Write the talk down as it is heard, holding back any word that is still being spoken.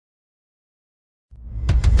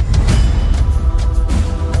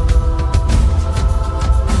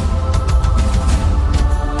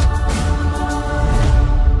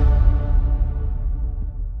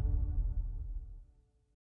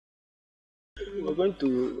We're going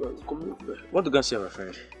to want to go and see our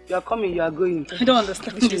friend. You are coming, you are going. I don't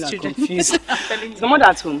understand these children. Confused. Is the mother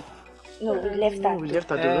at home? No, we left her. We left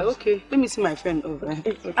her. Okay, let me see my friend over.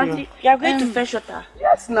 Okay. Auntie, you are going to fetch water?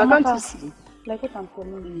 Yes, now can't you see? Like what I'm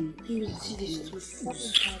telling you. You see this too.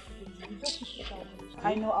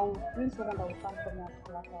 I know, I will bring someone that will come from my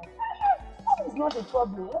class. It's not a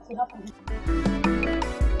problem. What will happen?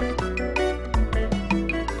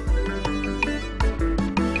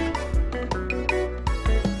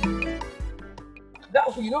 That,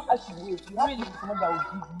 okay, you know how she is. You have to be someone that will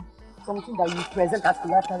give you something that you present as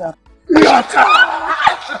collateral.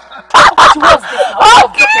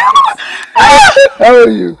 How are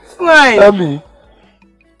you? Fine. Amy.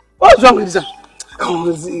 What's wrong with this?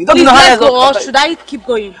 Please, let's go, or should I keep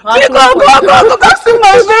going? Go, that's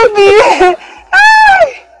my baby.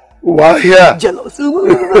 Wow, yeah. Jealous. How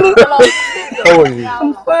are you?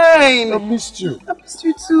 I'm fine. I missed you. I missed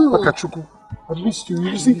you too. Akachuku, I missed you.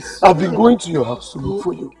 You see, I've been going to your house to look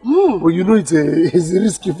for you. But you know it's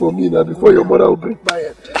risky for me now before your mother will break my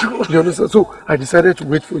head. You understand? So I decided to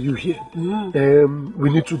wait for you here.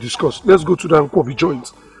 We need to discuss. Let's go to the Nkwobi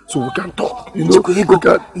joint so we can talk. You know, we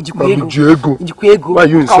can. Why are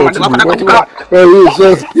you insulting me? Why are you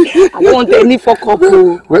insulting me? I don't want any fuck up.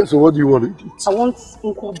 Well, so what do you want to eat? I want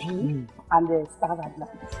Nkwobi and the star at night.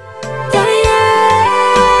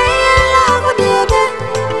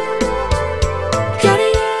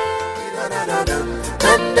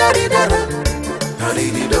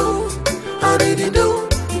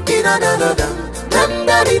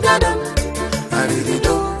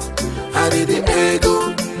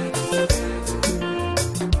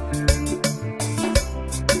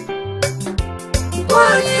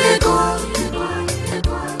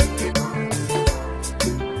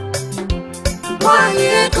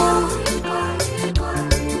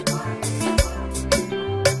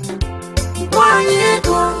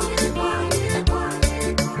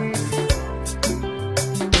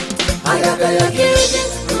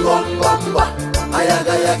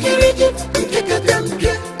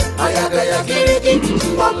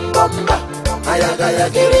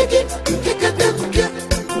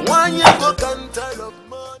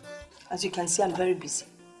 As you can see, I'm very busy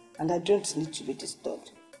and I don't need to be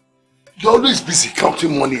disturbed. You're always busy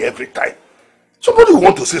counting money every time. Somebody will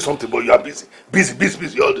want to say something, but you are busy.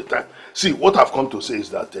 Busy all the time. See, what I've come to say is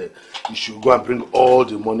that you should go and bring all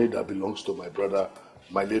the money that belongs to my brother,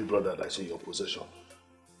 my late brother that's in your possession.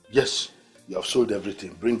 Yes, you have sold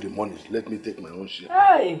everything. Bring the money. Let me take my own share.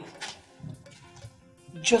 Hey!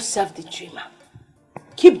 Joseph the dreamer.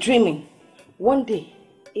 Keep dreaming. One day,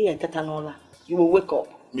 you will wake up.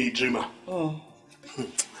 Me dreamer.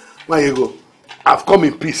 Where you go? I've come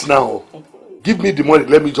in peace now. Give me the money,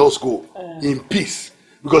 let me just go in peace.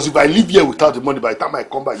 Because if I leave here without the money, by the time I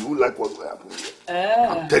come back, you won't like what will happen here.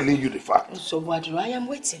 I'm telling you the fact. So what do I am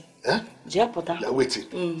waiting? You are waiting.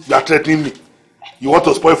 You are threatening me. You want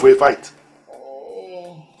to spoil for a fight.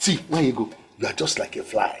 See, when you go, you are just like a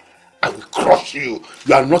fly. I will crush you.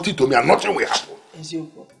 You are nothing to me and nothing will happen.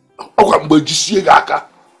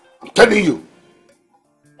 I'm telling you.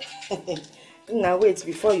 Now wait,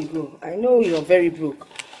 before you go, I know you're very broke.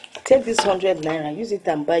 Take this 100 naira, use it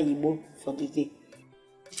and buy Igbo for the day.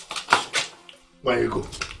 When you go,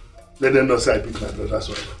 let them know say I beat my brother, that's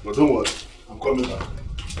why. But don't worry, I'm coming back.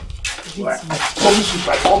 I promise if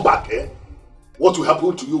I come back, what will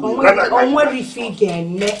happen to you will I've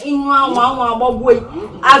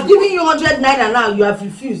given you 100 naira now, you have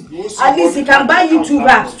refused. At least he can buy you 2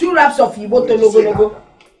 wraps of Igbo to logo.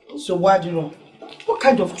 So what do you know? What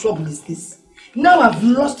kind of trouble is this? Now I've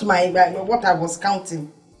lost my what I was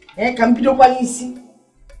counting. Can be the one easy.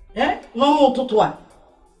 No more to one.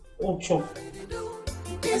 Oh, chop.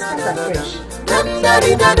 Let's start fresh.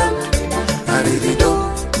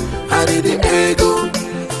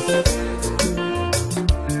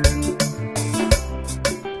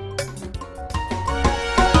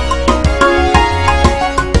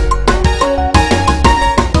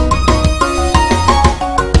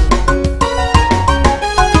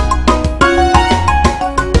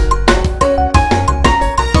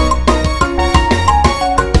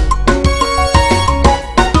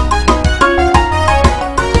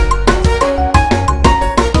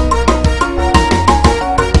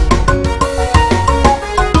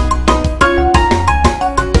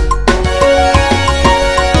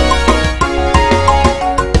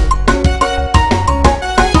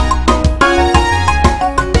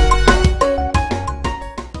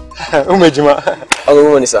 Umejima. Hello,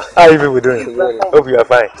 morning, sir. How are you people doing? Hope you are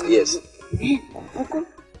fine. Yes. Uncle,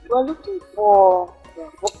 we're looking for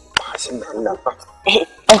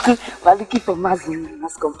Okay, we're looking for Mazin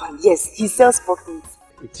as compound. Yes, he sells pumpkins.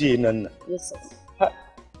 It's you, Nana. Yes, sir.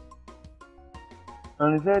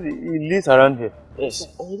 And he said he lives around here. Yes,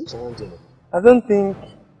 he lives around here. I don't think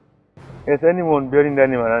there's anyone bearing that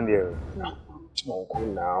name around here. Uncle,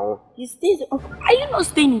 now. He stays. Are you not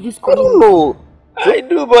staying in this community? No, I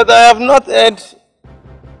do, but I have not heard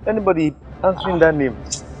anybody answering that name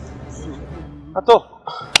at all.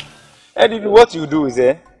 Eddie, what you do is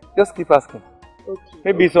just keep asking. Okay.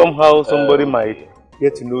 Maybe somehow somebody might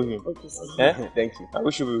get to know him. Okay, sir. Thank you. I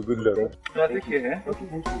wish you good luck. Yeah, take care. Okay,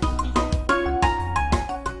 thank you.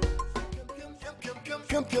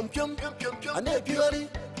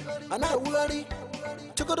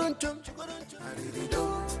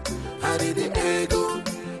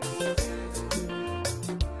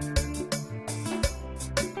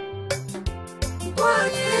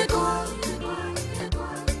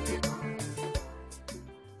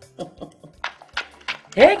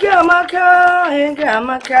 Hey, Amaka, hey,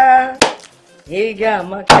 Amaka, hey,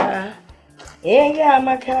 Amaka, hey,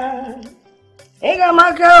 Amaka, hey,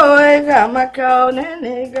 Amaka, oh, hey, Amaka, oh,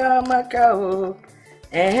 nene, Amaka, oh,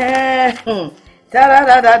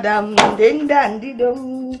 taradadam, ding, dan,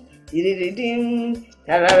 didum, dididim,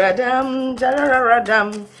 taradadam,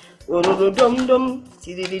 taradadam, urudum, dum,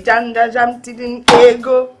 tididam, dam, tidin,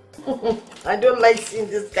 ego. I don't like seeing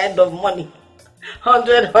this kind of money.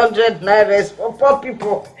 100 naira for poor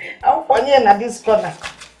people. I'm funny at this corner.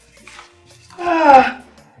 I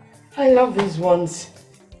love these ones.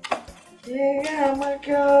 Yeah, my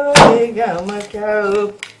girl,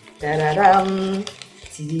 tararam,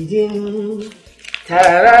 tididin,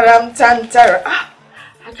 tararam, tantara.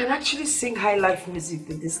 I can actually sing high life music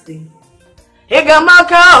with this thing. Hey,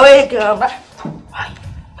 Gamaka, hey, Gamaka.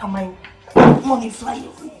 Come on, money fly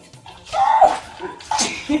over.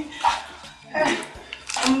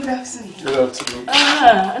 Good afternoon. Good afternoon.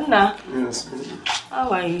 Anna. Yes, ma'am. How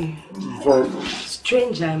are you? Fine.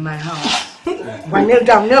 Stranger in my house. Well, kneel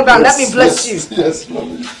down, let me bless you. Yes,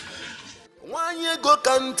 mommy. When you go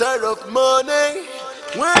counter of money,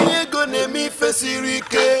 when you go name me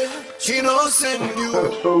Fesirike, she don't send you.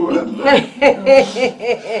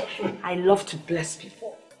 I love to bless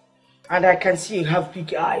people. And I can see you have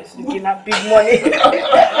big eyes looking at big money.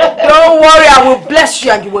 Don't worry, I will bless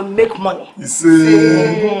you and you will make money. You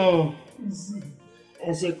see?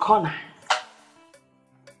 There's a corner.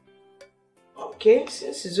 Okay,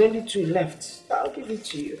 since there's only 2 left, I'll give it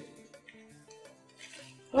to you.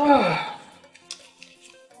 Oh.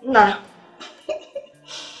 Nah.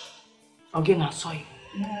 Again, I saw you.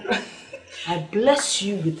 I bless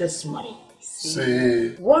you with this money.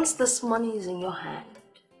 See? Once this money is in your hand,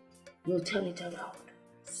 you'll turn it around.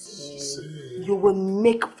 You will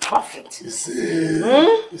make profit. You see?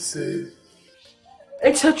 You see?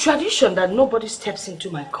 It's a tradition that nobody steps into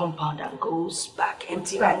my compound and goes back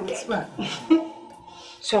empty-handed.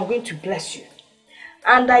 So I'm going to bless you.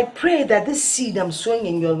 And I pray that this seed I'm sowing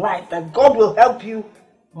in your life, that God will help you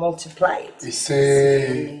multiply it. You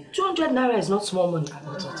see? 200 naira is not small money.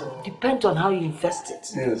 Depends on how you invest it.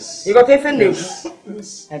 Yes. You got anything?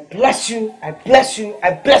 Yes. I bless you, I bless you,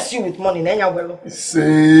 I bless you with money. You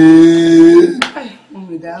see?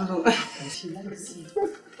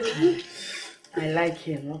 I like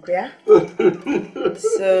him, okay?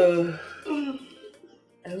 So,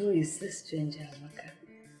 who is this stranger, Amaka?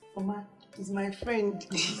 Mama, he's my friend.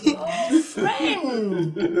 Oh,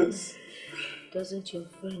 friend! Yes. Doesn't your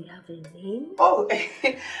friend have a name? Oh,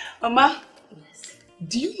 Mama. Yes.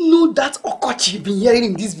 Do you know that Okochi you've been hearing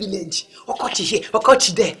in this village? Okochi here,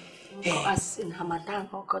 Okochi there. As in Hamadan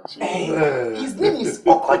Okochi. His name is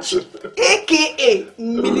Okochi, aka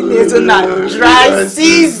Milinezona Dry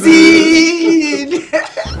Season.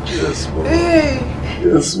 Yes, mama.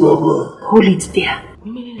 Yes, mama. Hold it there.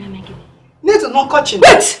 Need to know Okochi.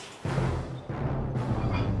 Wait!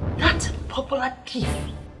 That popular thief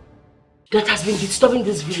that has been disturbing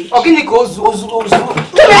this village. Give me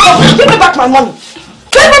back my money.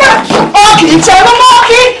 Give me back. Okay,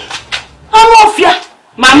 I'm off here.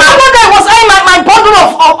 Mama, I know that was my bundle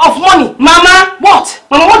of money. Mama, what?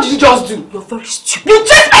 Mama, what did you just do? You're very stupid. You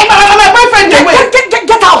chased my boyfriend away.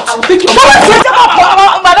 Get out. I'll take your money.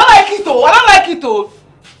 I don't like it though. I don't like it though.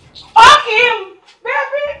 Fuck him,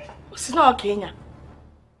 baby. It's not okay, Kenya.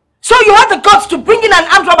 So you had the guts to bring in an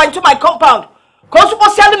armed robber into my compound.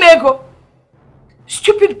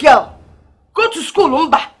 Stupid girl. Go to school,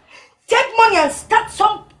 Umba. Take money and start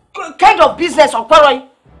some kind of business or quarrel.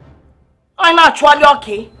 I'm actually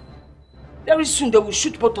okay. Very soon they will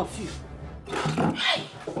shoot both of you. Hey.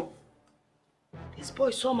 This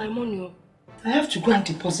boy saw my money. I have to go and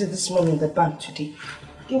deposit this money in the bank today.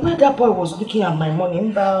 The way that boy was looking at my money,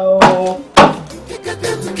 When you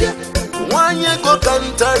go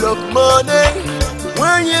canter of money,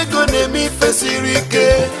 when you gonna meet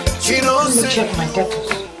Fesirike, she knows. Let me check my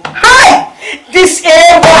debtors. Hi! This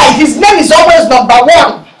AY, his name is always number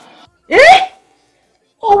 1. Eh?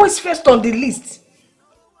 Always first on the list.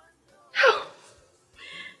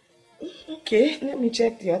 Okay, let me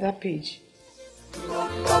check the other page.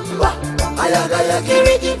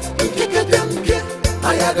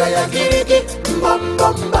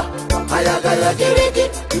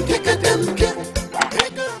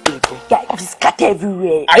 Guy, you scatter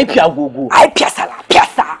everywhere. I pia go. I piasa.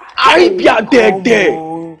 I pia there.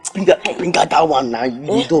 Bring that one now.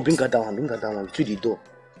 You do bring that one. To the door.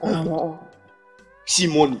 See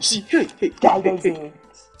money. See. Hey.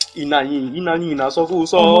 Ina so go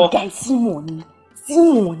so. Guys, see money.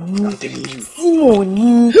 I'm telling you. See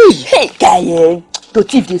money. Hey, guy, to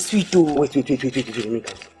thief the sweet oh. Wait, make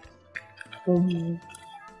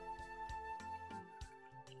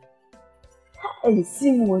Hey,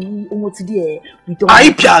 see money. Almost there. We don't.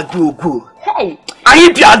 I pia go. Hey.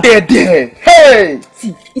 I pia there. Hey.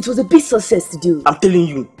 See, it was a big success today. I'm telling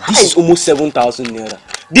you, this is almost 7,000 naira.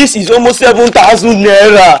 This is almost 7,000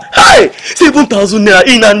 naira. Hi, 7,000 naira.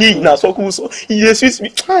 Ina so cool so. He sweets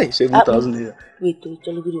me. Hi, 7,000 naira. Wait,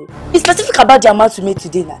 be specific about the amount we made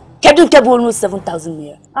today now. Kebu almost 7,000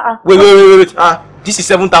 naira. Wait. This is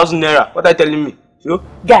 7,000 naira. What are you telling me? You?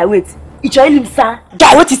 Guy, wait. It's your him, sir.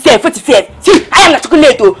 Guy, what is safe? See, I am not too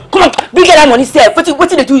late. Come on, bring that money safe. What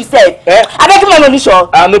did they do yourself? I beg my money, sure.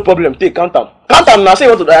 No problem. Take count them. Count them now. Say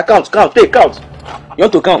you want to count. Take count. You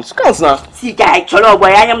want to count? Count now. See, guy, cholo boy,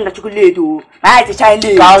 I am not too late. My eyes are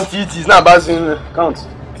shining. Count it. It's not bad. Count.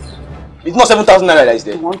 It's not 7,000 naira that is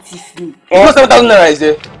there. You want thief me? It's not 7,000 naira is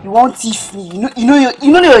there. You want thief me? You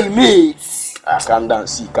know your mates. Calm down.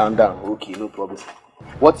 See, calm down. Okay, no problem.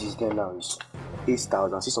 What is there now is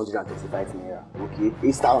 8,635 naira. Okay,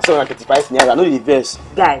 8,735 naira. No reverse.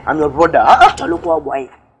 Guy, I'm your brother. Cholo boy.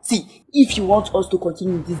 See, if you want us to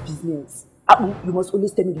continue with this business, you must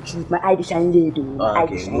always tell me the truth. My eye is shining.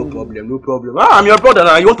 Okay, no problem. I'm your brother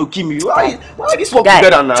now. You want to kill me? Why this work guy,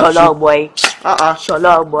 together now? Cholo boy.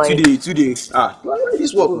 Cholo boy. Today. Why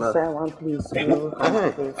this work now? One place.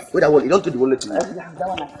 Wait, that wallet. You don't do the wallet. That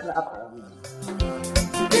one I clap.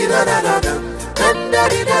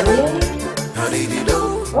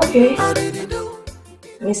 Okay.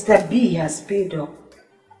 Mr. B has paid up.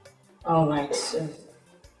 Alright, so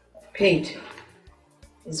paid.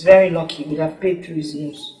 He's very lucky. We'd have paid through his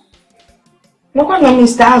nose. No one on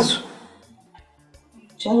Mr. Azu.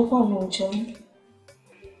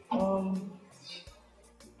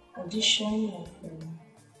 Addition of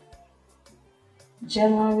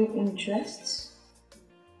January interest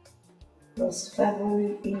plus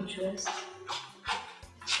February interest.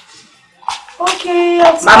 Okay,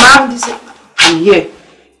 Mama, I'm here.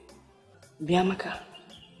 Amaka,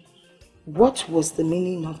 what was the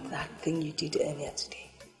meaning of that thing you did earlier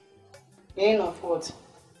today? meaning of what?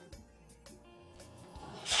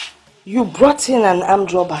 You brought in an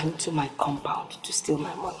armed robber into my compound to steal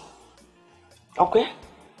my money. Okay?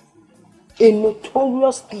 A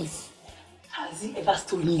notorious thief. Has he ever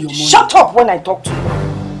stolen your money? Shut up when I talk to you.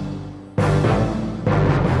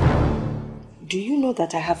 Do you know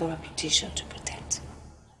that I have a reputation to protect?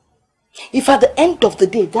 If at the end of the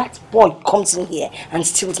day that boy comes in here and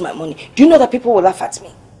steals my money, do you know that people will laugh at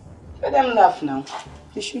me? Let them laugh now.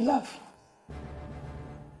 They should laugh.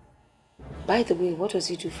 By the way, what does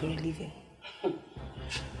he do for a living?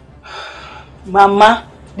 Mama,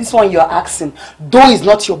 this one you're asking, though it's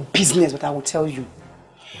not your business, but I will tell you.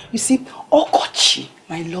 You see, Okochi,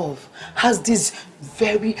 my love, has this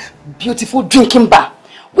very beautiful drinking bar.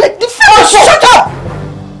 Wait, the fellow, shut up!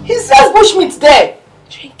 He sells bushmeat there.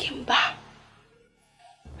 Drinking bar?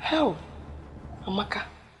 Hell, Amaka,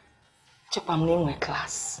 check my name with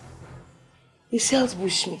class. He sells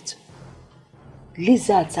bushmeat,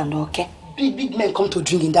 lizards and okay. Big men come to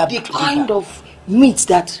drink in that big kind of meat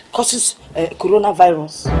that causes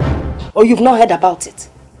coronavirus. Or you've not heard about it?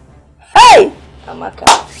 Hey! Amaka,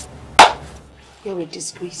 you're a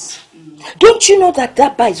disgrace. Don't you know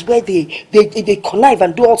that bar is where they connive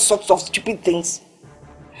and do all sorts of stupid things?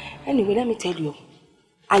 Anyway, let me tell you,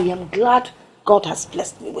 I am glad God has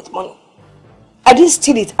blessed me with money. I didn't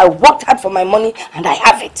steal it. I worked hard for my money and I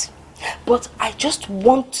have it. But I just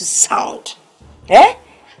want to sound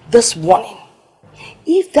this warning.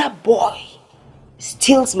 If that boy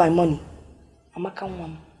steals my money, Amaka,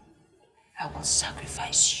 I will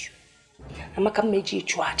sacrifice you. Amaka Meji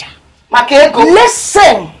Chuaja.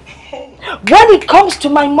 Listen! When it comes to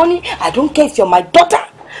my money, I don't care if you're my daughter,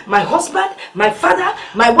 my husband, my father,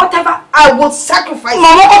 my whatever, I will sacrifice.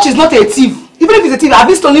 Mama Kochi is not a thief. Even if he's a thief, have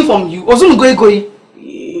he stolen from you? Ozunu go.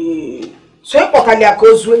 So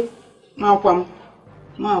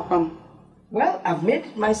well, I've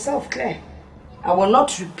made myself clear. I will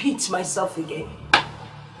not repeat myself again.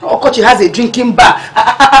 Okochi has a drinking bar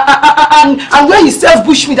and where he sells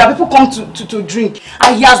bushmeat that people come to drink,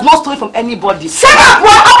 and he has not stolen from anybody. Shut up!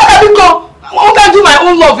 How can I go? I can do my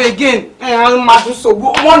own love again. I'm mad so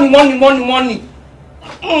money.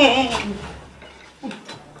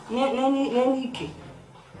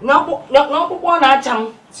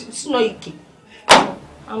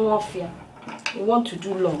 I'm off here. You want to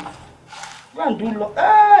do love? Go and do love.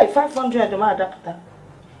 Hey, 500 the man adapter.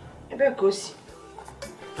 I better go see.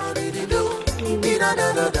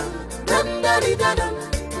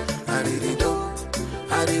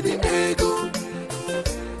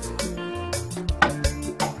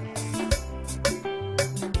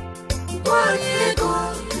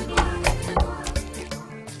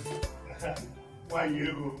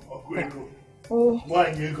 Why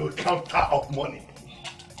you go counter of money?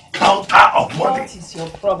 Counter of money. What is your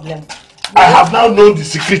problem? I have now known the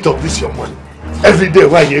secret of this your money. Every day,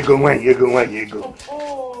 why you go.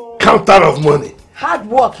 Counter of money. Hard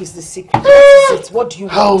work is the secret. What do you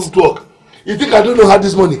want? Hard work. You think I don't know how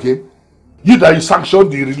this money came? You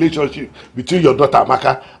sanctioned the relationship between your daughter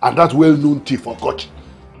Amaka and that well-known thief for coach.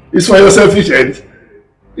 It's for your selfish end.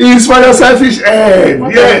 It's for your selfish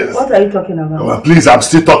end. Yes. What are you talking about? Well, please, I'm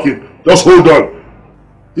still talking. Just hold on.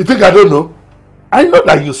 You think I don't know? I know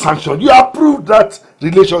that you sanctioned, you approved that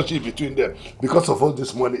relationship between them because of all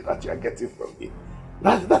this money that you are getting from me.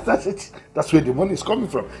 That's it. That's where the money is coming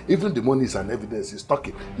from. Even the money is an evidence. He's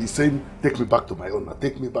talking. He's saying, take me back to my owner.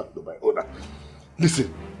 Take me back to my owner.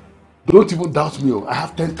 Listen, don't even doubt me. I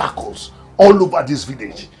have tentacles all over this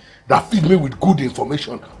village that feed me with good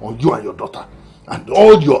information on you and your daughter and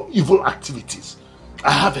all your evil activities.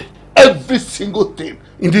 I have it. Every single thing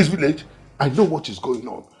in this village. I know what is going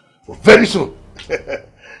on. But very soon,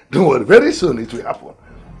 don't worry, very soon it will happen.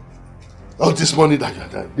 All this money that you are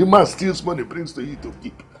done, the man steals money, brings to you to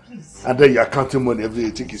keep. Please. And then you are counting money every day.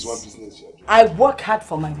 You think it's one business. I work hard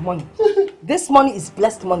for my money. This money is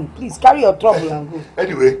blessed money. Please carry your trouble and go.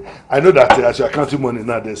 Anyway, I know that as you are counting money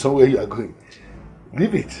now, there's somewhere you are going.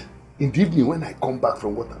 Leave it. In the evening, when I come back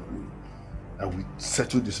from what I'm doing, I will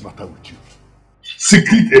settle this matter with you.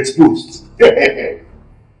 Secret exposed.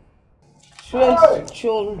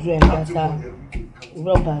 Children that are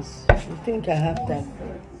robbers. You think I have time?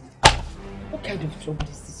 What kind of trouble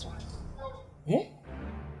is this one? Eh?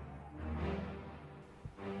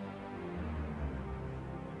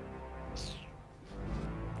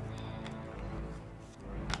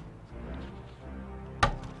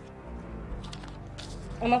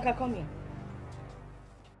 Amaka, come here.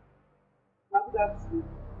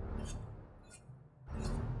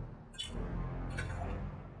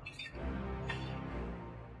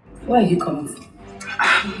 Where are you coming from?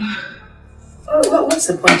 What's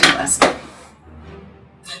the point of asking?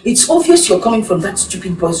 It's obvious you're coming from that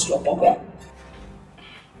stupid boy's job. Mama.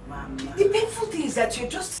 The painful thing is that you're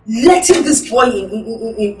just letting this boy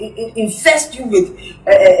infest you with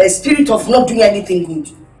a spirit of not doing anything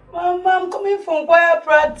good. Mama, I'm coming from choir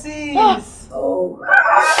practice.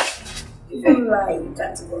 You don't lie, you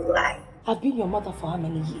can't even lie. I've been your mother for how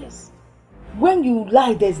many years? When you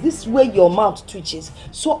lie, there's this way your mouth twitches.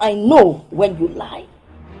 So I know when you lie.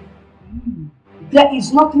 There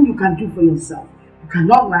is nothing you can do for yourself. You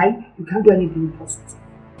cannot lie, you can't do anything positive.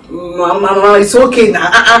 Mama, it's okay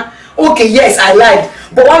now. Okay, yes, I lied.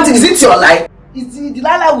 But one thing, is it your lie? Is the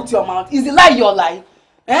lie with your mouth? Is the lie your lie?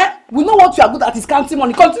 Eh? We know what you are good at is counting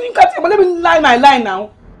money. Continue counting, but let me lie my lie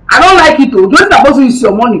now. I don't like it though. Don't supposed to use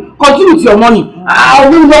your money. Continue with your money. I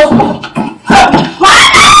will not.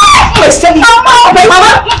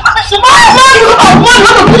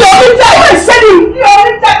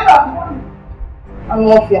 I'm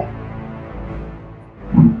off here.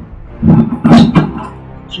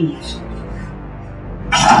 Jeez.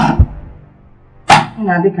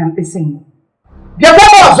 Now they can't be singing. Get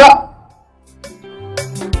up, sir.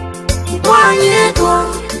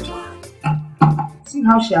 See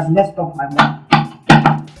how she has messed up my money.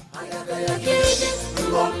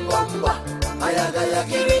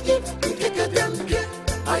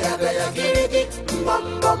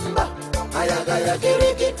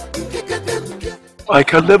 I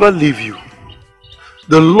can never leave you.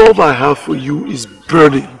 The love I have for you is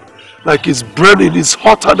burning. Like it's burning, it's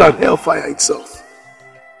hotter than hellfire itself.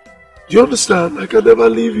 Do you understand? I can never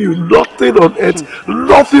leave you. Nothing on earth,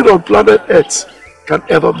 nothing on planet earth can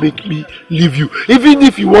ever make me leave you. Even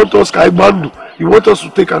if you want us, you want us to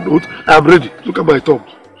take an oath, I am ready. Look at my thumb.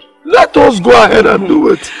 Let us go ahead and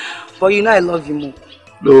do it. But you know I love you more.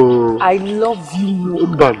 No. I love you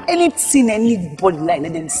more. Anything anybody like,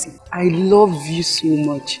 let them see. I love you so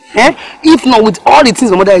much. If not, with all the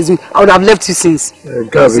things my mother is doing, I would have left you since.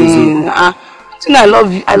 I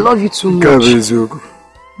love you. I love you too much.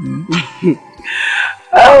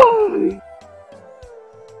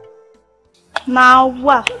 Now,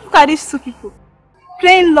 wow, look at these two people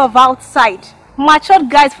playing love outside. Matured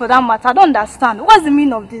guys for that matter. I don't understand. What's the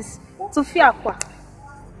meaning of this? Sophia,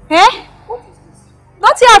 eh?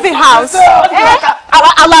 Don't you have a house? I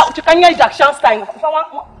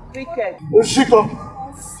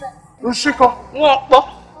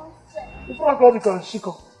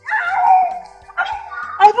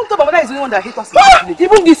even thought my mother is the one that hit us.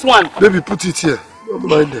 Even this one. Baby, put it here. Don't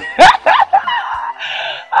mind them.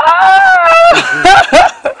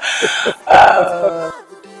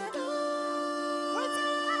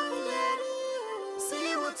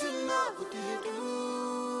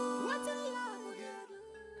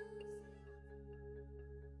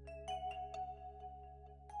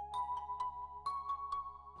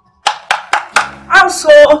 House,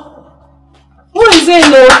 who is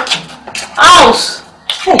in the house?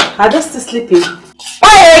 Hey, I just still sleeping.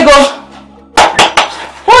 Where you go?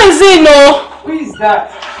 Who is in the? Who is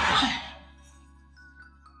that?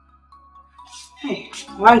 Hey,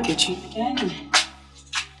 Wankechi.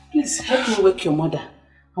 Please help me wake your mother.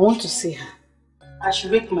 I want to see her. I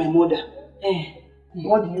should wake my mother.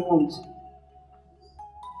 What do you want?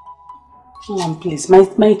 Come on, please.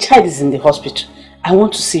 My child is in the hospital. I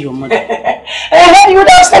want to see your mother. You would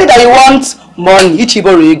have said that you want money,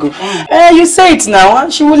 Ichibo. You say it now,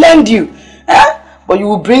 she will lend you. But you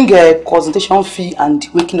will bring a consultation fee and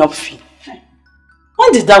waking up fee.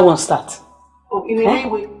 When did that one start? Oh, in a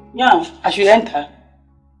way. Yeah, I should enter.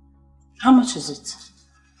 How much is it?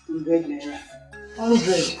 100 naira.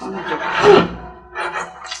 100.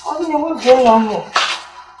 What's going on here?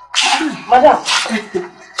 Madam,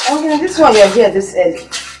 this one you are here this early.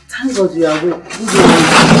 Thank God you are awake.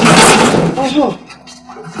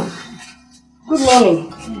 Good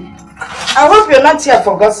morning. I hope you're not here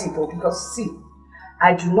for gossip, because see,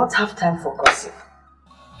 I do not have time for gossip.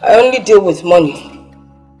 I only deal with money.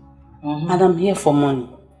 And I'm here for money.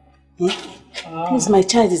 Please, my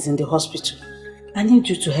child is in the hospital. I need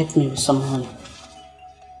you to help me with some money.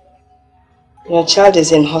 Your child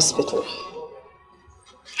is in hospital.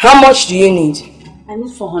 How much do you need? I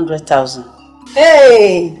need 400,000.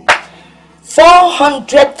 Hey!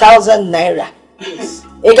 400,000 naira. Yes.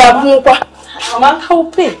 Amaka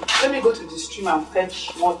will pay. Let me go to the stream and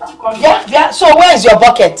fetch water. Yeah. So where is your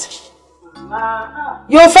bucket?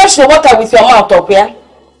 You fetch the water with your mouth up here.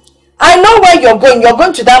 I know where you're going. You're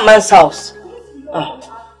going to that man's house.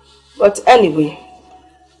 But anyway,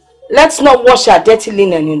 let's not wash our dirty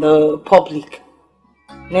linen in the public.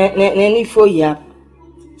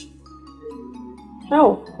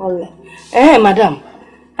 Madam,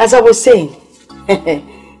 as I was saying,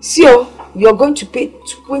 see, you're going to pay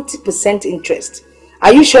 20% interest.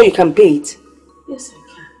 Are you sure you can pay it? Yes,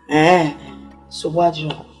 I can. So what do you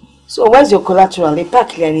know? So where's your collateral? They pack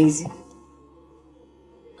clear and easy.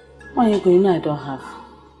 Why are you going? I don't have.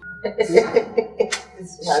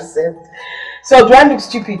 So do I look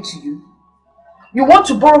stupid to you? You want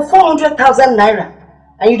to borrow 400,000 naira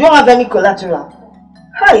and you don't have any collateral?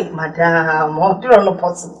 Hi, madam. You're not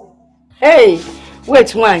possible. Hey,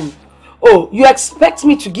 wait, wine. Oh, you expect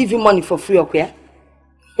me to give you money for free, okay?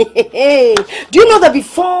 Do you know that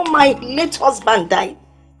before my late husband died,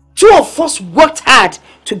 2 of us worked hard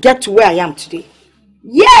to get to where I am today?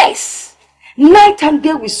 Yes! Night and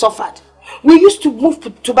day we suffered. We used to move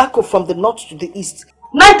tobacco from the north to the east.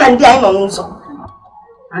 Night and day I'm on Unzo.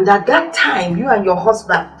 And at that time, you and your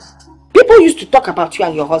husband, people used to talk about you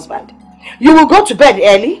and your husband. You will go to bed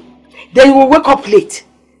early, then you will wake up late.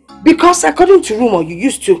 Because according to rumor, you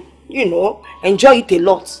used to, enjoy it a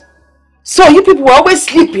lot. So you people were always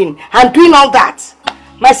sleeping and doing all that.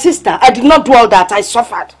 My sister, I did not do all that. I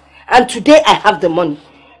suffered. And today I have the money.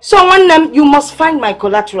 So one name, you must find my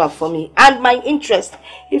collateral for me and my interest.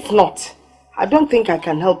 If not, I don't think I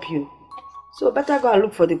can help you. So better go and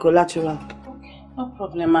look for the collateral. Okay, no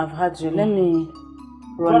problem. I've had you. Let me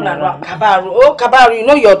run around. Kabaru. Oh, Kabaru, you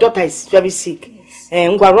know your daughter is very sick.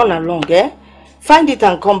 Yes. Go run along, eh? Find it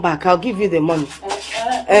and come back. I'll give you the money.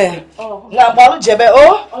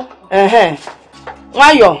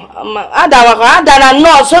 Why you? Adana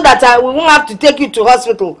no, so that we won't have to take you to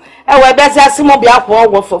hospital. We better see more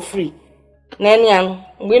work for free. We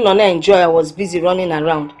don't enjoy. I was busy running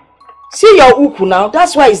around. See your uku now.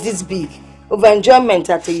 That's why it's this big. Over enjoyment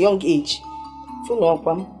at a young age.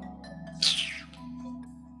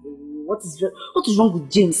 What is wrong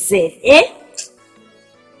with James, sir? Eh?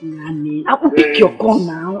 Nah, man. I will pick your call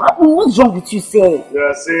now. What's wrong with you, sir?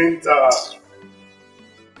 Jacinta.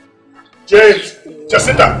 James,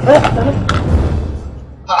 Jacinta.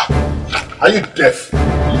 Are you deaf?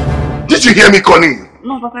 Did you hear me calling you?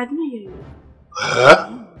 No, Papa, I didn't hear you. Huh?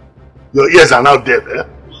 Your ears are now deaf, eh?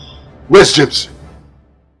 Where's James?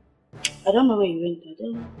 I don't know where he went. I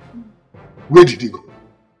don't know. Where did he go?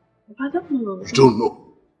 Papa, I don't know. You don't know.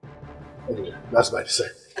 Anyway, that's by the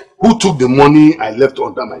side. Who took the money I left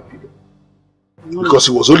under my pillow? No. Because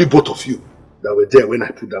it was only both of you that were there when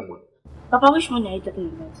I put that money. Papa, which money are you talking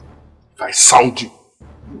about? If I sound you,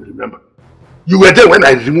 you will remember. You were there when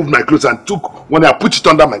I removed my clothes and took when I put it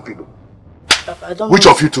under my pillow. Papa, I don't Which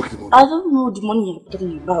know. of you took the money? I don't know the money you're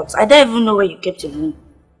talking about. I don't even know where you kept your money.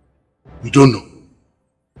 You don't know?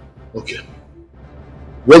 Okay.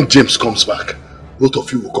 When James comes back, both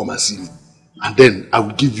of you will come and see me. And then I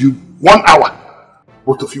will give you 1 hour.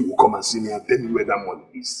 Both of you will come and see me and tell me where that money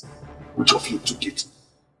is. Which of you took it?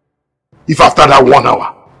 If after that 1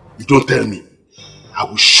 hour, you don't tell me, I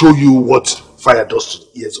will show you what fire does to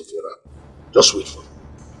the ears of your ram. Just wait for it.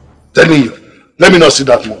 Telling you, let me not see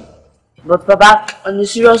that money. But Papa, on a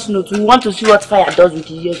serious note, we want to see what fire does with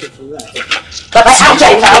the ears of your ram. Papa,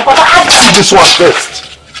 see this one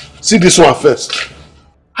first. See this one first.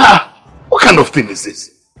 Ha! What kind of thing is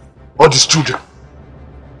this? All these children.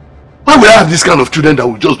 Why will I have this kind of children that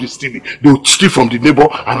will just be stealing? They will steal from the neighbor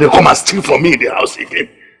and then come and steal from me in the house again.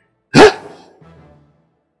 Huh?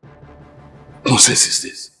 Nonsense is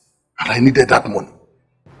this. And I needed that money.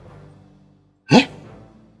 Huh?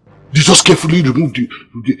 You just carefully removed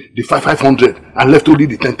the 500 and left only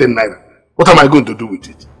the 10 naira. What am I going to do with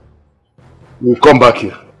it? We'll come back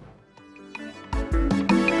here.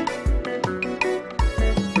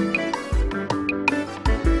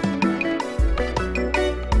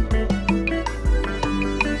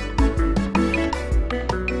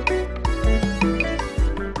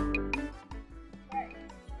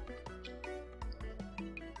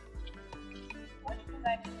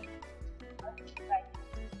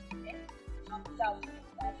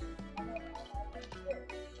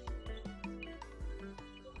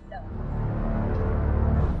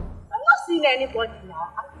 Anybody now?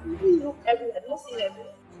 I really look everywhere. I don't see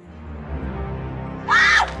everywhere.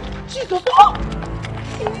 Ah! Jesus!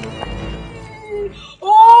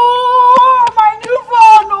 Oh, my new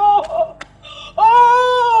phone! Oh,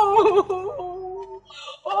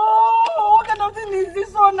 what kind of thing is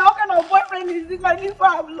this one? What kind of boyfriend is this? My new phone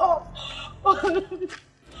I've lost.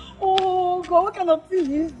 Oh God, what kind of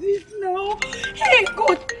thing is this now? Hey,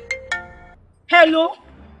 God. Hello.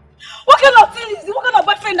 What kind of thing is this? What kind of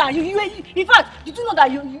boyfriend are you? In fact, you do know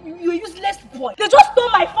that you're a useless boy. They just stole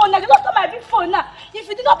my phone now. They just stole my big phone now. If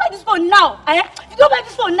you did not buy this phone now, if you don't buy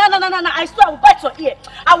this phone now, I swear I will bite your ear.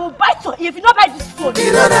 I will bite your ear if you don't buy this phone.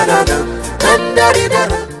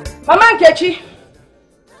 Mama Nkechi.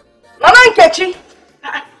 Mama Nkechi.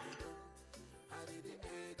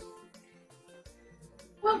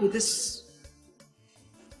 What with this?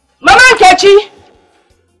 Mama Nkechi.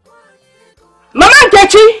 Mama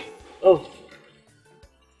Nkechi. Oh.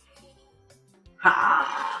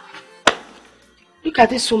 Ah. Look at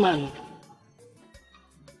this woman.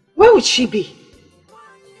 Where would she be?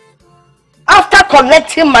 After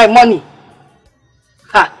collecting my money.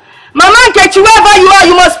 Ha. Mama Nkechi, wherever you are,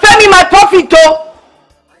 you must pay me my profit, though.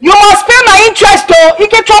 You must pay my interest, though. You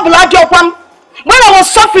get trouble at your one. When I was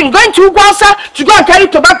suffering, going to Uganda to go and carry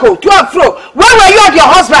tobacco to and fro, where were you and your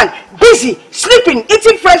husband? Busy, sleeping,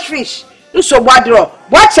 eating fresh fish. You so wadro.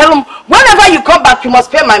 What tell him? Whenever you come back, you must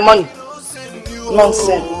pay my money.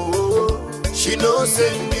 Nonsense. She knows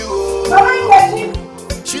send you. Mama Nkechi.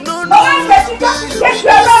 She knows Mama Nkechi. Yes, you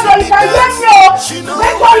are not. You can get me.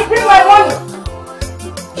 Make sure you bring my money.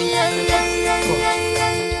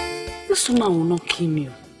 This woman will not kill me.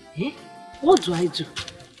 Eh? What do I do?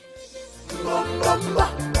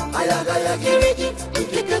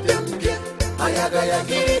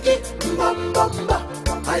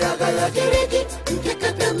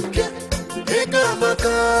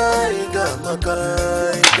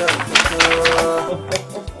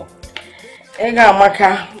 Amaka,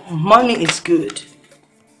 money is good.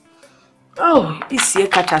 Oh, it's here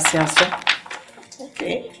catch us.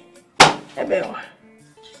 Okay.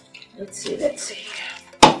 Let's see.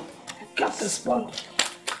 I got this one.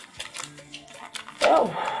 Oh.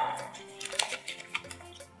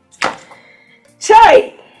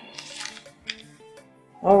 Chai.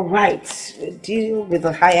 All right, we'll deal with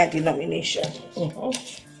a higher denomination.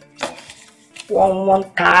 One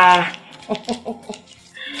ta.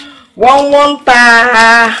 One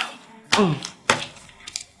ta.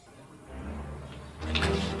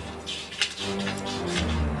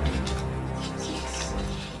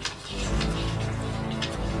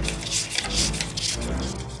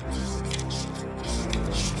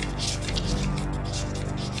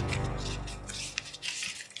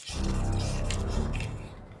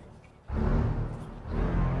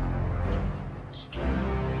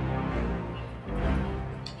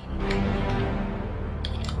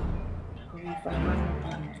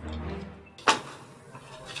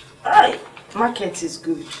 Market is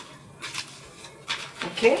good.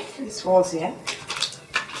 Okay, this falls here.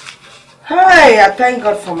 Hey, I thank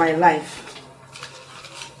God for my life.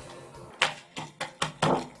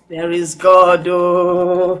 There is God,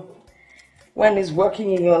 oh. When He's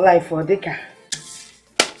working in your life for Deka,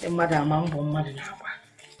 the mother mambo mother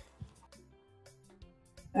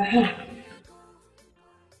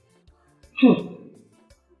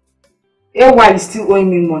why is still owing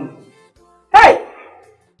me money? Hey!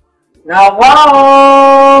 Now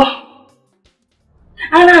wow!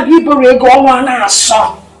 And I people go on our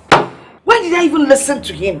song. Why did I even listen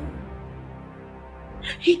to him?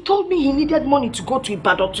 He told me he needed money to go to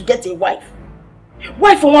Ibadan to get a wife.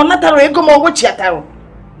 Wife for one another go more watch yataro.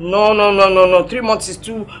 No. 3 months is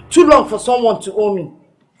too long for someone to owe me.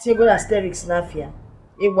 Tingo asterix nafia.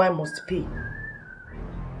 AY must pay.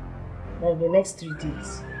 Like the next 3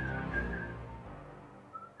 days.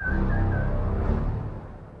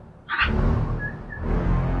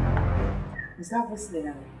 Is that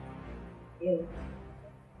whistling? Yeah.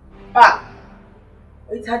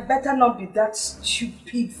 It had better not be that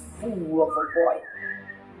stupid fool of a boy.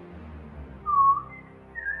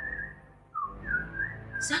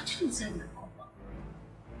 It's actually inside my compound.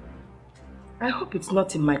 I hope it's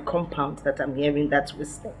not in my compound that I'm hearing that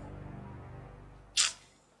whistling.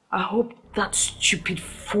 I hope that stupid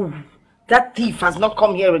fool, that thief has not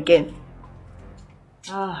come here again.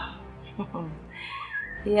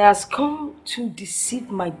 He has come to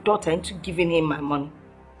deceive my daughter into giving him my money.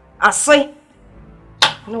 I say,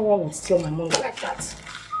 no one will steal my money like that.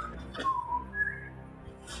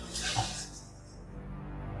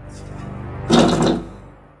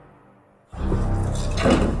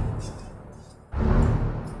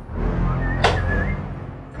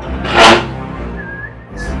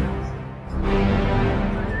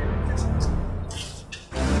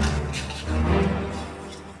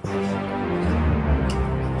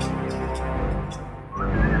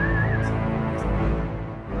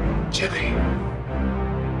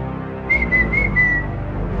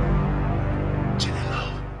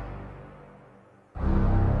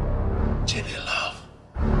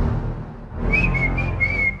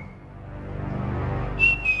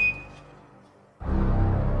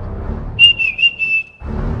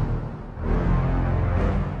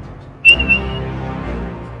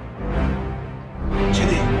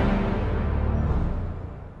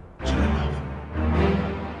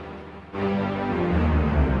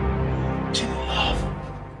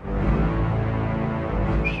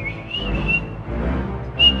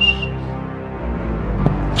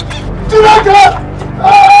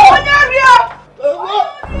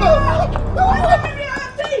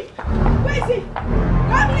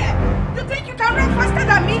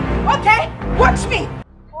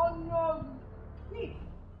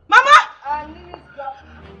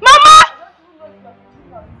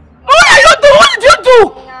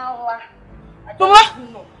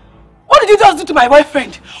 My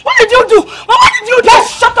boyfriend. What did you do? What did you do?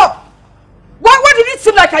 Just shut up! Why did it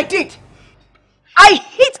seem like I did? I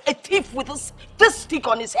hit a thief with this stick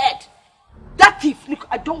on his head. That thief, look,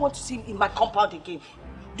 I don't want to see him in my compound again.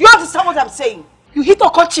 Do you understand what I'm saying? You hit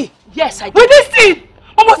Okochi? Yes, I did. With this thing?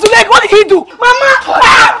 Mama Zuleg, what did he do? Mama!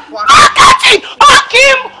 Akachi!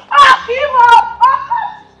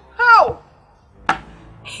 How?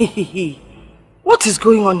 What is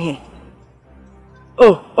going on here?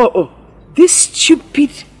 Oh. This stupid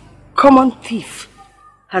common thief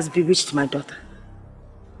has bewitched my daughter.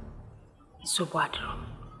 So bad.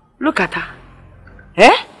 Look at her.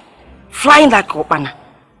 Flying like Opana.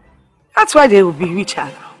 That's why they will bewitch her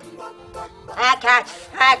now. I catch.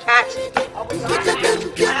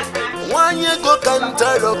 When you go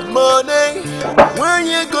counter of money, when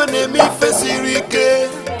you gonna meet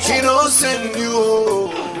Fesirike, she don't send you.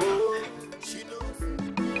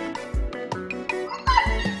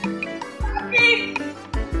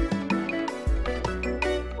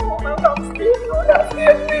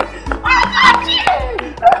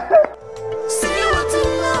 See what you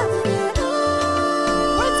love you do.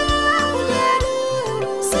 What you love you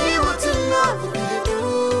do. See what you love you do.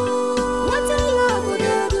 What you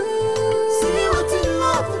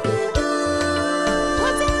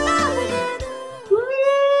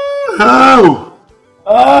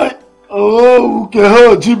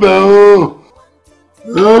Jibel.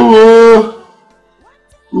 Oh.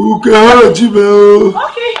 Okay, Jibel.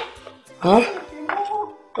 Okay. Huh?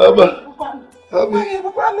 Abba.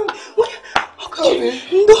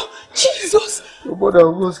 No, Jesus. Your mother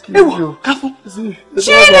will kill you.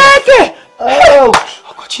 Chineke! Ouch!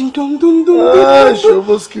 Ah, she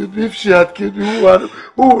almost killed me. If she had killed me,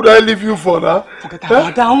 who would I leave you for now? Forget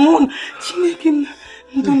about that one. Chineke,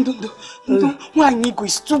 why Nigo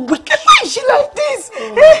is too wicked? Why is she like this?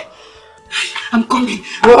 I'm coming.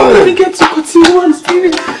 I get to continue on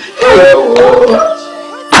spirit.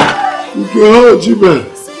 Go, Jimmy.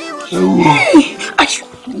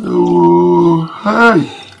 Hi.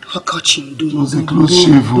 It was a close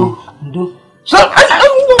shave.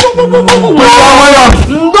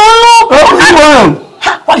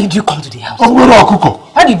 Why did you come to the house?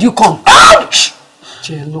 Why did you come?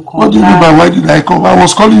 What do you mean by why did I come? I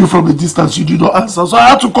was calling you from a distance. You did not answer, so I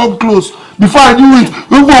had to come close. Before I knew it,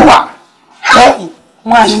 you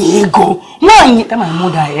go. Why? That's my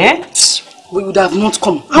mother, eh? We would have not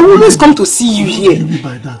come. I will always come to see you here. What do you mean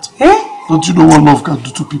by that? Eh? Don't you know what love can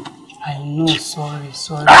do to people? I know, sorry.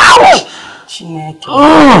 Chineke.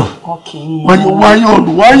 Okay. Why you?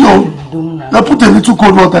 Now put a little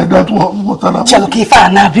cold water in that water. Chaloki fa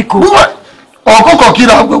na biko. Oh,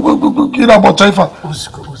 kira bochaifa.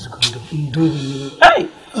 Hey.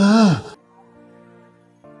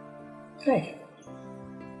 Hey.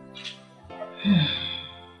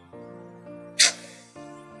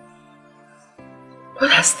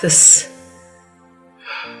 What is this?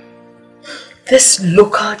 This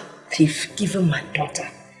local thief given my daughter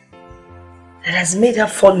that has made her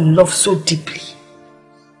fall in love so deeply.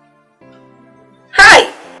 Hi!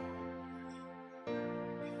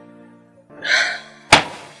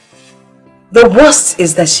 The worst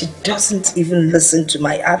is that she doesn't even listen to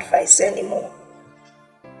my advice anymore.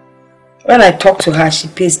 When I talk to her, she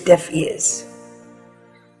pays deaf ears.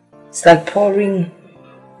 It's like pouring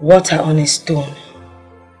water on a stone.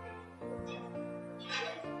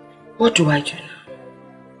 What do I do now?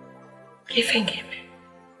 Giving him.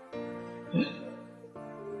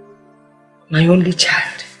 My only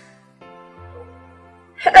child.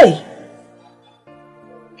 Hey!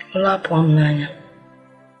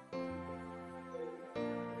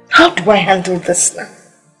 How do I handle this now?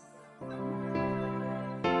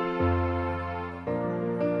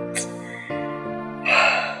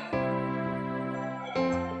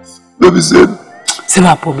 Baby said, see,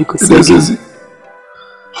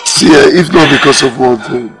 if not because of one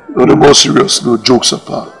thing, on a more serious note, jokes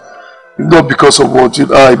apart. If not because of one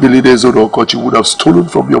thing, I believe there's no coach, you would have stolen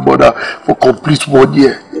from your mother for complete 1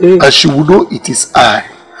 year. And she would know it is I.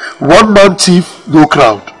 One man thief, no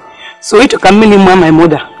crowd. So it took a minimum my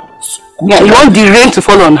mother. Yeah, you want the rain to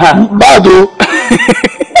fall on her. Bado.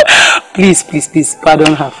 Please,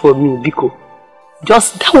 pardon her for me, Biko.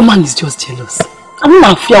 Just, that woman is just jealous. I'm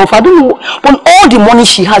not fear of her. I don't know. But all the money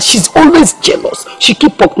she has, she's always jealous. She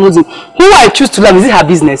keep prognosing. Who I choose to love, is it her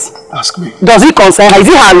business? Ask me. Does it concern her? Is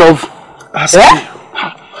it her love? Ask me.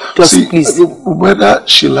 Just see, please. Whether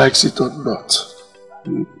she likes it or not,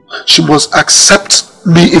 she must accept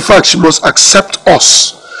me. In fact, she must accept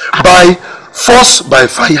us by force, by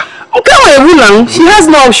fire. Okay, my woman, she has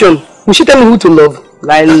no option. Will she tell me who to love?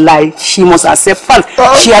 Lie. She must accept fact.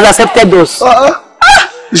 She has accepted us.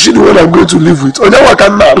 Is she the one I'm going to live with?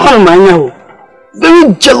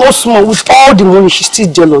 Very jealous man with all the money, she's still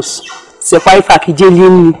jealous. So I can't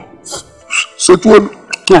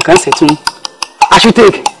say to me. I should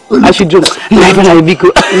take. I should drink. Never I be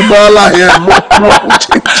good. Mother!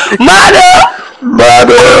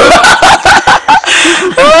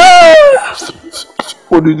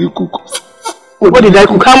 What did you cook? What did I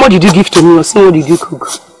cook? How much did you give to me? Or say what did you cook?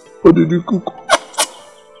 What did you cook?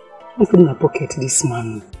 I'm putting in my pocket this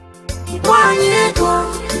man.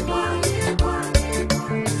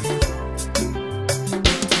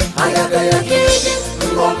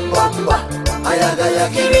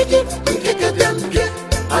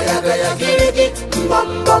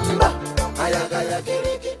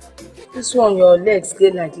 This one, your legs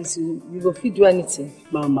get like this, you go fit do anything.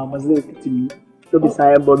 Mama, wasn't it to me? Don't be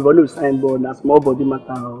signboard, but no signboard, na small body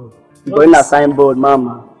matter. But in a signboard,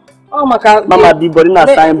 Mama. Oh, Amaka. Mama, be body na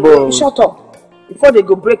signboard. Shut up. Before they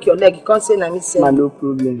go break your leg, you can't say na me say. No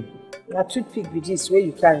problem. Na toothpick with this, where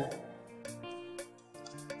you carry.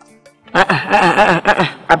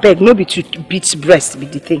 I beg, no be to beat breast be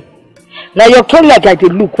the thing. Now your cane leg like they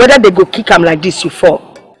look, whether they go kick am like this, you fall.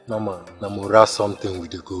 Mama, na mora something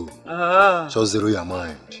with the go. Just zero your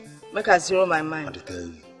mind. Make I zero my mind. I tell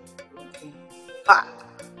you. Okay.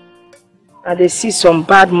 And they see some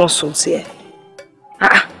bad muscles here.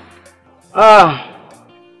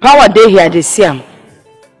 Power day here, they see him.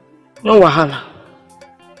 No wahala.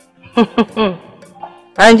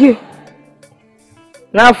 And you?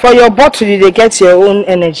 Now for your bottle, they get your own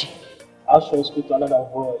energy. Action speak to another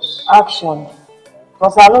voice. Action.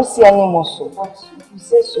 Because I don't see any muscle. But if you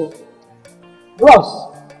say so.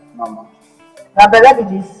 Bros. Mama. Now better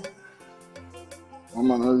be this.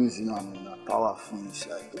 Mama, no reason I'm powerful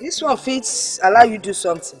inside. This one fits allow you do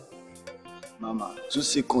something. Mama, 2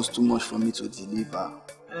 seconds too much for me to deliver.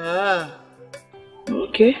 Ah.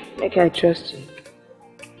 Okay, make I trust you.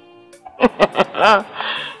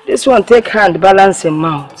 This one take hand, balance in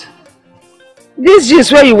mouth. This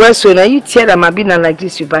juice where you wear so now you tear them a bit like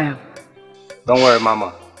this you buy them. Don't worry,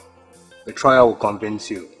 Mama. The trial will convince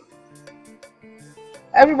you.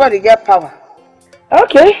 Everybody get power.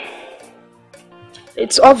 Okay.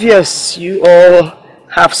 It's obvious you all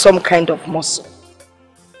have some kind of muscle.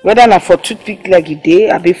 Whether not for toothpick leg a day,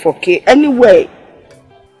 or be for K, anyway.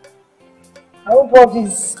 I hope all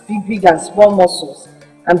these big and small muscles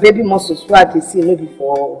and baby muscles where they see maybe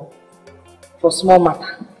for small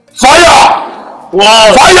matter. Fire!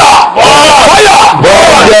 Wow. Fire!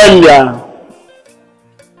 Fire!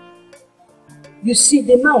 You see,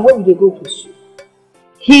 the man where will they go pursue?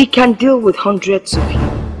 He can deal with hundreds of you.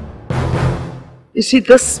 You see,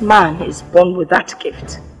 this man is born with that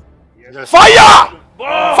gift. Fire!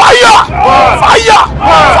 Fire! Fire!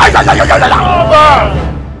 Fire!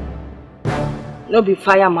 No be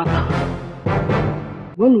fire matter.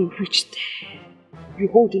 When you reach there, you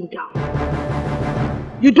hold him down.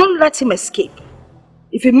 You don't let him escape.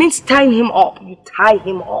 If it means tying him up, you tie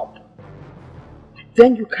him up.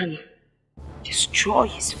 Then you can destroy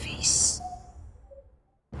his face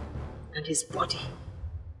and his body.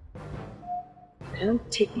 Then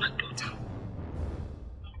take my daughter.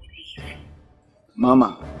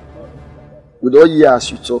 Mama, with all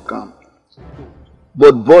years you talk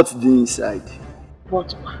but the inside.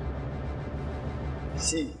 What?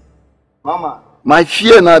 See, Mama, my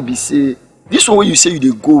fear now be say, this one way you say you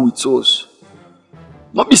dey go with us.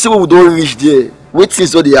 Not be say we don't reach there. Wait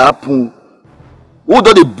things all they happen. Who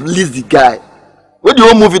don't they release the guy? When the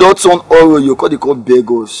whole movie don't turn horror, you call they call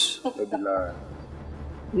beggars.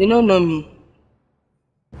 You don't know me.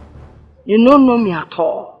 You don't know me at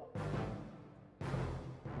all.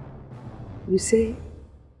 You say?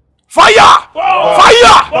 Fire!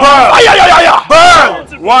 Fire! Fire!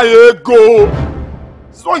 Burn! Why you go?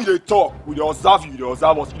 This one you talk, we dey observe you, they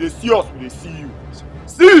observe us. You dey see us, we dey see you.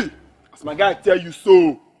 See! As my guy tell you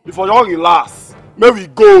so, before you all relax, may we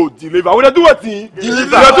go deliver. We dey do what thing?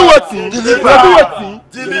 Deliver. We dey do what thing? Deliver. We dey do what thing?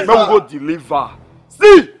 Deliver. May we go deliver.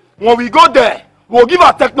 See! When we go there, we'll give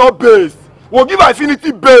our techno base. We'll give our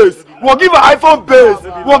Infinity base. We'll give our iPhone base.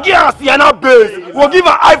 We'll give our Sienna base. We'll give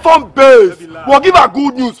our iPhone base. We'll give our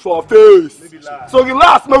good news for our face. So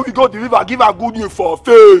relax, may we go deliver. Give our good news for our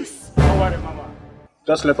face. Don't worry, Mama.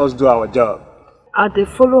 Just let us do our job. Are they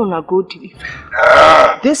follow on a go deliver?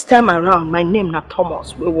 This time around, my name na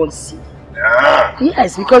Thomas. We won't see.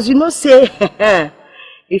 Yes, because you know say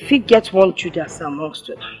if he gets one Judas amongst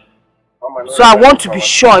them. So I want to be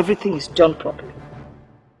sure everything is done properly.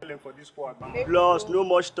 Plus, no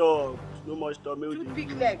much talk. No much talk.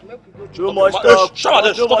 Big leg, no much talk.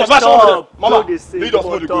 No much talk. Mama, lead us to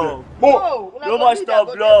the good. No much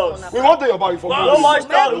talk, plus. We want to your body for me. No much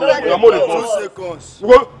talk. No 2 seconds.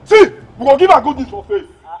 See, we gonna give her good news for face.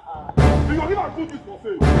 We gonna give her good news for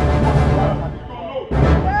face.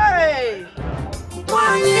 Hey!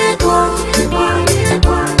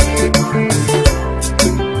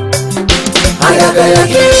 Ayagaya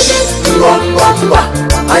kiriki, mbamba.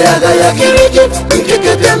 Ayagaya kiriki,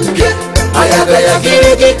 nkiketemke. Ayagaya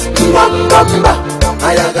kiriki, mbamba.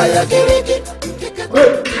 Ayagaya kiriki, nkiketemke.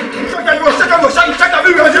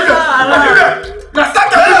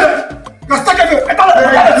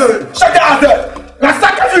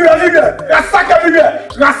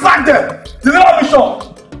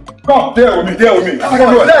 Come, there with me.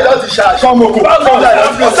 Come,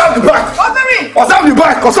 observe the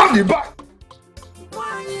back. Observe the back.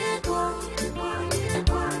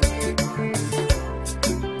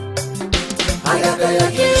 Ayagaya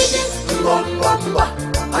kiriki, mbamba.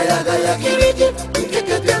 Ayagaya kiriki,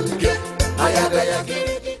 nkiketemke. Ayagaya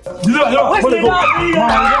kiriki.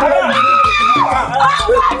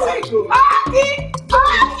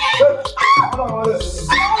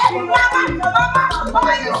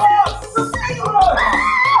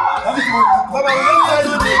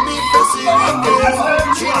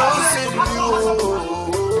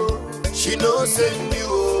 She knows send you.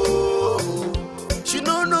 She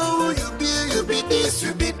don't know who you be this,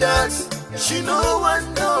 you be that. She no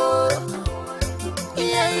one know.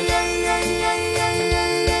 Yeah.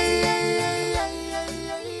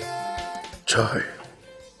 Chai,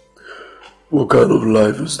 what kind of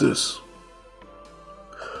life is this?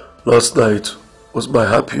 Last night was my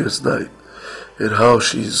happiest night, and how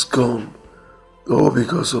she's gone, all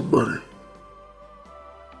because of money.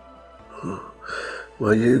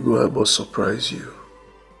 My ego, I must surprise you.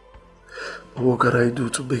 What can I do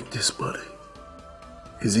to make this money?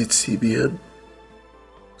 Is it CBN?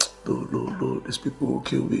 No, these people will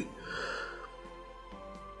kill me.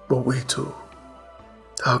 But wait,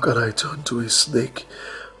 how can I turn to a snake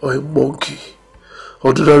or a monkey?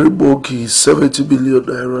 Ordinary monkey is 70 million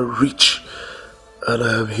naira rich, and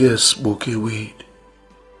I am here smoking weed,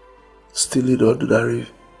 stealing ordinary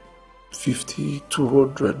 50,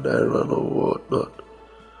 200 naira or whatnot.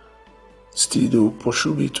 Still, they will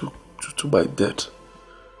pursue me to my death.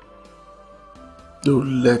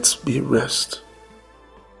 Don't let me rest.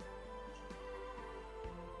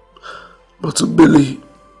 But to Billy,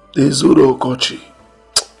 there's no Okochi.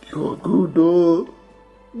 You're good, oh,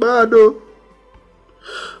 bad, oh.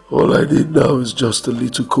 All I need now is just a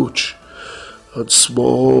little coach and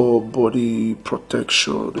small body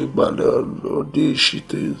protection, Emmanuel, or these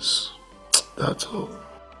shit is. That's all.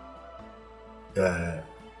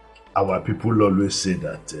 Our people always say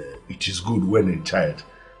that it is good when a child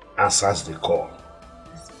answers the call.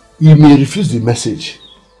 He may refuse the message,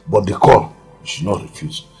 but the call, you should not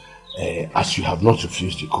refuse. As you have not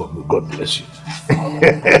refused the call, may God bless you.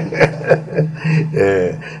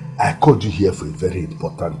 I called you here for a very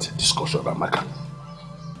important discussion, Amaka.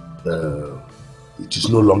 It is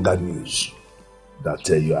no longer news that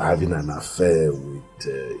you are having an affair with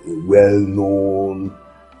a well-known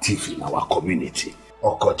thief in our community.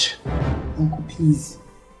 Okochi. Uncle, please.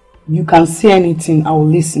 You can say anything, I will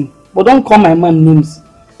listen. But don't call my man names.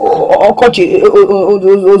 Okochi,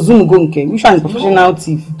 Ozumugonke. Which one is professional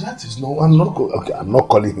thief? That is no. I'm not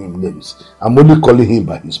calling him names. I'm only calling him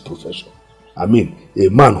by his profession. I mean, a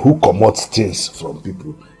man who commotes things from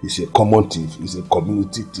people is a common thief. He's a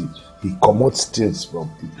community thief. He commotes things from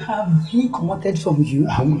people. Have he commoted from you?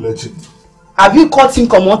 I won't let him. Have you caught him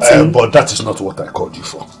commoting? But that is not what I called you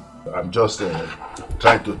for. I'm just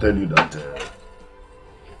trying to tell you that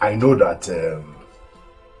I know that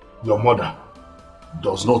your mother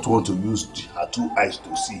does not want to use her two eyes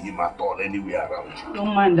to see him at all anywhere around you.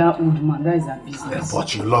 Don't mind that old man, that is her business.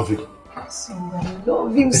 But you love him. So I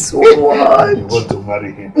love him so much. You want to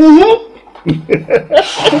marry him? Mm-hmm.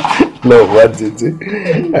 No, what is it?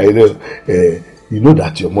 I know. You know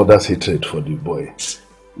that your mother's hatred for the boy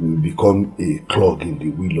will become a clog in the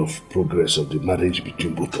wheel of progress of the marriage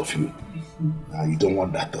between both of you. You don't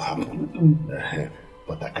want that to happen.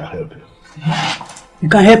 But I can help you. You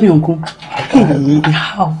can help me, Uncle?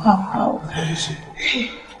 How? Very simple.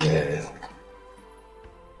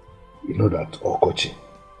 You know that Okochi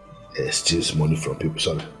steals money from people.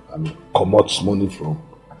 Commotes money from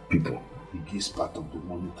people. He gives part of the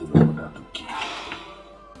money to the mother to keep.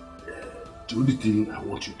 The only thing I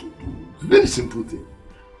want you to do, very simple thing,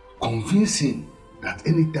 convince him that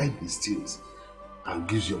anytime he steals and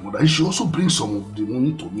gives your mother, he should also bring some of the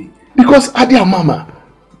money to me. Because Adia Mama,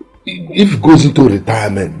 if he goes into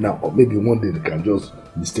retirement now, or maybe one day they can just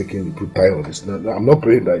mistakenly put time on this. I'm not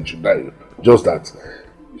praying that he should die, just that,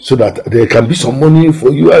 so that there can be some money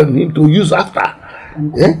for you and him to use after.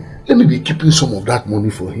 Let me be keeping some of that money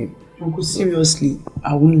for him. Uncle, seriously,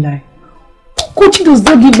 I won't lie. Kochi does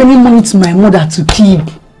not give any money to my mother to keep.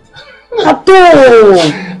 At all.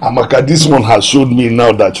 Amaka, this one has showed me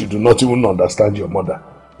now that you do not even understand your mother.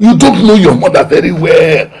 You don't know your mother very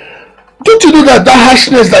well. Don't you know that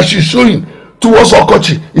harshness that she's showing towards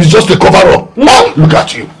Okochi is just a cover-up? No, look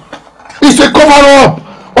at you. It's a cover-up.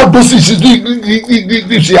 All those things she's doing,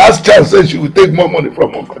 if she has chance, then she will take more money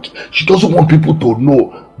from Okochi. She doesn't want people to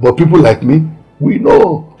know. But people like me, we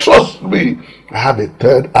know. Trust me. I have a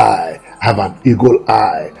third eye. I have an eagle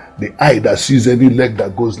eye. The eye that sees any leg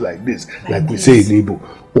that goes like this. Like we say in Igbo.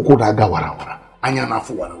 Okodaga warawara. Anya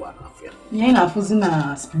nafu warawara. Nya nafu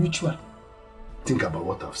zina spiritual. Think about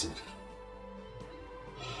what I've said.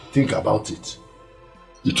 Think about it.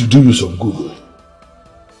 It will do you some good.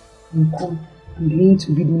 Uncle, I'm beginning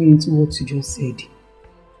to read me into what you just said.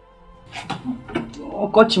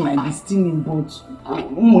 Okochi might be stealing, but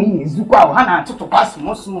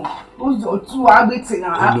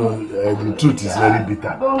the truth is very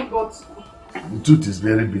bitter. The truth is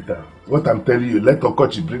very bitter. What I'm telling you, let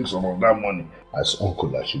Okochi bring some of that money. As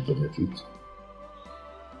uncle, I should benefit.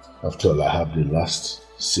 After all, I have the last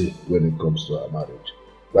say when it comes to our marriage.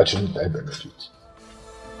 Why shouldn't I benefit?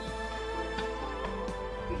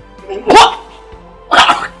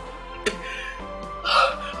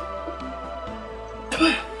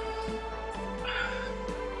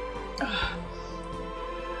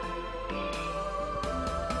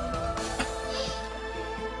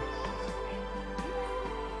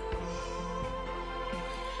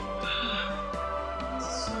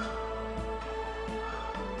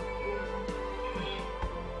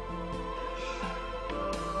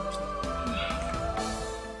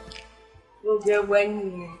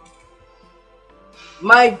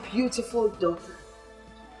 My beautiful daughter.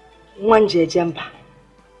 Mwanje Jemba.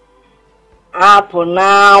 Apo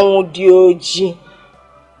na udioji.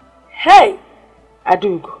 Hey,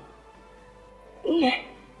 Adugo.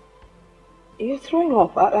 You're throwing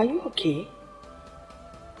up. Are you okay?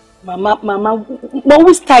 Mama,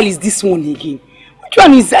 what style is this one again? Which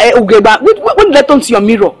one is Ugeba? When let onto your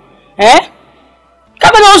mirror? Eh?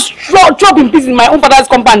 Can't I just drop in peace in my own father's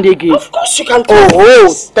compound again? Of course you can.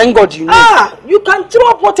 Thank God you know. You can throw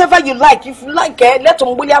up whatever you like. If you like, let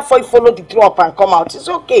Umbulia follow the throw up and come out. It's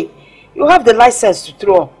okay. You have the license to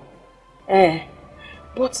throw up.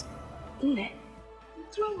 But,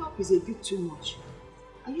 throwing up is a bit too much.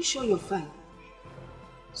 Are you sure you're fine?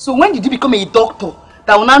 So when did you become a doctor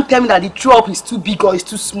that will now tell me that the throw up is too big or is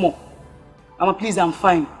too small? Mama, please, I'm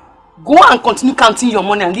fine. Go and continue counting your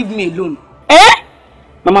money and leave me alone.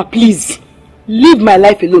 Mama, please, leave my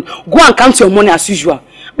life alone. Go and count your money as usual.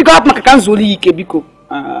 Because Amaka can't only Ikebiko.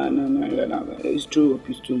 No. It's true,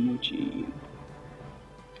 it's too much.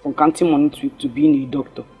 From counting money to being a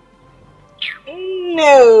doctor.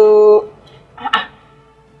 No.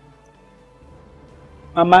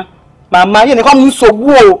 Mama, you come so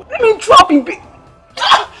whoa. Let me drop in bed.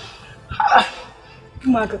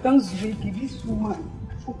 Amaka can't Zuiki, this woman.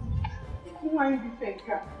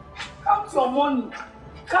 Count your money.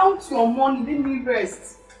 Count your money, let me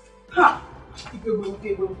rest.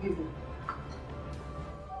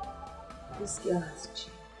 This girl has changed.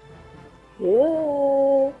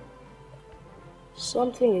 Yeah.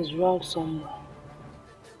 Something is wrong somewhere.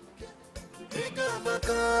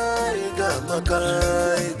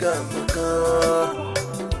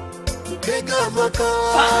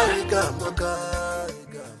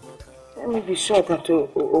 Let me be sure that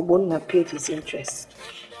Obonna paid his interest.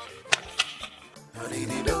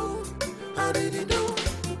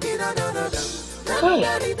 Hey.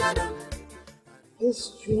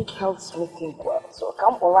 This drink helps me think well, so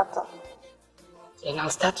come over. Then I'll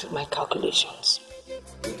start with my calculations.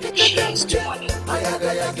 Cheers to money.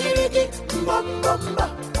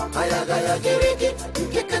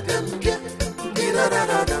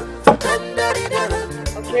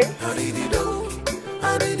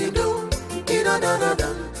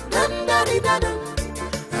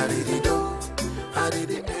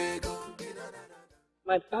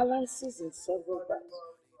 My balance is in several banks.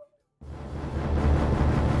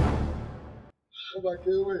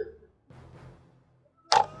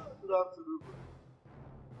 Good afternoon.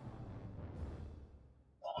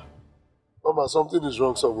 Mama, something is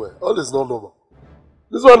wrong somewhere. All is not normal.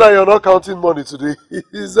 This one that you're not counting money today.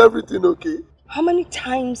 Is everything okay? How many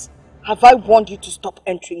times have I warned you to stop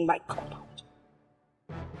entering my compound?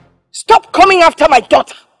 Stop coming after my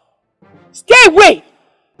daughter! Stay away!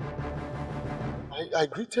 I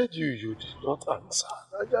greeted you, you did not answer.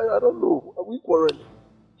 I don't know. Are we quarreling?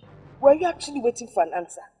 Were you actually waiting for an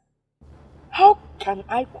answer? How can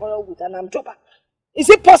I quarrel with an Amjoba? Is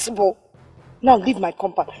it possible? Now leave my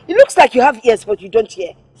compound. It looks like you have ears, but you don't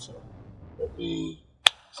hear. Maybe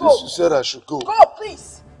since you said I should go. Go,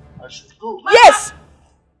 please. I should go. Mama. Yes.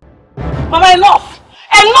 Mama, enough!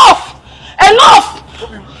 Enough! Enough!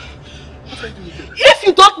 What are you doing here? If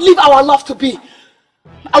you don't leave our love to be,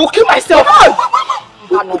 I will kill myself.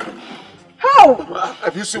 How?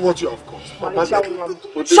 Have you seen what you have caused?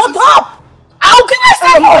 Shut up! I'll kill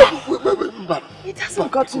myself! It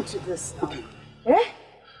hasn't gotten to this now.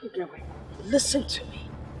 Okay. Listen to me.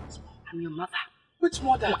 I'm your mother. Which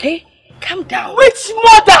mother? Okay? Calm down. Which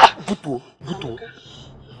mother? Buto.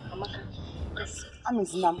 Amaka.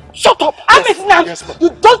 Amizinam. Shut up! Amizinam! Yes, you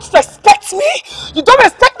don't respect me? You don't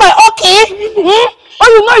respect my okay? All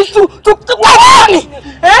you know is to money!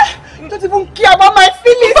 You don't even care about my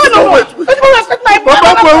feelings! No. Wait. You don't even respect my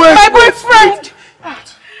boyfriend!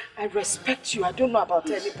 I respect you. I don't know about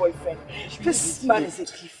any boyfriend. This man is a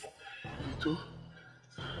thief. Buto,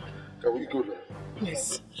 can we go now?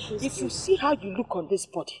 Yes. If you see how you look on this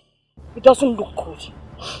body, it doesn't look good.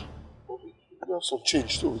 We have some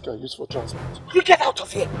change so we can use for transport. You get out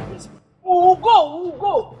of here. We'll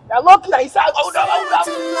go. You're lucky I said, What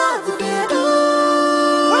in love would you do?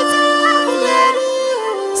 What in love would you do?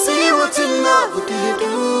 See what in love would you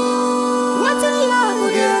do? What in love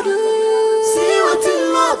would you do? See what in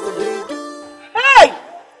love would you do? Hey!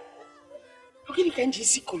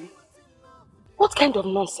 What kind of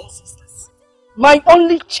nonsense is this? My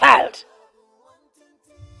only child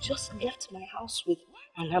just left my house with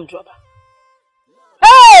an armed robber.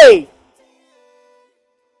 Hey!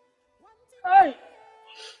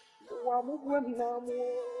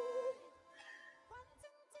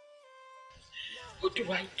 What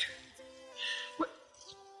do I do?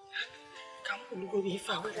 See,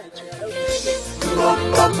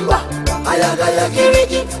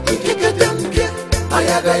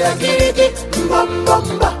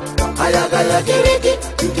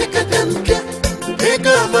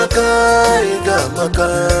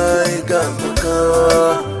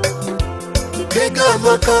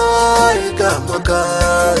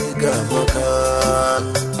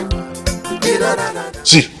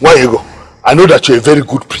 why you go? I know that you're a very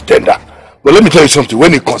good pretender. But let me tell you something.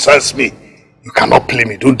 When it concerns me, you cannot play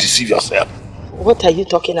me. Don't deceive yourself. What are you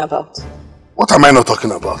talking about? What am I not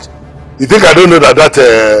talking about? You think I don't know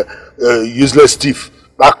that useless thief,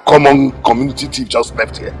 that common community thief just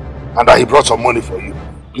left here and that he brought some money for you?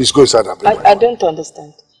 Please go inside and bring my money. I don't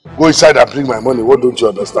understand. Go inside and bring my money. What don't you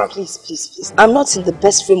understand? Please. I'm not in the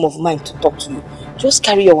best frame of mind to talk to you. Just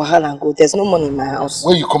carry your wahala and go. There's no money in my house.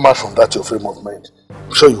 When you come out from that your frame of mind,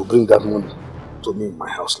 I'm sure you'll bring that money to me in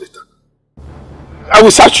my house later. I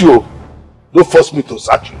will search you. Don't force me to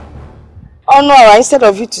search you. Oh no, instead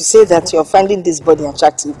of you to say that you're finding this body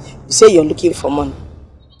attractive, you say you're looking for money.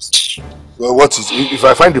 Well, what is if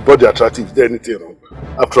I find the body attractive, is there anything wrong?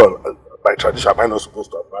 After all, by tradition, am I not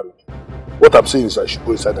supposed to have married? What I'm saying is I should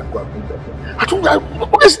go inside and go and bring that money.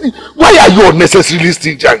 Honestly, why are you unnecessarily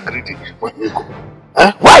stingy and greedy when you go?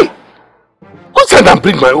 Huh? Why? Go inside and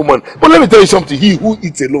bring my woman. But let me tell you something, he who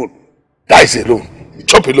eats alone, dies alone. You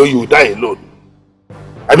chop alone, you will die alone.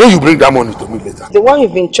 I know you bring that money to me later. The one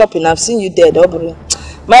you've been chopping, I've seen you dead, Obri.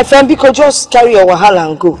 My friend, because just carry your wahala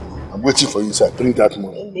and go. I'm waiting for you, sir. Bring that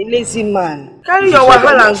money. The lazy man. Carry your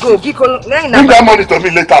wahala and go. Bring that money to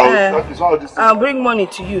me later. I'll bring money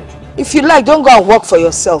to you. If you like, don't go and work for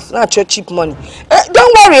yourself. Not your cheap money.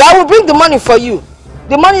 Don't worry, I will bring the money for you.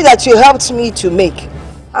 The money that you helped me to make.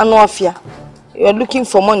 Anofia. You're looking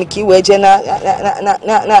for money.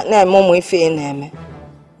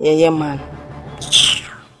 Yeah, man.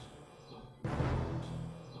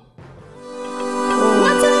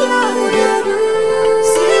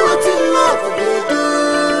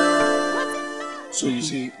 So you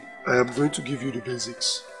see, I am going to give you the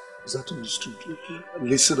basics. Is that understood? Okay.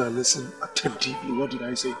 Listen and listen attentively. What did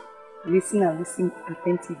I say? Listen and listen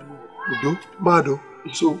attentively. Udo? Mado.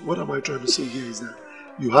 So what am I trying to say here is that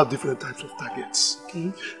you have different types of targets.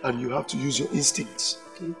 Okay. And you have to use your instincts.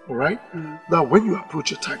 Okay. Alright? Now when you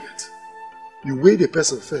approach a target, you weigh the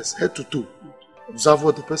person first, head to toe. Observe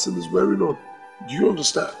what the person is wearing on. Do you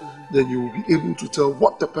understand? Then you will be able to tell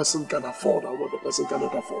what the person can afford and what the person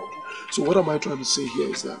cannot afford. So what am I trying to say here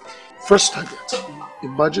is that first target.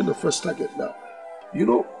 Imagine the first target now. You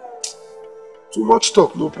know, too much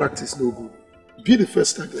talk, no practice, no good. Be the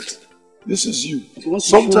first target. This is you.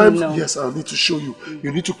 Sometimes, yes, I'll need to show you.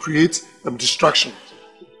 You need to create distraction.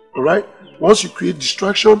 Alright? Once you create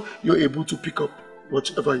distraction, you're able to pick up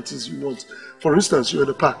whatever it is you want. For instance, you're in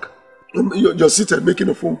the park. You're seated making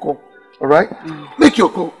a phone call. Alright? Make your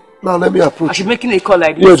call. Now let me approach you. I should making a call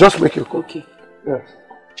like this? Yeah, just make your call. Okay. Yes.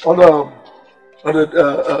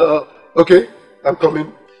 Okay, I'm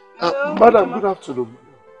coming. Madam, good afternoon.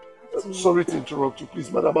 Sorry to interrupt you,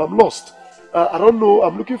 please. Madam, I'm lost. I don't know.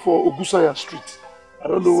 I'm looking for Ogusanya Street. I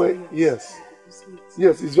don't know where. Yes.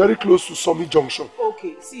 Yes, it's very close to Somi Junction.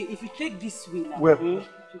 Okay, see, if you take this way now. Where? If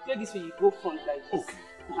you take this way, you go front like this. Okay.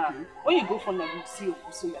 When you go front like you see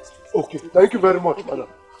Ogusanya Street. Okay, thank you very much, madam.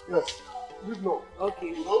 Yes. Good no. Okay.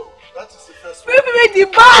 You know, that is the first one. Baby, the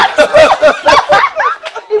bad!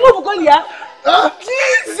 You know, go here.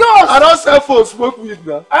 Jesus! I don't sell for smoke weed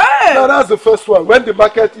now. Hey. No, that's the first one. When the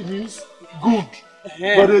market is good.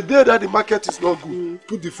 But the day that the market is not good,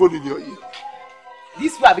 put the phone in your ear.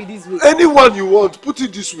 This way, be this way. Anyone you want, put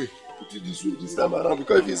it this way. Put it this way this time around.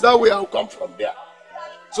 Because if it's that way, I'll come from there.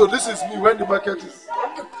 So this is me when the market is.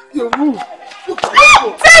 You move.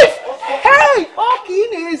 Thief! Hey!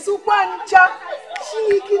 Okay, Supancha.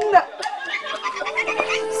 Chicken.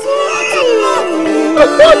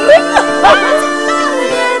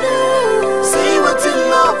 See what in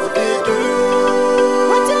love would they do?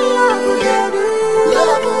 What in love would they do?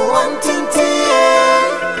 Love wanting to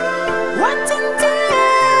wanting to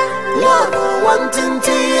love wanting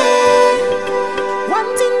to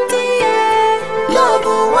wanting to love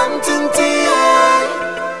wanting to.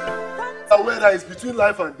 Whether it's between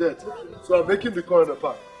life and death, so I'm making the call in the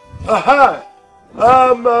park. Aha!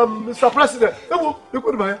 Mr. President, look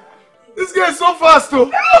at my. This guy is so fast,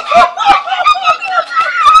 too.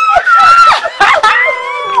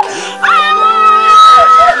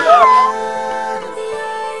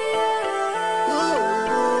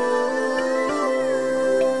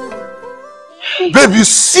 Babe, you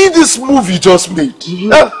see this move you just made?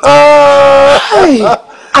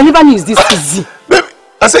 I never knew it's this easy. Babe,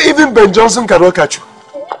 I say even Ben Johnson cannot catch you.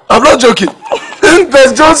 I'm not joking.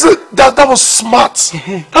 Beth Johnson, that was smart.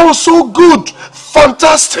 That was so good.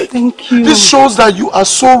 Fantastic. Thank you. This shows that you are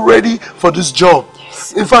so ready for this job.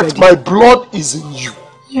 Yes, in fact, my blood is in you.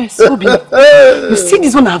 Yes, Obi. You see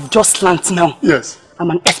this one I've just learnt now? Yes. I'm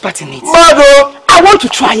an expert in it. Mado! I want to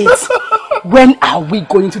try it. When are we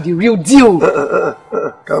going to the real deal?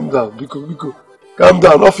 Calm down, Biko. Calm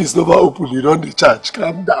down. Office never open. You don't need charge.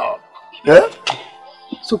 Calm down. Yeah?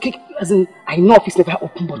 So, as in, I know office never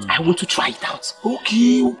open, but I want to try it out.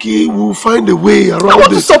 Okay. We'll find a way around it. I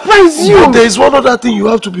want to surprise you. But there is one other thing you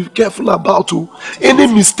have to be careful about too. Any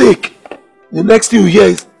mistake, the next thing you hear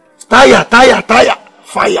is tire,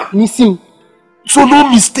 fire. Missing. So no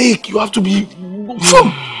mistake. You have to be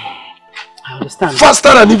I understand.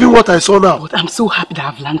 faster than even what I saw now. But I'm so happy that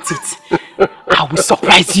I've learned it. I will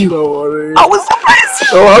surprise you. Don't worry. I will surprise you.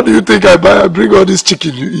 So how do you think I bring all this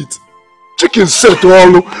chicken you eat? Chicken set to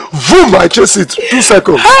all. Boom! I chase it. 2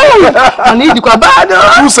 seconds. I need the kwabado.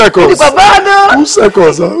 2 seconds. 2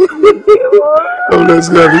 seconds. Oh, let's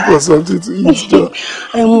go and look for something to eat.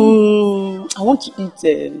 I want to eat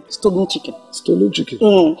stolen chicken. Stolen chicken?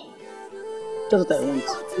 That's what I want.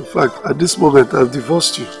 In fact, at this moment, I've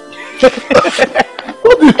divorced you.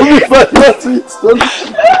 What do you mean by that? To eat stolen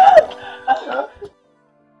chicken?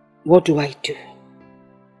 What do I do?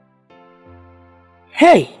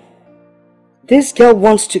 Hey! This girl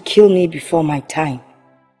wants to kill me before my time.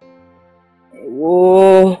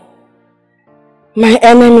 Oh, my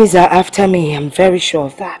enemies are after me, I'm very sure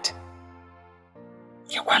of that.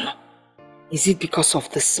 Yakwano, is it because of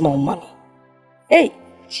the small money? Hey,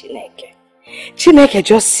 Chineke. Chineke,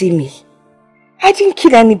 just see me. I didn't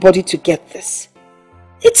kill anybody to get this.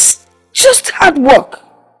 It's just hard work.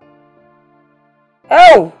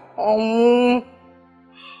 Oh,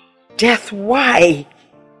 death, why?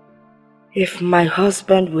 If my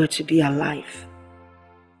husband were to be alive,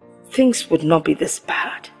 things would not be this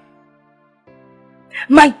bad.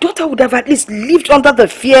 My daughter would have at least lived under the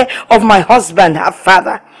fear of my husband, her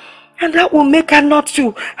father, and that will make her not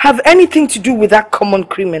to have anything to do with that common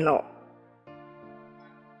criminal.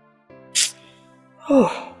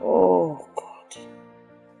 Oh God.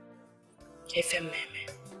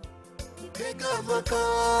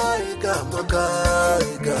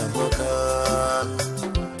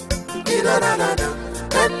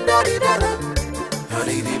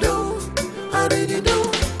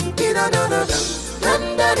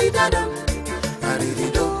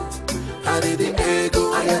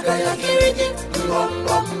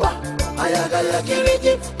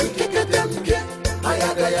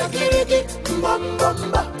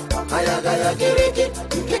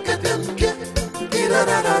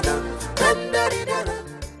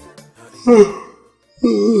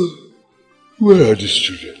 Where are these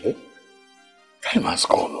children? Eh? Time has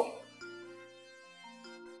gone on.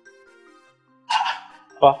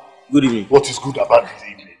 Papa, good evening. What is good about this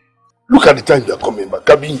evening? Look at the time they are coming back.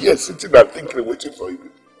 I've been here sitting and thinking, waiting for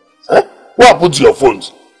you. Eh? What happened to your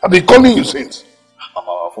phones? I've been calling you since.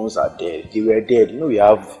 Our phones are dead. They were dead. You know we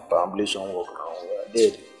have perambulation work now. We are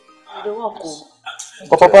dead.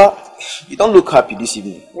 But Papa, you don't look happy this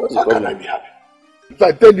evening. What is How can I be happy? If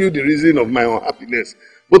I tell you the reason of my unhappiness,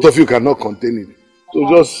 both of you cannot contain it. So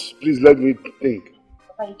just please let me think.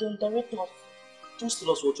 Papa, you don't direct us. Just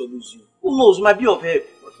tell us what to lose you. Who knows? You might be of help.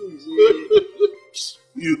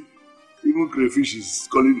 You, even crayfish is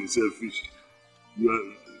calling himself fish.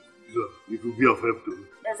 You could be of help to me.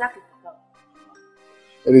 Exactly.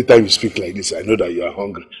 Anytime you speak like this, I know that you are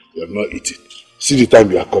hungry. You have not eaten. See the time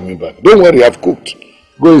you are coming back. Don't worry, I've cooked.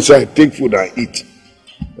 Go inside, take food and eat.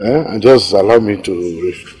 And just allow me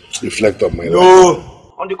to reflect on my life.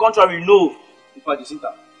 No! On the contrary, no. In fact,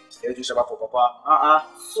 Jacinta, let's do Shabbat for Papa.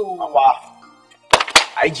 So, Papa.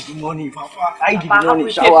 I give you money, Papa. I give you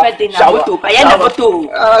money. Shower. Papa,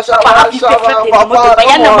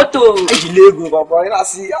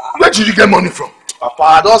 where did you get money from?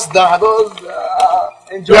 Papa, just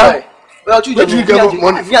enjoy. Yeah. Where did you get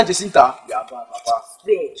money from? Jacinta. Papa.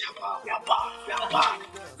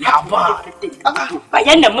 Yaba.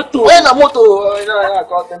 Bayana moto. Where na moto?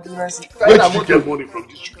 Where did you get money from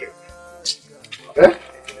this children? Eh?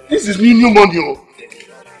 This is new money, oh.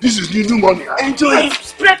 This is new money. Enjoy it.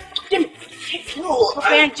 Spread them. No,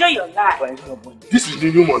 enjoy your life. This is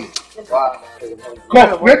new money.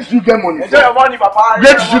 Come, where did you get money from? Enjoy your money, Papa.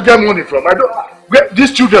 Where did you get money from? I don't.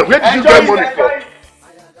 These children, where did you get money from?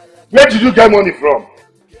 Where did you get money from?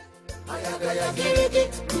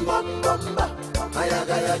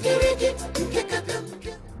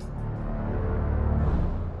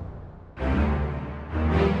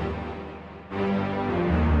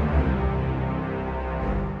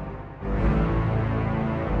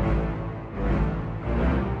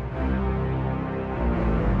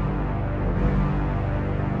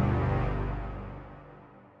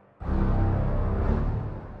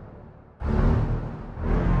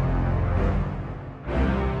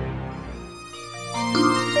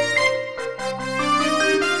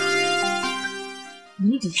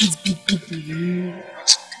 hit big.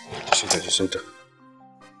 Jacinta.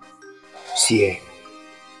 See,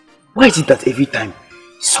 why is it that every time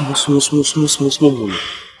small money?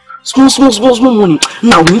 Small money.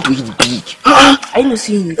 Now we need to hit big. I know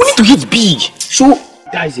seeing it. We need to hit big. So,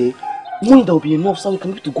 guys, money that will be enough so we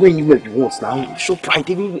can to go anywhere we want now. Show pride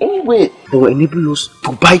anywhere. That will enable us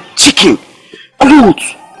to buy chicken,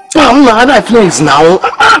 clothes, other friends now.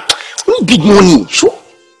 We need big money. Sure.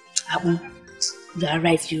 You're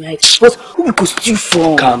right. But who we could steal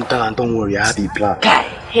from? Calm down, don't worry, I have a plan. Guy,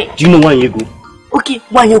 hey. Do you know 1 year ago? Okay,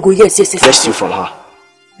 1 year ago, yes. Let's steal from her.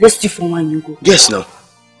 Let's steal from 1 year ago. Yes, now.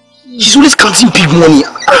 She's always counting big money.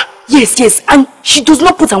 Yes, and she does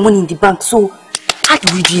not put her money in the bank, so how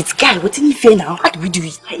do we do it? Guy, what's in fair now? How do we do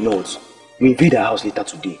it? I know it. We invade her house later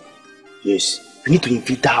today. Yes, we need to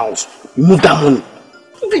invade the house. Remove that money.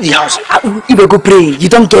 Invade the house. You will go pray. You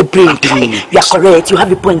don't get brain. You are correct. You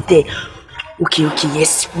have a point there. Okay,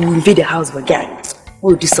 yes. We will invade the house, but guy,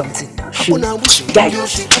 we'll do something. Sure. Guy.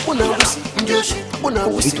 She's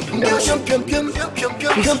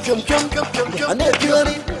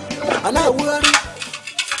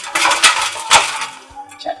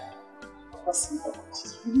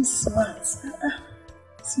really smart.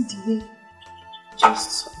 See the way.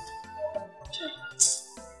 Just.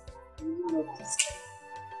 I really love this guy.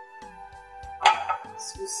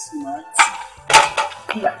 So smart.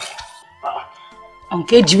 Yeah.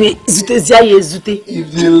 Okay, Jiwe, zute.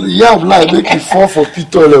 If the yam lie make you fall for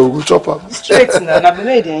Peter, we will chop am. Straight now, na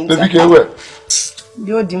bele dey enter. Baby, get where?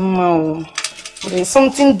 Yo, the man. There's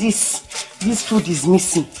something this food is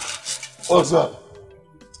missing. What's that?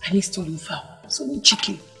 I need stolen fowl. Stolen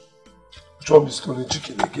chicken. Drop the stolen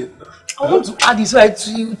chicken again now. I want to add this right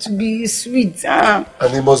to you to be sweet. And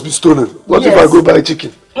it must be stolen. What if I go buy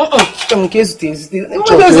chicken? No, but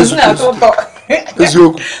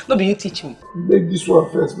you teach me. Make this one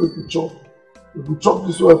first, make it chop. If you chop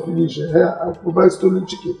this one, finish here, I'll provide stolen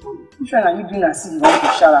chicken for you. Which one are you doing as if you want to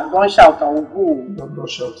shout? Don't shout, I will go. I'm not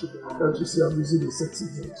shouting. Can't you see I'm using a sexy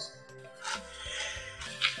voice?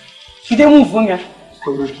 You didn't move on here.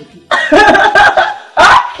 Stolen chicken.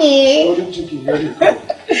 Okay. Stolen chicken, very good.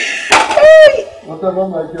 Whatever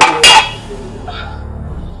my girl.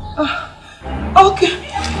 Okay. I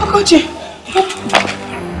got you.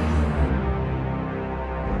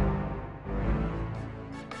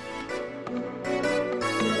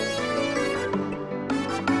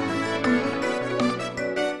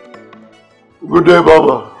 Good day,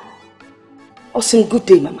 Mama. Awesome, good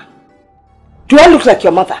day, Mama. Do I look like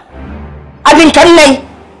your mother? I've been coming.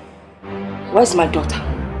 Where's my daughter?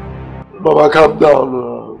 Mama, calm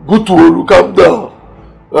down. Good to you, calm down.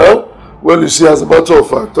 Huh? Well, you see, as a matter of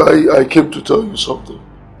fact, I came to tell you something.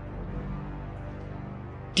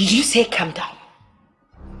 Did you say calm down?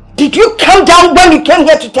 Did you calm down when you came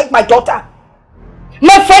here to take my daughter?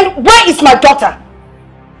 My friend, where is my daughter?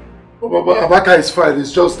 Oh, Mama, Amaka is fine,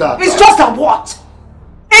 it's just that. It's just that what?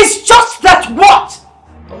 It's just that what?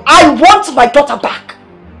 I want my daughter back.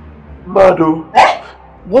 Mado. Eh?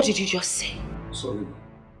 What did you just say? Sorry.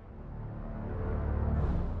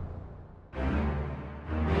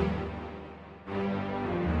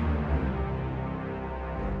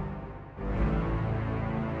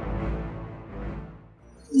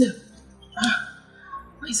 No.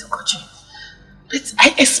 Where is Okochi? But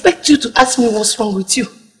I expect you to ask me what's wrong with you.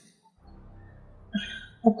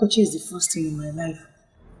 Okochi is the first thing in my life.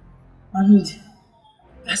 And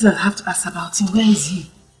I said I have to ask about him. Where is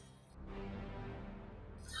he?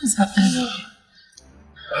 What's happening?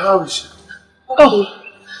 How is she? Oh.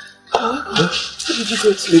 Where did you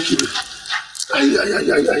go to? I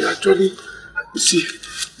actually, you see,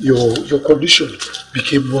 your condition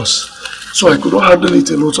became worse. So I could not handle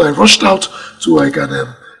it alone. So I rushed out so I can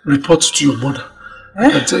report to your mother.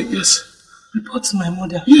 I can tell you, yes. Report to my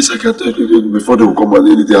mother? Yes, I can tell you before they will come and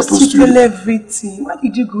anything happens to you. Tell everything. Why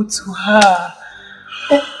did you go to her?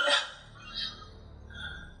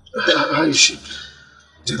 How is she?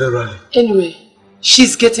 Generally. Anyway,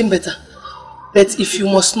 she's getting better. But if you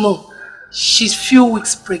must know, she's few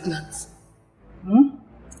weeks pregnant.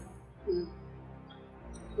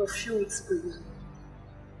 You're few weeks pregnant.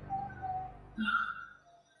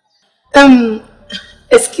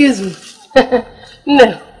 Excuse me.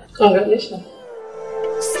 No. Congratulations.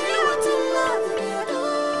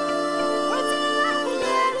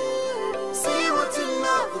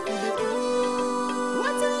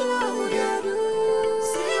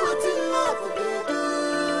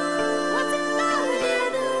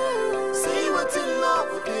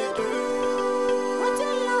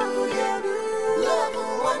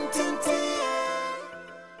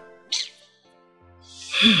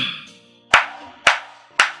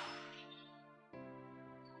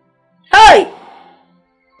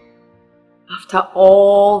 After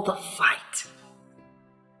all the fight,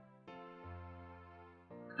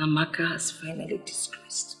 Amaka has finally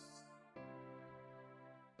disgraced.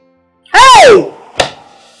 Hey!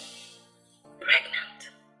 Pregnant.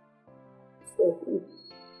 For who?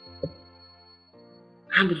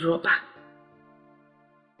 I'm a robber.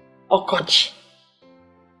 Okochi.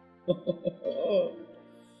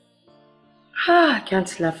 I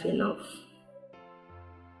can't laugh enough.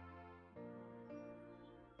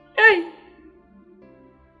 Hey!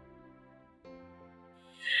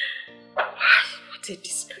 What a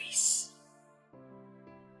disgrace.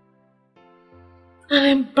 An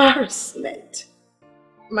embarrassment.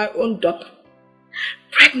 My own daughter.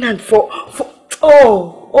 Pregnant for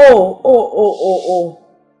oh.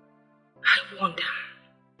 I wonder.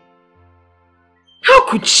 How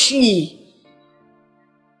could she?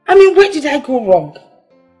 I mean, where did I go wrong?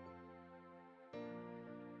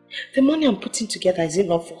 The money I'm putting together is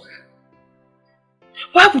enough for her.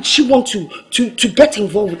 Why would she want to get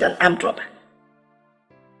involved with an armed robber?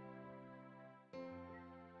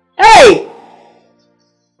 Hey!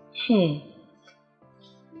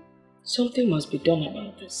 Something must be done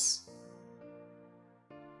about this.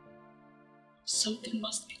 Something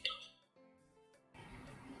must be done.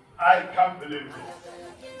 I can't believe it.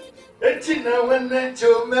 Etina when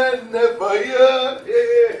your man never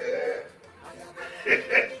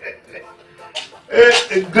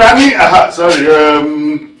Granny, sorry,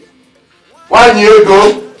 1 year ago.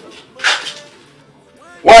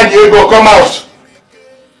 1 year ago, come out.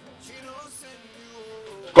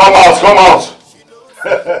 Come out.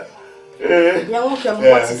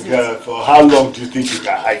 For how long do you think you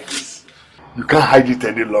can hide this? You can't hide it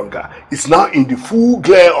any longer. It's now in the full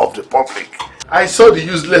glare of the public. I saw the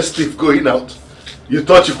useless thief going out. You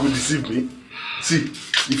thought you could deceive me? See,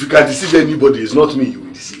 if you can deceive anybody, it's not me you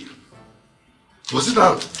will deceive. Was it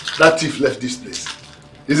now that thief left this place?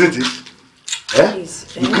 Isn't it? Please,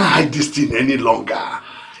 you can't hide this thing any longer.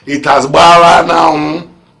 It has bara now.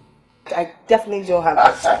 I definitely don't have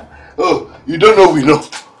it. Oh, you don't know, we know.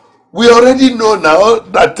 We already know now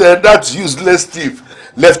that that useless thief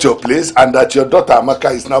left your place and that your daughter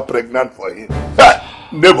Amaka is now pregnant for him.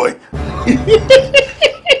 No boy.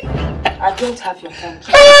 I don't have your phone.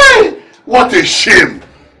 Hey! What a shame.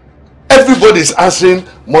 Everybody's answering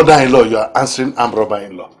mother-in-law, you are answering armed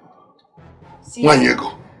robber-in-law. 1 year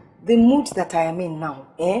ago. The mood that I am in now,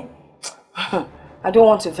 I don't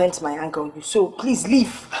want to vent my anger on you, so please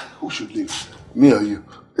leave. Who should leave? Me or you?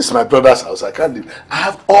 This is my brother's house, I can't leave. I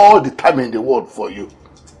have all the time in the world for you.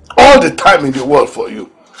 All the time in the world for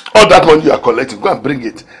you. All that money you are collecting, go and bring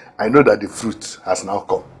it. I know that the fruit has now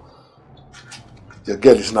come. Your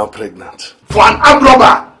girl is now pregnant. For an armed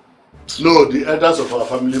robber! No, the elders of our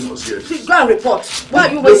family must hear this. Go and report. Why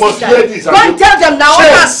are you wasting time? This go and tell them now,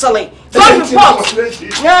 honestly. Go and report.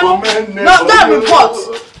 No, go and report.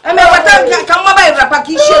 I mean, what time can Mama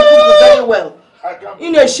Rapaki shake Kuku very well?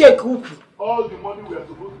 In a shake Kuku. All the money we are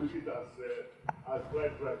supposed to get as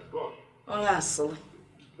right, gone. Honestly.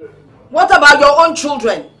 What about your own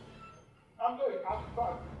children? I'm going to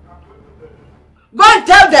go and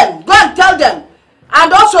tell them. Go and tell them.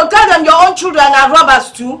 And also tell them your own children are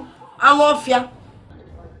robbers too. I won't fear.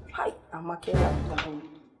 Hi, Amakela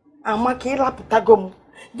Putagom.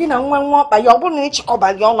 Didn't want by your bonny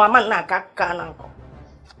chicoba, your man, Naka.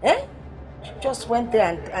 Eh? She just went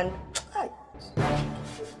there and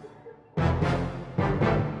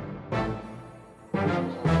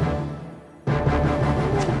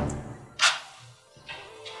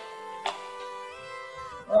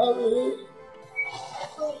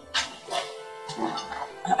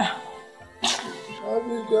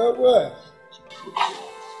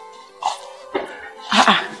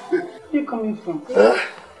where are you coming from?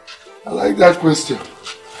 I like that question.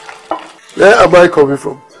 Where am I coming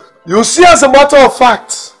from? You see, as a matter of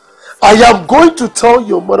fact, I am going to tell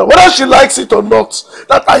your mother, whether she likes it or not,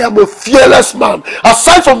 that I am a fearless man.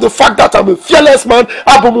 Aside from the fact that I'm a fearless man,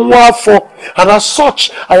 and as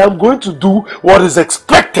such, I am going to do what is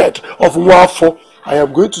expected of Nwafo. I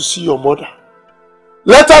am going to see your mother.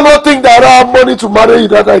 Let her not think that I have money to marry you,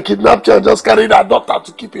 that I kidnapped you and just carried her daughter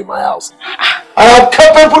to keep in my house. I am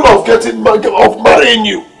capable of marrying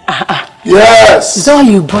you. Yes. Is that why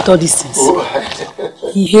you brought all these things? Oh.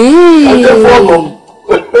 Hey.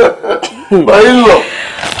 My in-law.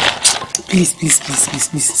 Please.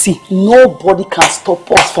 See, nobody can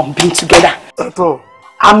stop us from being together. At all.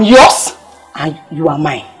 I'm yours and you are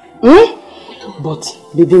mine. But,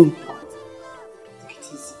 baby,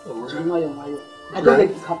 I don't let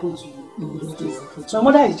this happen to you. My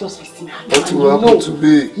mother is just visiting her. What will happen to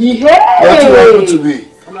me? Yeah. What will happen to me?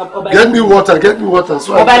 Get me water, get me water.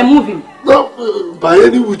 So or by moving? No, by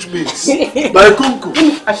any which means. By kunku.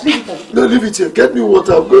 No, leave it here. Get me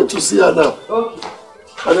water. I'm going to see her now. Okay.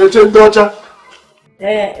 And I change daughter.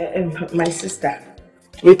 My sister,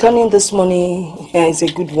 returning this money is a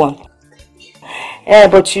good one.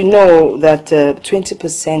 But you know that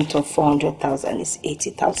 20% of 400,000 is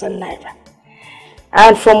 80,000 naira.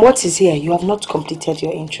 And from what is here, you have not completed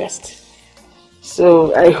your interest.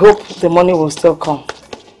 So I hope the money will still come.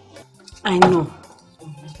 I know.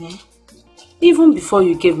 Even before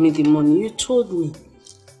you gave me the money, you told me.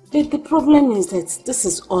 The problem is that this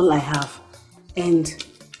is all I have. And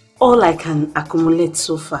all I can accumulate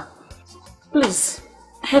so far. Please,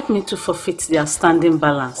 help me to forfeit the outstanding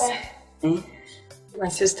balance. My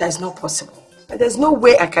sister, it's not possible. There's no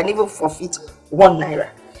way I can even forfeit 1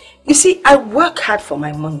 naira. You see, I work hard for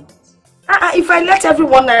my money. If I let every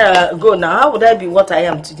 1 naira go now, how would I be what I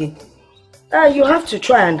am today? You have to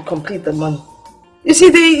try and complete the money. You see,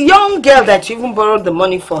 the young girl that you even borrowed the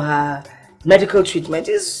money for her medical treatment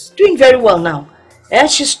is doing very well now.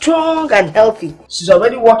 She's strong and healthy. She's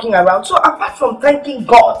already walking around. So apart from thanking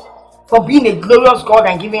God for being a glorious God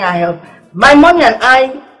and giving her help, my money and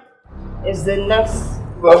I is the next.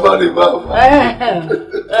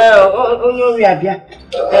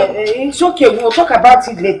 It's okay, we'll talk about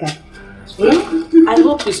it later. I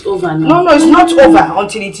hope it's over now. No, it's not over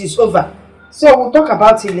until it is over. So we'll talk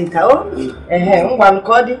about it later.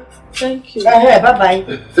 Thank you. Bye-bye.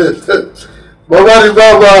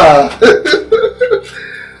 Baba.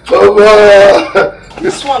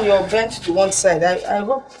 This one you're bent to one side. I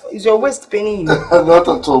hope is your waist paining you? Not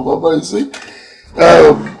at all, Baba. You see,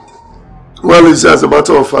 well, it's as a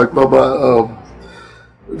matter of fact, Baba.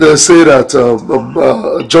 They say that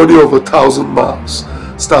a journey of 1,000 miles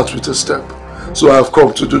starts with a step. So I have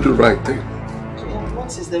come to do the right thing.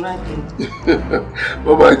 What is the right thing?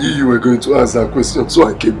 Mama, I knew you were going to ask that question, so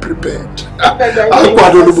I came prepared.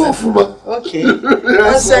 Okay,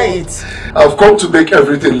 answer it. I've come to make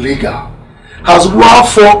everything legal. As well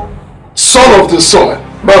for son of the soil.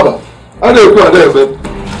 Mama,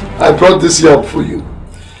 I brought this yam for you.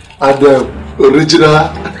 And the original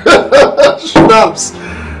schnapps.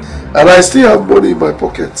 And I still have money in my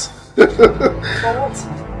pocket. For what?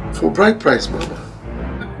 For bride price, Mama.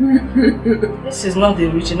 This is not the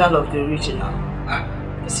original of the original.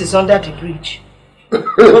 This is under the bridge. But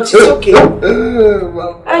it's okay.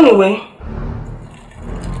 Anyway.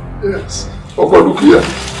 Yes. Okay, look here.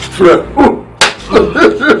 Friend.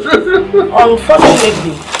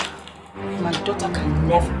 Unfortunately, my daughter can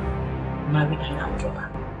never marry an outdropper.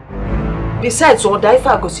 Besides,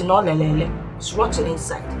 it's rotten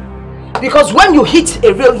inside. Because when you hit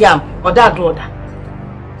a real yam or that daughter,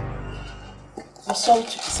 I'm sorry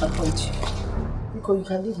to disappoint you. Because you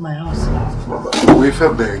can leave my house now. Mama, wait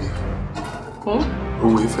for Bernie.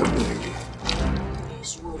 Wait for Bernie.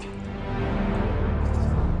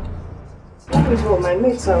 Let me go. My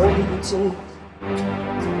mates are already eating. We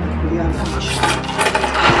are finished.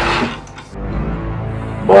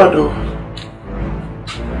 Mado.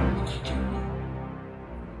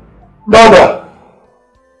 Mama.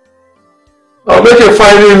 I'll make a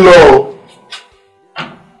fine law.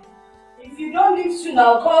 If you don't leave soon,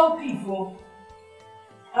 I'll call people.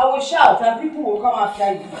 I will shout and people will come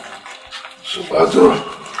after you.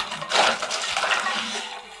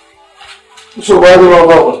 So,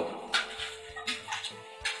 Mama.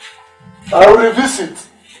 I'll revisit.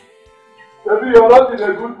 Maybe you're not in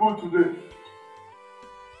a good mood today.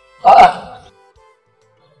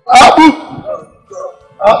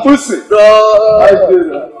 Pussy. I did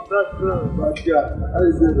that.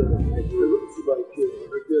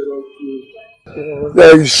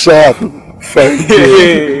 Very sharp. Thank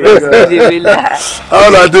you. How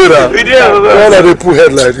do I do that? How do they put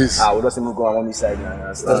head like this? We don't even go on one side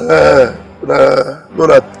now. No,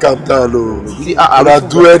 that calm down. No, that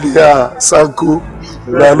do it here. Sanku.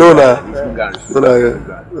 No,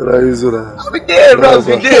 use that. We did, bros.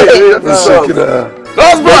 We did.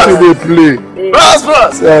 What do they play? Bros.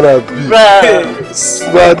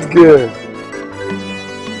 Smart girl.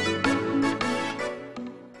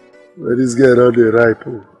 But this girl not the ripe.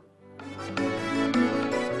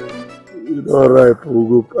 You not ripe.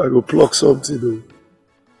 I go pluck something though.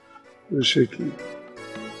 Go shake it.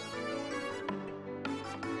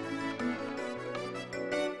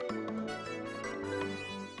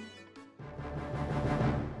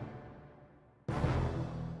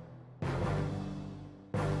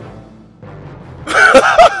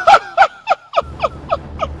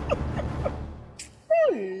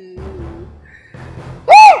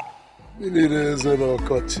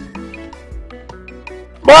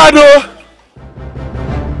 Mado!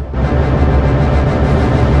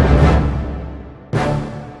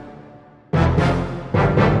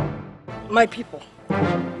 My people,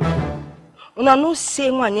 una no say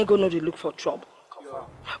one you gonna look for trouble.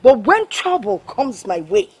 But when trouble comes my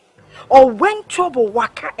way, or when trouble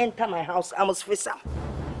waka enter my house, I must face them.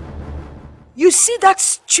 You see that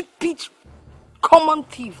stupid common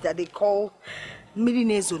thief that they call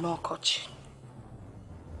Millionaires on Okochi?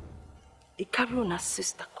 He carry on a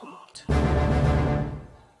sister come out.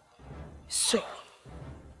 So,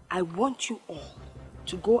 I want you all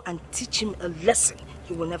to go and teach him a lesson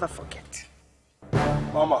he will never forget.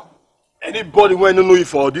 Mama, anybody when don't know you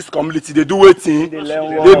for this community, they do waiting. They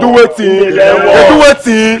do waiting.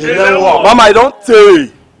 Mama, I don't tell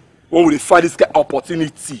you when we find this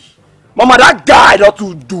opportunity. Mama, that guy don't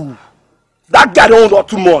to do. That guy don't do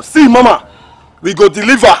too much. See, Mama, we go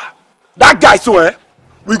deliver. That guy so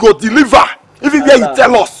we go deliver. Even where you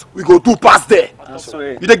tell us, we go do past there.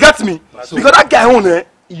 You dey get me? Because that guy on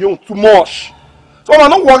he own too much. So Mama,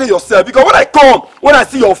 don't worry yourself. Because when I come, when I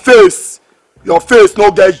see your face no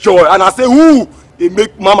get joy. And I say, who? They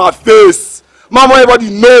make Mama face. Mama,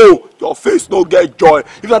 everybody know your face no get joy.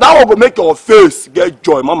 If that one go make your face get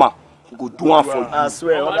joy, Mama, we go do one for you. I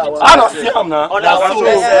swear. I don't see him now.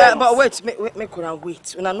 But wait, make una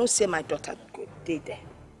wait. Una no say my daughter go dey there.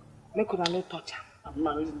 Make una no touch her.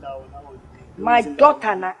 My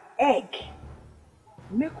daughter na egg.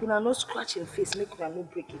 Make una no scratch him face, make una no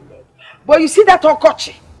break him leg. But you see that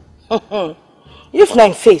Okochi? If na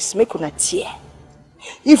him face, make una tear.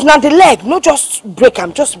 If na the leg, no just break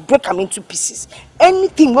him into pieces.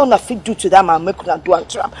 Anything we una fit do to that man, make una do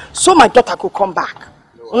unto him. So my daughter could come back.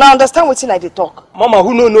 Now understand what I dey talk. Mama,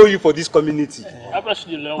 who no know you for this community?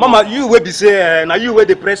 Mama, you will be say, now you were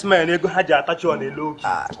the press man, you go have to attach you on a low key.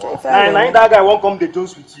 And that guy won't come the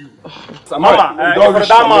Jones with you. Mama, for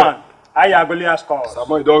that man, I am going to ask call.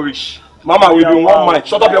 Samuel, don't reach. Mama, we do one mind.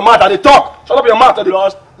 Shut up your mouth and they talk. Shut up your mouth and they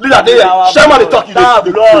leader there. Share my talk. Mama,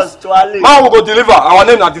 we go deliver. Our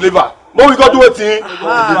name na deliver. Mo we go do it.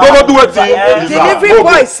 Delivery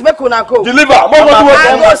boys, make una go. Deliver. Mo go do it.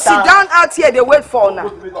 I go sit down out here, they wait for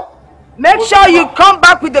now. Make sure you come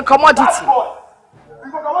back with the commodity.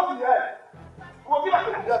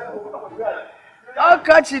 Oh,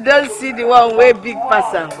 God, you don't see the one way big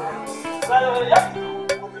person.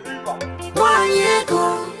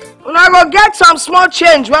 Una go get some small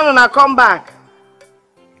change when una come back.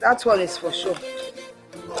 That one is for sure.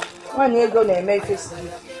 When you go to make this.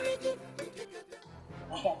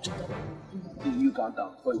 You count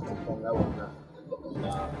down for you from that one.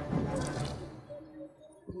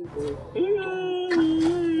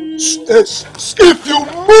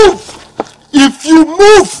 If you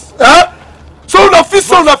move, so na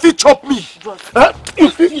fit chop me.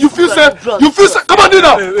 You feel say, come on,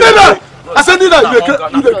 Nina. I said, Nina,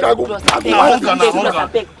 you the cargo.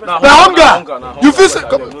 The hunger. You feel say,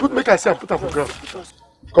 put make I say, put her for ground.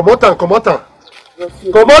 Come on.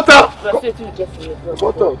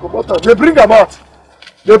 They bring them out.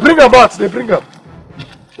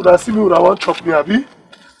 When I see me, when I want chop me, Abi.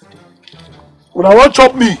 When I want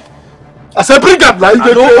chop me, I say bring them like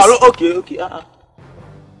Okay.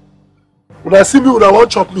 When I see me, when I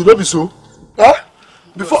want chop me, don't be so. Huh?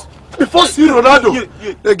 Before see Ronaldo,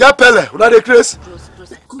 they get Pele. When they craze,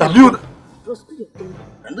 you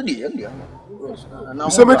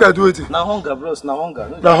say make I do it. Na hunger, bros. Na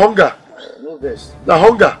hunger. No verse. Na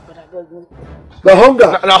hunger. Me.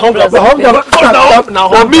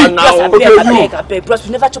 Okay, bros.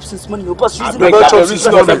 We never chop since morning. No, boss. So if you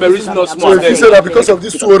say that because of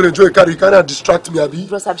this 2 orange, you can't distract me, Abi.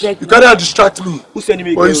 Bros, I beg. You can't distract me. Who sending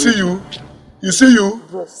me? But you see you.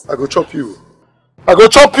 Bros. I go chop you.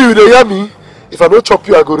 You hear me? If I don't chop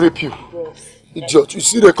you, I go rape you. Bros. Idiot. You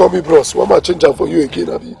see they call me bros. Why am I change for you again,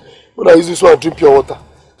 Abi? When I use this one, drink pure water.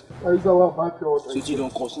 I use that one, buy pure water. So you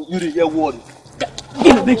don't cost. You don't hear word.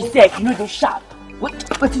 You know, make you say, you know, they sharp.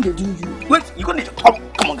 What did they do you? Wait, you gonna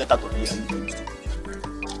come on, get out of here.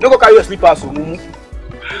 No go carry your slippers, so mumu.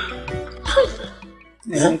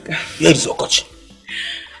 Where is Okochi?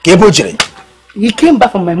 He came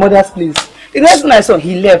back from my mother's place. The next night I saw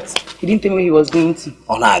he left. He didn't tell me where he was going to.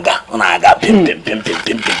 Onaga. Pim.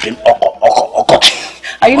 Okochi.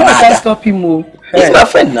 And you know I can't stop him. He's my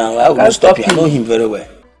friend now. I will stop him. I know him very well.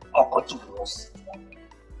 Okochi was.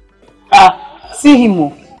 See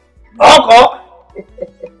him.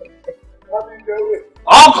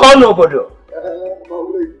 Oko nobody.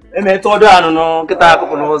 Eme todo ano no kita ko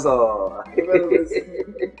ponozo.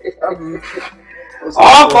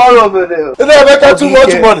 Oko nobody. They make too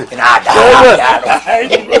much money.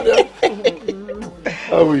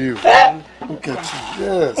 How are you? Look at you.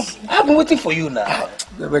 Yes. I've been waiting for you now.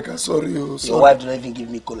 They make sorry. Your wife didn't even give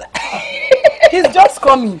me cola. He's just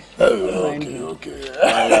coming. Okay.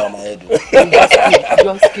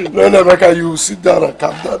 Just came. No, Amaka, you sit down and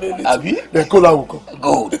calm down a little. Abi? The cola will come.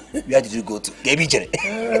 Good. Where did you go to? We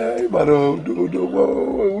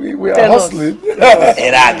are hustling.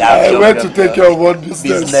 I went to take care of one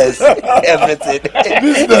business. Everything.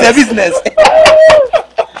 It's a business.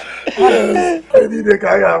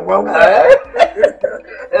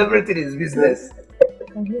 Everything is business.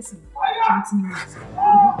 Listen, I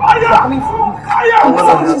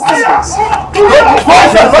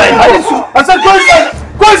said,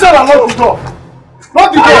 go inside and lock the door.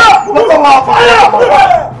 Lock the door.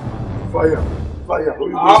 Fire.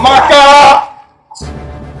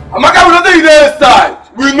 Amaka, we don't think you're inside.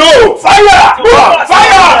 We know. Fire.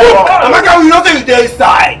 Amaka, we don't think you're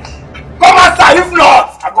inside. Come outside. If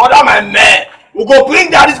not, I got out my men. We go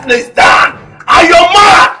bring this place down. And your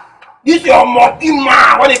man, this your multi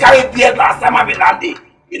man. When he carry beard last time I be landing,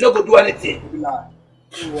 you don't go do anything.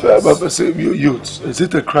 Youth, is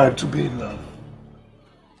it a crime to be in love?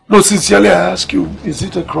 No, sincerely, I ask you, is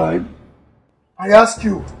it a crime? I ask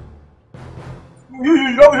you.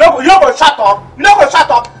 You don't go shut up. You don't go shut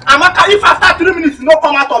up. Amaka, if after 3 minutes you don't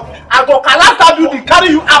come out of, I go collapse that building, carry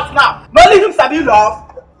you out now. No leave him sabi love.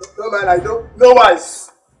 No man, I don't. No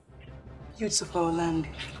wise. Youths of our land,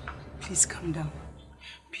 please calm down.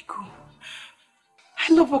 Pico,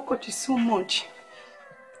 I love Okochi so much.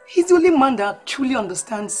 He's the only man that truly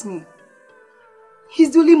understands me.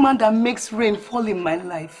 He's the only man that makes rain fall in my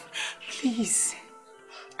life. Please.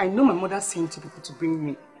 I know my mother sent you people to bring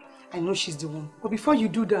me. I know she's the one. But before you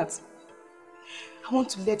do that, I want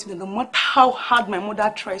to let you know no matter how hard my mother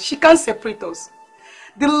tries, she can't separate us.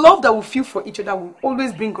 The love that we feel for each other will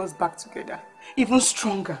always bring us back together. Even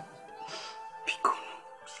stronger. Pico.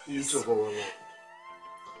 Please.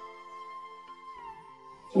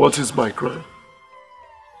 What is my crime?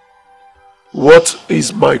 What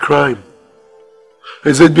is my crime?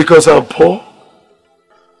 Is it because I'm poor?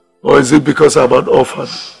 Or is it because I'm an orphan?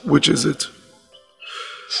 Which is it?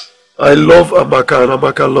 I love Amaka and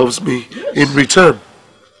Amaka loves me in return.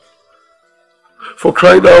 For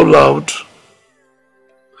crying out loud,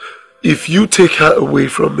 if you take her away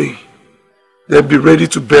from me, then be ready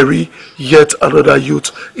to bury yet another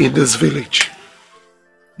youth in this village.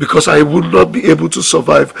 Because I would not be able to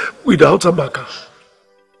survive without Amaka.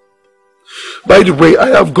 By the way, I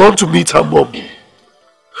have gone to meet her mom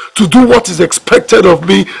to do what is expected of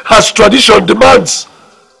me as tradition demands.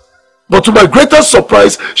 But to my greatest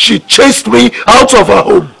surprise, she chased me out of her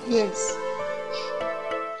home. Yes.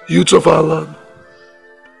 Youth of our land,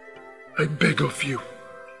 I beg of you,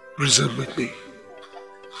 reason with me.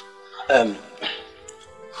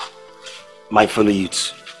 My fellow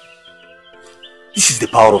youths, this is the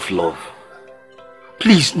power of love.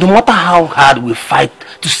 Please, no matter how hard we fight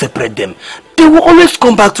to separate them, they will always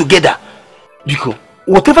come back together. Because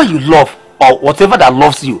whatever you love or whatever that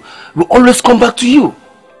loves you will always come back to you.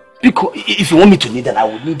 Because if you want me to kneel down, I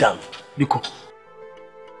will kneel down. Because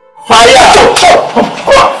fire!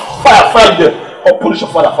 Fire them! Or police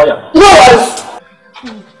of fire! No!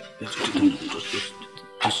 Just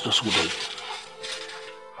hold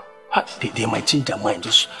on. They might change their mind.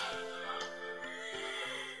 Just.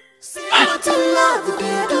 See what in love do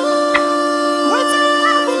you do? What in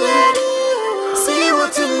love do you do? See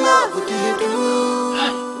what in love do you do?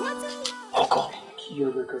 Oh God.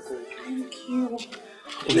 Thank you.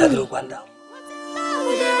 We are the one down.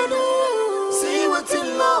 See what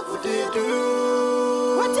in love do you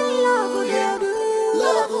do? What in love do you do?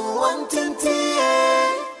 Love one thing.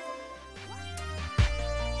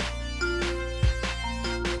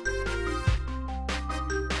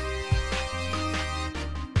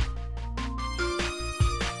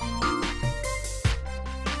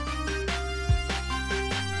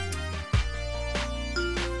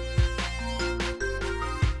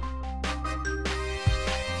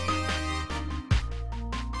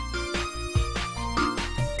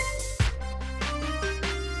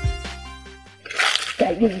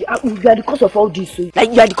 You are the cause of all this.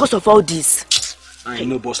 Like, you are the cause of all this. I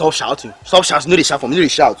know, but stop shouting. Stop shouting. No, they shout for me. No, they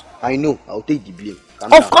shout. I know. I'll take the blame.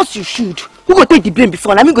 Of course you should. Who go take the blame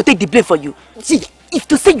before? I mean, go take the blame for you. See, if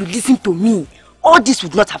to say you listen to me, all this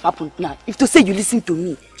would not have happened now. If to say you listen to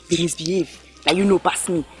me, they misbehave. Now you know past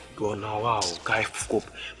me. God, now wow, guy, fuck up.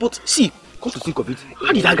 But see, come to think of it,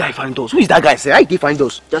 how did that guy find us? Who is that guy? Say, how did he find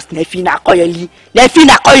us? Just Nefina Koyeli.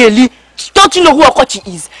 Don't you know who Okochi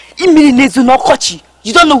is? Okochi.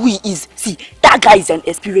 You don't know who he is. See, that guy is an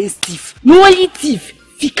experienced thief. No only thief,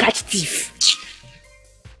 he catch thief.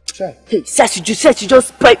 Sure. Hey, says you just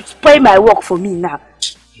spoil my work for me now.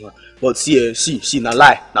 But see, now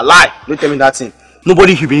lie. Don't tell me that thing.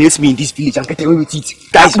 Nobody humiliates me in this village and get away with it.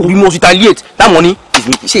 Guys, we must retaliate. That money is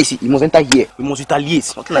me. See, you must enter here. We must retaliate.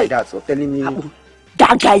 Something like that. So telling me.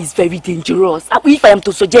 That guy is very dangerous. If I am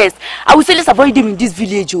to suggest, I will say let's avoid him in this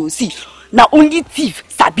village. Oh, see, now only thief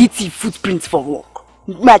sabi thief footprints for work.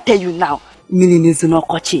 May I tell you now? Let's go.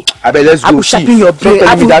 I bet let's go. I will sharpen your brain.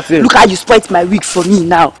 Look how you spoiled my wig for me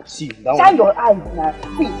now. See, shine your eyes now.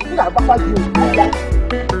 See, look at Papa you.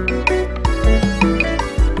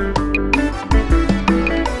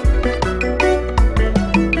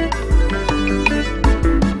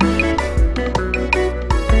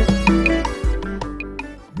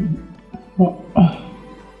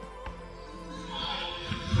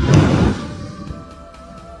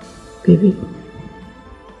 Baby.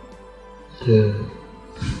 Yeah.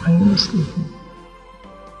 Are you sleeping?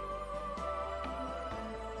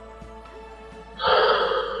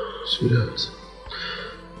 Sweetheart,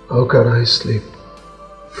 how can I sleep?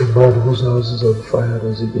 A man whose house is on fire,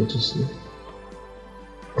 does he go to sleep?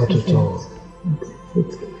 Not at all.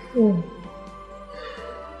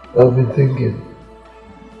 I've been thinking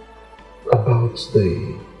about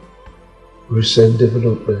the recent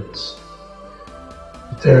developments,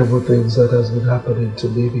 the terrible things that has been happening to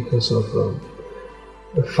me because of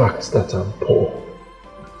the fact that I'm poor.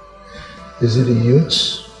 Is it the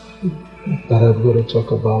youths that I'm going to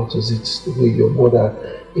talk about? Is it the way your mother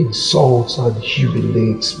insults and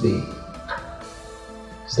humiliates me?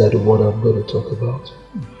 Is that the one I'm going to talk about?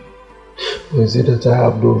 Or is it that I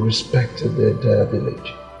have no respect in the entire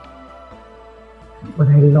village? But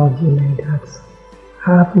I love you like that.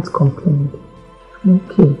 I haven't complained. I'm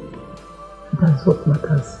okay. That's what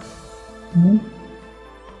matters.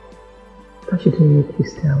 That shouldn't make you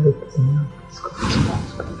stay awake now. Let's go.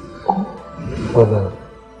 Mother,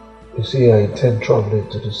 you see, I intend traveling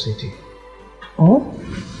to the city. Oh?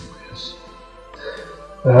 Yes.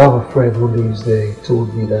 I have a friend who lives there. He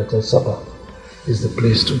told me that Asaba is the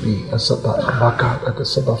place to be. Asaba, Amaka, that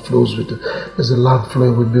Asaba flows with there's a land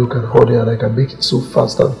flowing with milk and honey, and I can make it so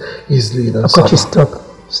fast and easily in Asaba. Okochi,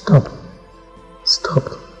 stop.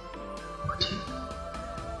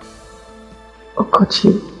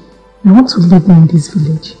 Okochi, I want to live in this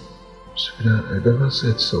village. Sweetheart, I never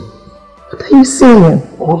said so. What are you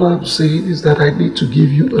saying? All I'm saying is that I need to give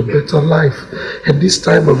you a better life. And this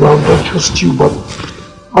time around, not just you, but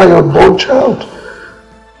my unborn child.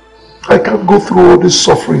 I can't go through all these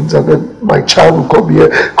sufferings and then my child will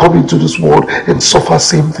come into this world and suffer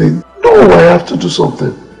same thing. No, I have to do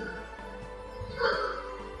something.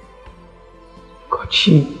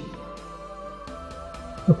 Kochi,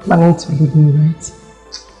 you're planning to leave me, right?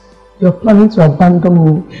 You're planning to abandon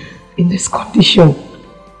me in this condition.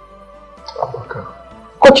 Amaka.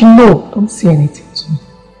 Kochi, no, don't say anything to me.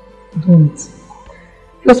 Don't.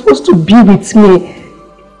 You're supposed to be with me.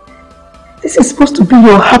 This is supposed to be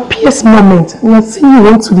your happiest moment. And you're saying you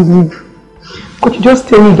want to leave. Could you just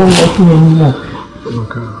tell me you don't like me anymore?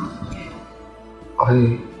 Amaka,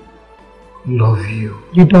 I love you.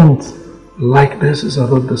 You don't. Likeness is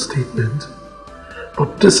an understatement.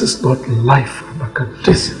 But this is not life, Amaka.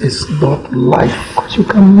 This is not life. But you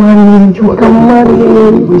can manage. You can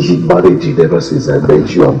manage. We've been managing ever since I met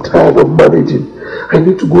you. I'm tired of managing. I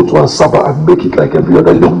need to go to Asaba and make it like every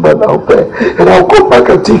other young man out there. And I'll come back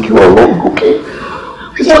and take you along, okay?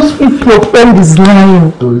 What if your friend is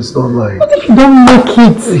lying? No, it's not lying. What if you don't make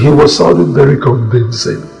it? He was sounding very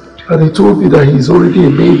convincing. And he told me that he's already a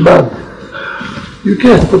made man. You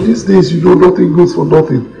get, but these days, you know, nothing goes for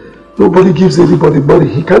nothing. Nobody gives anybody money.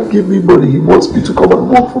 He can't give me money. He wants me to come and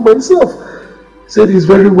work for myself. He said he's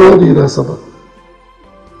very wealthy in Asaba.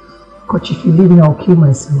 Coach, if you leave me, I'll kill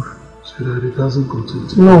myself. So that it doesn't go to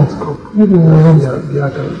it. No, leave me alone.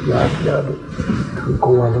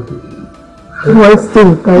 I stay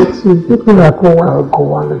without you. Let me not go on. I'll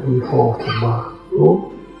go on before tomorrow. No?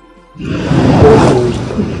 I'm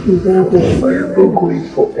not going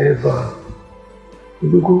forever.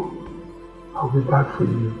 You go, I'll be back for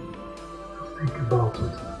you. Think about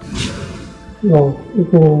it. No,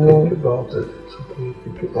 think about it. It's okay,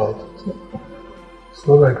 think about it. It's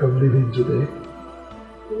not like I'm leaving today.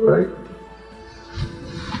 Right?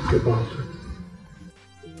 Think about it.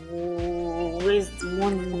 Oh, where's the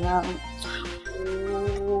money now?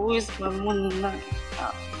 Oh, where's my money now?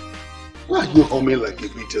 Why are you humming like a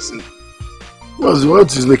bitch, Jason?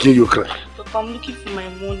 What is making you cry? Papa, I'm looking for my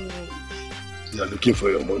money. You are looking for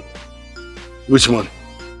your money? Which money?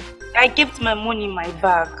 I kept my money in my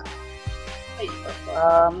bag. Hey,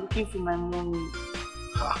 Papa, I'm looking for my money.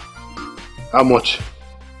 How much?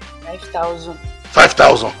 5,000.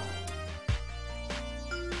 5,000?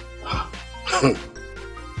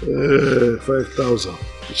 5,000.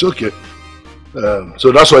 It's okay.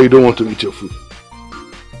 So that's why you don't want to eat your food.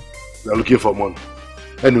 You're looking for money.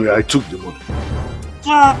 Anyway, I took the money.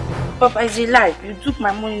 Papa, it's a lie. You took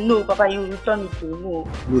my money. No, Papa, you return it to me. No.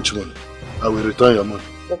 Which money? I will return your money.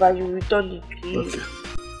 Papa, you return it, please. Okay.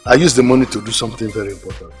 I used the money to do something very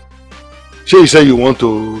important. You said you want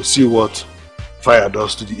to see what fire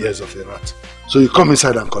does to the ears of a rat. So you come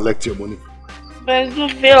inside and collect your money. But it's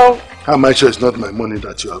not fair. How am I sure it's not my money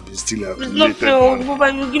that you have been stealing? It's not fair.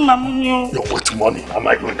 Papa, you give my money. No, what money am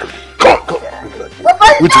I going to do? Come.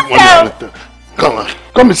 Papa, with money. Come on.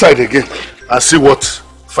 Come inside again and see what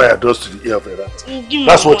fire does to the ear of a rat.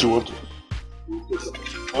 That's what you want to do. You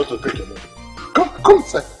want to take your money. Come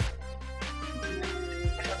inside.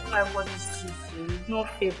 My word is this. It's not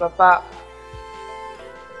fair, Papa.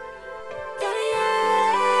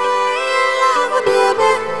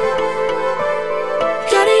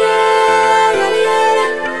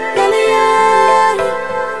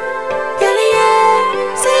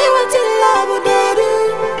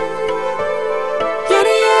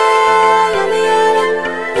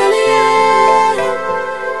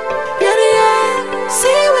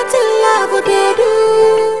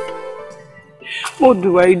 What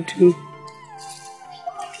do I do?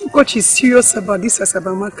 God, she's serious about this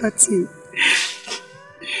Amaka thing.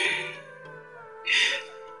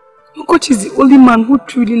 God is the only man who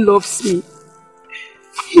truly loves me.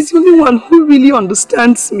 He's the only one who really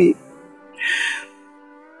understands me.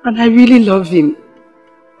 And I really love him.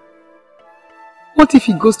 What if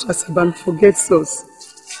he goes to Asaba and forgets us?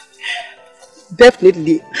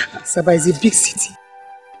 Definitely, Asaba is a big city.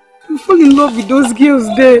 We fall in love with those girls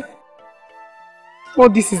there. Oh,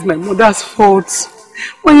 this is my mother's fault.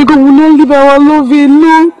 When you go, we will not leave our love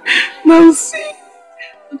alone. Nancy,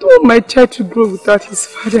 I don't want my child to grow without his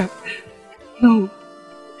father. No.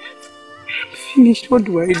 I'm finished. What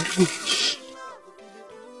do I do?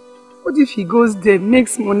 What if he goes there,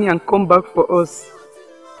 makes money and come back for us?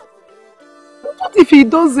 What if he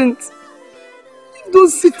doesn't? If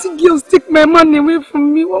those city girls take my money away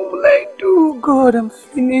from me, what will I do? God, I'm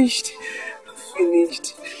finished. I'm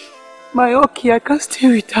finished. My okay, I can't stay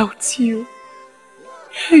without you.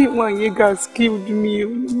 Hey, one year has killed me.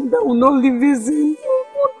 That will not leave this in.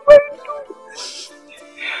 What do I do?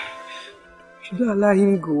 Should I allow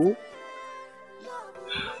him go?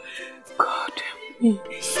 God help me.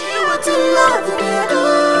 See what you love to do.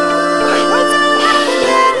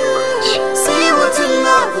 See what you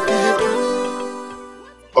love to do.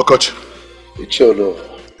 Okochi,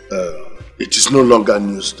 it is no longer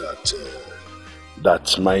news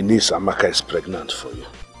that my niece Amaka is pregnant for you.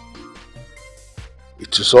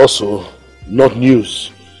 It is also not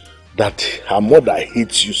news that her mother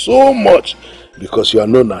hates you so much because you are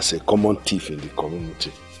known as a common thief in the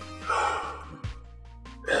community.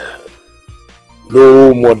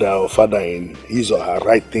 No mother or father in his or her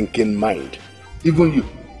right thinking mind, even you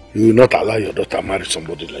will not allow your daughter to marry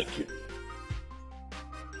somebody like you.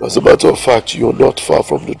 As a matter of fact, you are not far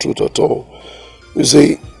from the truth at all. You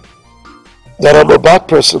see, that I'm a bad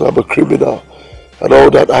person, I'm a criminal, and all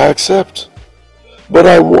that I accept. But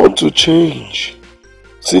I want to change.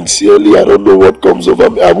 Sincerely, I don't know what comes over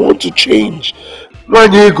me. I want to change.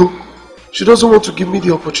 Ranyego, she doesn't want to give me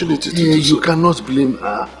the opportunity to do so. You cannot blame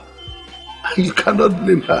her. You cannot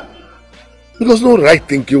blame her. Because no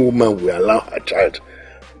right-thinking woman will allow her child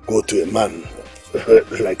go to a man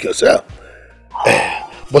like yourself.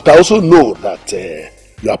 But I also know that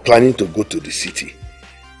you are planning to go to the city,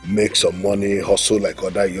 make some money, hustle like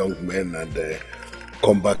other young men, and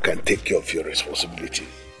come back and take care of your responsibility.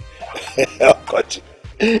 Oh God,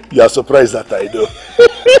 you are surprised that I know.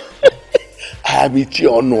 I am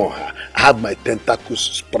Ichiono. I have my tentacles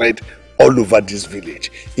spread all over this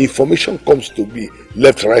village. Information comes to me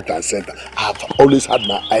left, right, and center. I have always had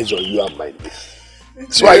my eyes on you and my niece.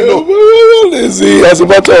 So I know. As a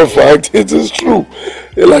matter of fact, it is true.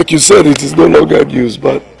 Like you said, it is no longer news,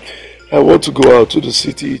 but I want to go out to the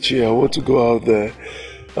city each year. I want to go out there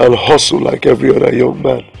and hustle like every other young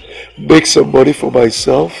man. Make some money for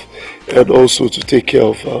myself and also to take care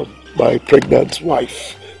of my pregnant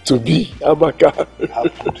wife, to be Amaka.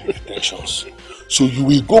 Have good intentions. So you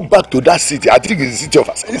will go back to that city. I think it's the city of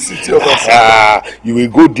Asaba. City of Asaba. You will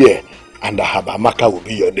go there and Amaka will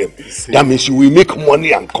be your name. That means you will make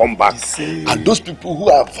money and come back. And those people who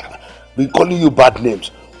have been calling you bad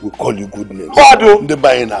names will call you good names. Bado. They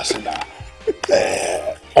buy in Asaba.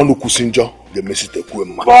 Onukusinjo. The message they call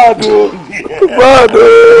man. Bado.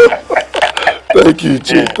 Thank you,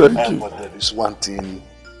 Chief. Thank you. But there is one thing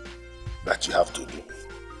that you have to do.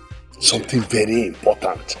 Something very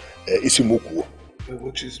important. Isimoku.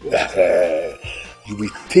 Which is you will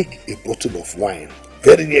take a bottle of wine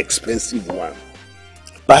very expensive one.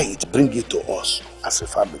 Buy it, bring it to us as a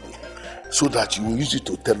family, so that you will use it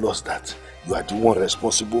to tell us that you are the one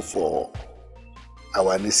responsible for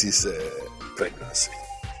our niece's pregnancy.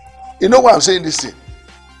 You know why I'm saying this thing?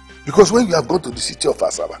 Because when you have gone to the city of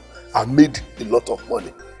Asaba and made a lot of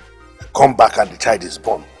money, come back and the child is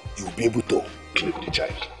born, you will be able to claim the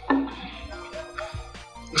child.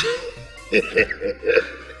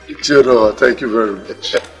 Chiro, thank you very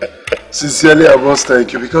much. Sincerely, I must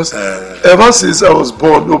thank you, because ever since I was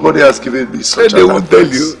born, nobody has given me such an advice. They will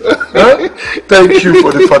tell you. Thank you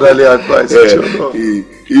for the fatherly advice.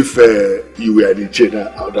 If you were the trainer,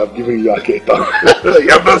 I would have given you a ketan.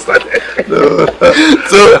 You understand? No.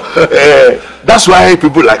 So that's why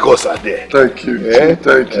people like us are there. Thank you.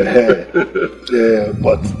 Thank you.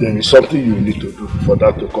 But there is something you need to do for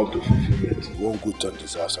that to come to fulfillment. One good turn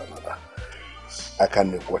deserves another. I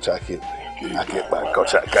can't make what I can. I can't back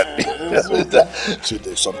what I can. So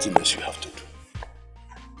there's something else you have to do.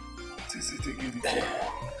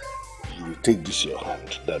 You will take this in your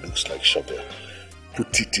hand that looks like shovel.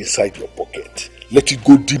 Put it inside your pocket. Let it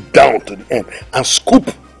go deep down to the end and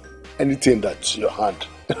scoop anything that's your hand.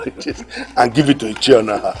 And give it to a chair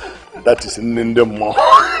now. That is in the mouth.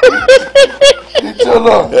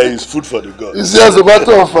 It's food for the gods. You see, as a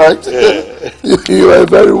matter of fact, you are a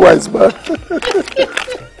very wise man.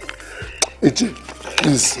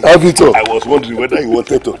 Please, have it all. I was wondering whether you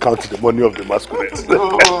wanted to count the money of the masquerades.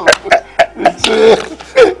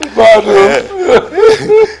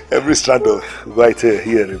 Every strand of white hair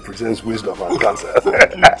here represents wisdom and cancer.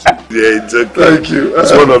 It's okay. Thank you.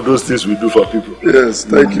 It's one of those things we do for people. Yes,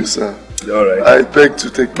 thank you, sir. All right. I beg to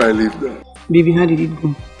take my leave now. Baby, how did it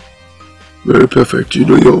go? Very perfect. You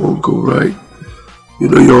know your uncle, right? You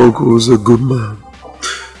know your uncle is a good man.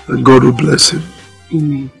 And God will bless him.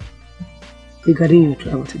 Amen. Regarding your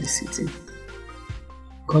travel to the city,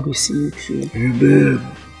 God will see you through. Amen.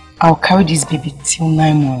 I'll carry this baby till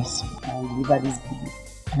 9 months. I'll deliver this baby.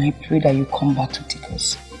 And I pray that you come back to take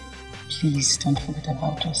us. Please don't forget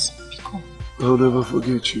about us. Because I'll never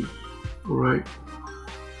forget you. Alright?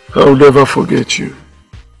 I'll never forget you.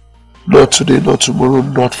 Not today, not tomorrow,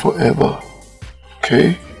 not forever.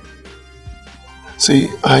 Okay? See,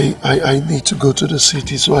 I need to go to the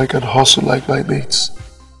city so I can hustle like my mates.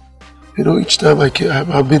 You know, each time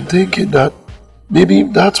I've been thinking that maybe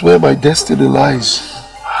that's where my destiny lies.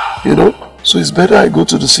 You know? So it's better I go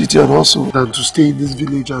to the city and hustle than to stay in this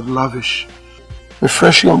village and lavish. A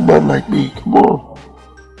fresh young man like me, come on.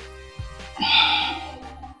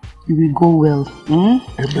 you will go well.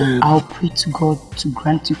 Amen. I'll pray to God to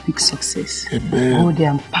grant you quick success. Amen. Go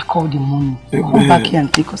there and pack all the money. Amen. Come back here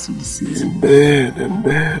and take us to the city. Amen.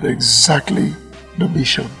 Amen. Exactly the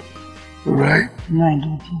mission. Right? No, I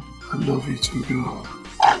love you. I love you too, girl.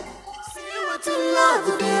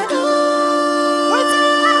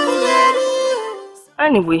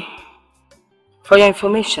 Anyway, for your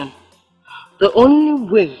information, the only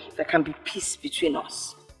way there can be peace between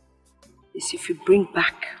us is if you bring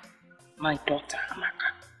back my daughter,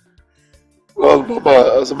 Amaka. Well,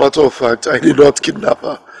 Mama, as a matter of fact, I did not kidnap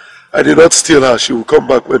her. I did not steal her. She will come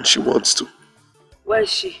back when she wants to. Where is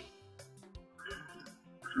she?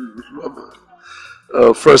 Mama,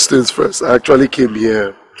 first things first, I actually came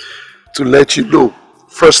here to let you know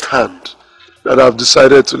firsthand that I've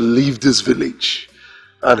decided to leave this village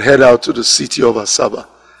and head out to the city of Asaba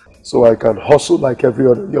so I can hustle like every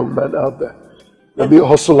other young man out there. Let me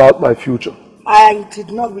hustle out my future. I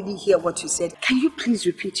did not really hear what you said. Can you please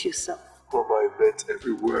repeat yourself? Mama, I meant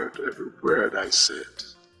every word I said.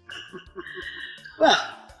 Well,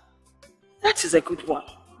 that is a good one.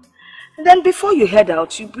 And then before you head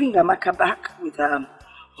out, you bring Amaka back with a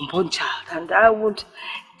unborn child, and I would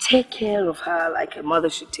take care of her like a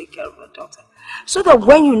mother should take care of her daughter. So that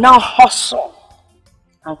when you now hustle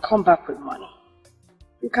and come back with money,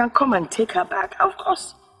 you can come and take her back, of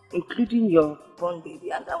course, including your born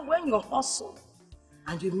baby. And then when you hustle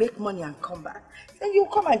and you make money and come back, then you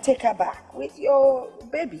come and take her back with your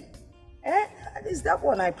baby. At least that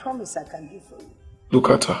one I promise I can do for you. Look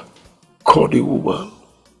at her. Call the woman.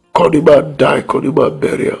 Call the man die, call the man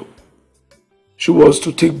bury her. She wants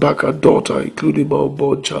to take back her daughter, including my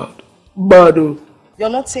unborn child. Mado. You're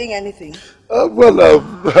not saying anything?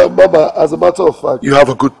 Mama, as a matter of fact, you have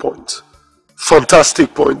a good point.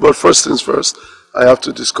 Fantastic point. But first things first, I have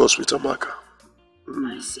to discuss with Amaka.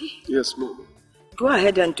 I see. Yes, Mama. Go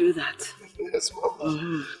ahead and do that. Yes,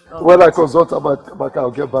 Mama. When I consult Amaka,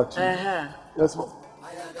 I'll get back to you. Yes, Mama.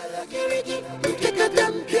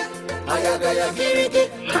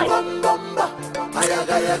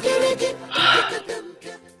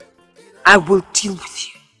 I will deal with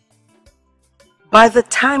you. By the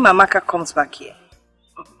time Amaka comes back here,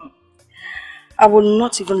 I will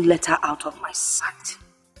not even let her out of my sight.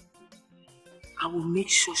 I will make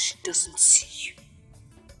sure she doesn't see you.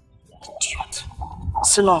 Idiot.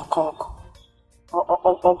 Sino Koko.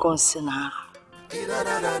 Ogon Sina.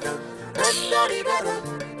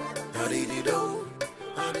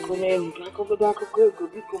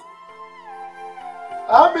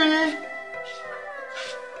 Ami!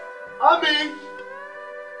 Ami!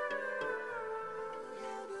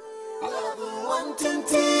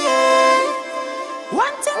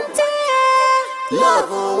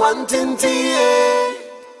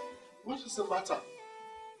 What is the matter?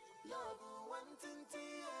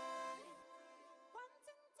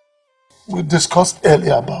 We discussed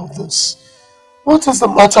earlier about this. What is the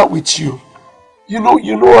matter with you? You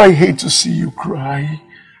know I hate to see you cry.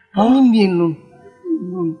 Huh? No.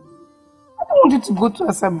 I don't want you to go to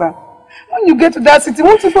Asaba. When you get to that city,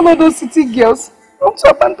 won't you follow those city girls? Don't you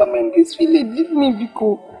abandon me in this village. Leave me,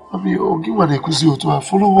 Biko.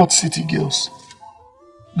 Follow what city girls?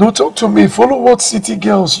 Don't talk to me. Follow what city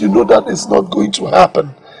girls? You know that is not going to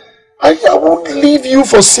happen. I won't leave you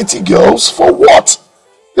for city girls. For what?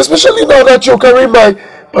 Especially now that you're carrying my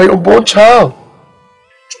unborn child.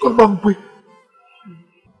 Come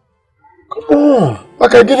on.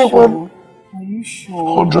 Like I get it one. Are you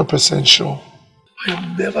sure? 100% sure. I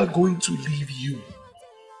am never going to leave you.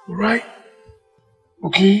 Alright?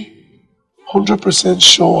 Okay? 100%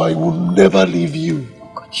 sure I will never leave you.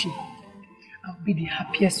 Kochi, I'll be the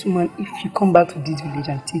happiest woman if you come back to this village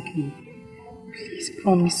and take me. Please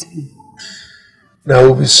promise me. That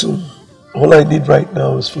will be soon. All I need right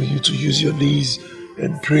now is for you to use your knees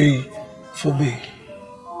and pray for me.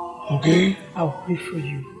 Okay? I'll pray for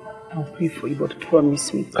you. I'll pray for you, but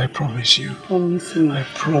promise me. I promise you. Promise me. I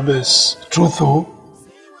promise. Truth though,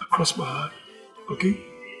 across my heart. Okay?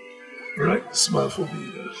 Alright? Smile for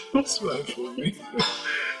me. Smile for me.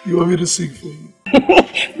 You want me to sing for you?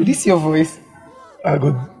 Is this your voice? I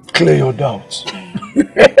could clear your doubts.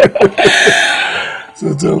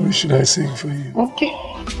 So tell me, should I sing for you? Okay.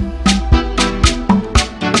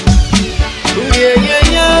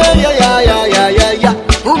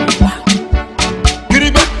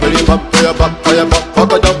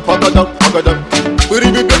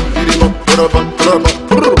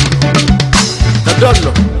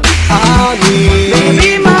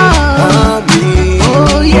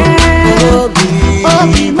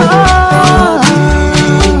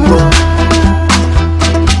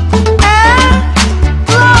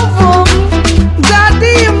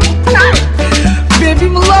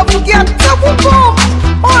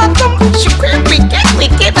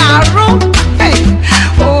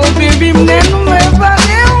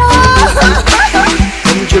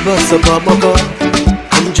 Amaka,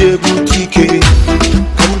 kamje boutique,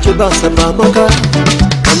 kamje basaba Amaka,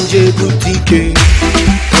 kamje boutique,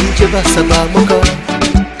 kamje basaba Amaka,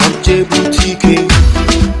 kamje boutique,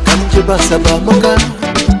 kamje basaba Amaka,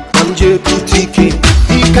 kamje boutique.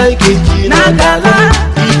 Ikai geji nagala,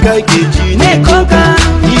 ikai geji nekoga,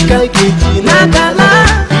 ikai geji nagala,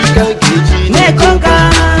 ikai geji nekoga.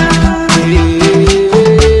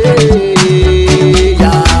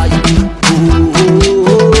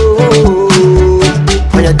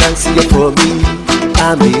 See you for me,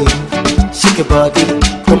 Ami. Shake your body,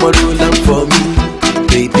 come on, roll on for me,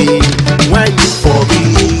 baby. Why you for me?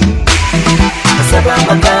 Asaba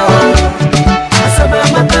Amaka, Asaba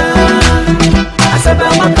Amaka, Asaba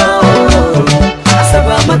Amaka,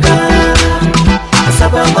 Asaba Amaka,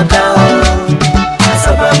 Asaba Amaka,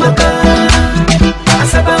 Asaba Amaka,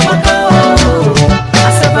 Asaba Amaka,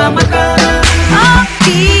 Asaba Amaka.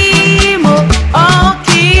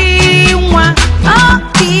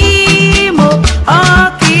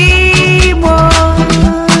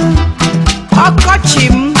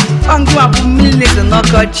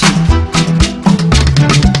 Kochi.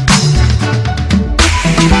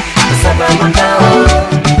 Asaba Amaka,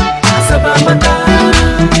 Asaba Amaka,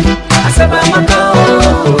 Asaba Amaka,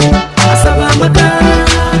 Asaba Amaka,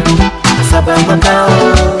 Asaba Amaka,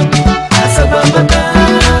 Asaba Amaka,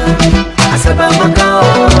 Asaba Amaka,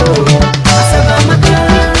 Asaba Amaka.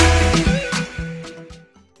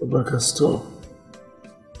 Amaka, stop.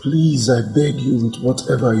 Please, I beg you, with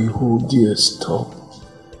whatever you hold dear, stop.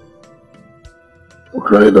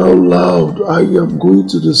 Crying out loud, I am going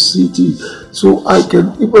to the city so I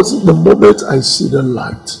can, even the moment I see the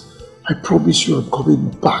light, I promise you I'm coming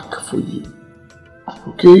back for you.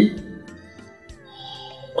 Okay?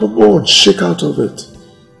 Come on, shake out of it.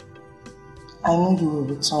 I know you will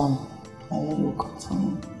return. I know you will come for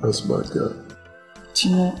me. That's my girl. Do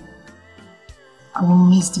you know, I will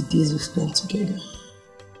miss the days we spent together.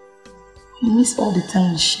 We miss all the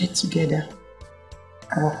time we shared together.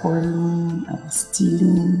 Our quarreling, our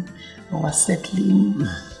stealing, our settling,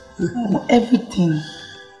 everything.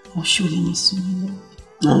 I surely miss you, my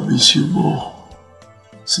love. I'll miss you more.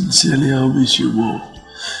 Sincerely, I'll miss you more.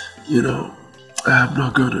 You know, I am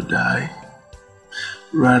not going to die.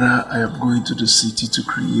 Rather, I am going to the city to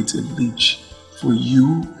create a niche for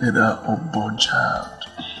you and our unborn child.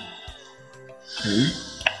 Okay?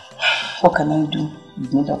 What can I do?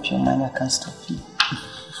 You've made up your mind, I can't stop you.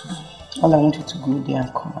 All I want you to go there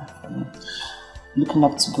and come back for me. Looking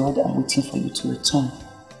up to God and waiting for you to return.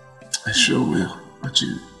 I sure will. But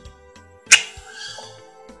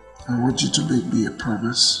I want you to make me a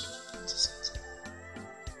promise.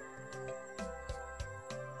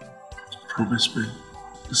 Promise me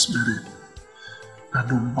this minute that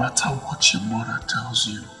no matter what your mother tells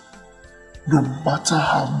you, no matter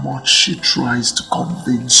how much she tries to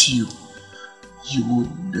convince you, you will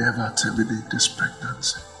never terminate this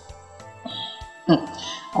pregnancy.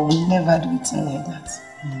 I will never do it like that.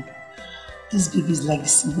 This baby is like the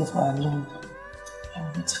symbol of our love. I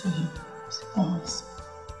will wait for you. Promise.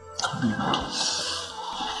 Come here.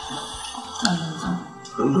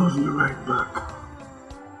 I love you right back.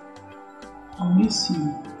 I miss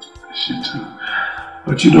you. Miss you too.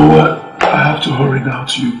 But you know what? I have to hurry now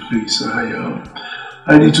to your place.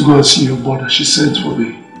 I need to go and see your mother. She sent for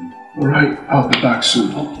me. Alright? I'll be back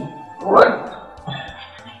soon. Okay. Alright?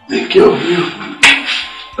 Take care of you.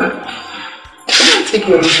 Take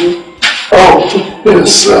care of you. Oh,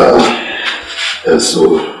 yes, yes,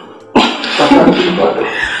 so.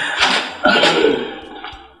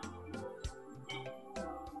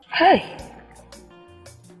 Hey.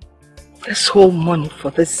 This whole money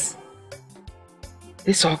for this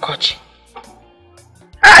Okochi.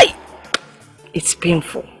 Aye! It's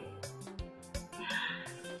painful.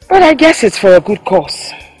 But I guess it's for a good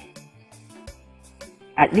cause.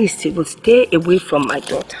 At least it will stay away from my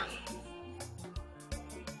daughter.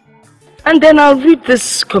 And then I'll rid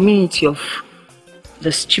this community of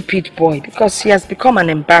the stupid boy because he has become an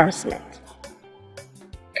embarrassment.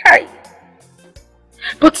 Kai.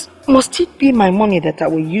 But must it be my money that I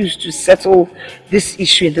will use to settle this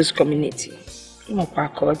issue in this community? No,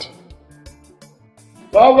 Pakod.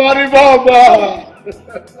 Baba Baba!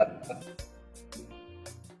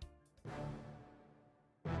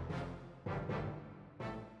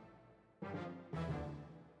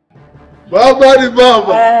 Baba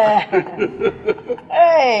Baba!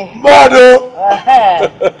 Hey! Mado!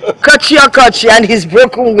 Kochi and his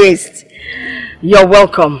broken waist. You're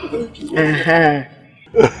welcome.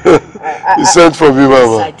 You sent for me,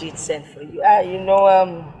 Mama. Yes, I did send for you.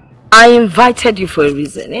 I invited you for a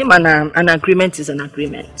reason. An agreement is an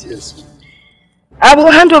agreement. Yes. I will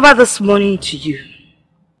hand over this money to you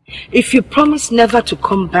if you promise never to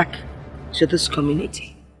come back to this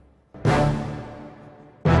community.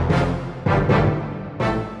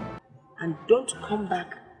 And don't come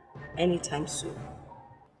back anytime soon.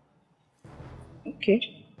 Okay.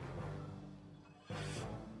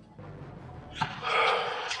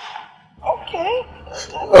 Okay.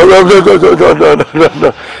 No.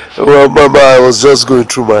 Well, Mama, I was just going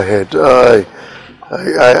through my head. I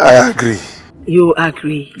agree. You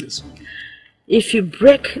agree? Yes. If you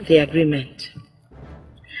break the agreement,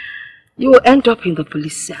 you will end up in the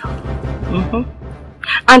police cell.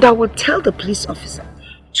 And I will tell the police officer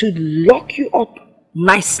to lock you up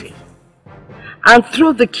nicely and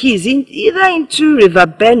throw the keys either into River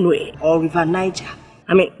Benue or River Niger.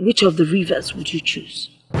 I mean, which of the rivers would you choose?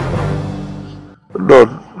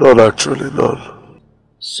 None actually, none.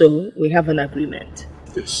 So, we have an agreement.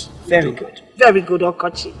 Yes. Very good. Very good,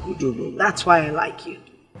 Okochi. We do know. That's why I like you.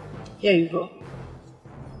 Here you go.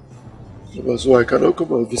 So I cannot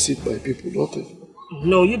come and visit my people, nothing.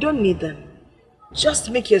 No, you don't need them. Just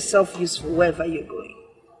make yourself useful wherever you're going.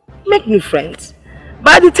 Make new friends.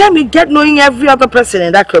 By the time you get knowing every other person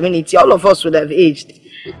in that community, all of us would have aged.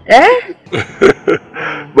 Eh?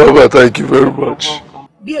 Mama, thank you very much.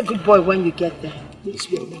 Be a good boy when you get there. Yes,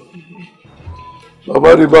 Mama.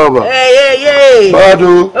 Baba. Hey.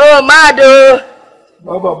 Mado. Oh, Mado.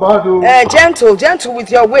 Baba, Mado. Gentle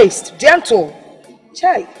with your waist. Gentle.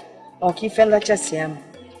 Chai.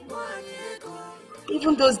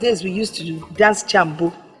 Even those days we used to do dance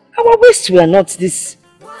chambo, our waists were not this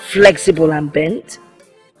flexible and bent.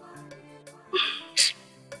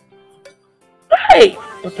 Hey,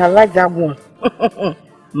 but I like that one.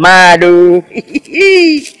 Mado.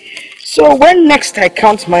 So when next I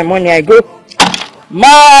count my money, I go,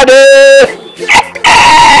 Mado!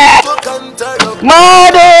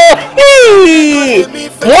 Mado!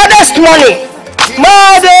 Modest money!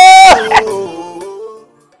 Mado!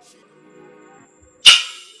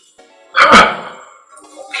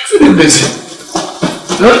 feeling busy.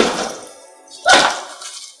 Huh?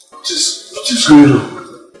 What is going on?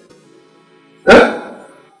 Huh?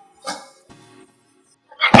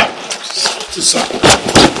 What is happening?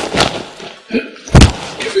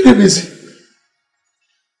 You feeling busy?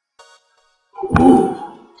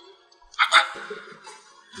 Oh.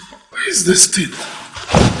 Where is this thing?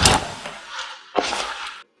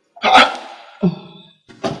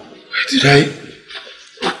 Where did I?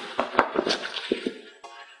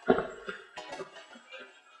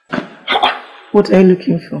 What are you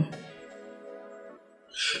looking for?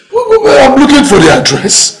 I'm looking for the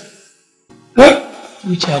address. Huh?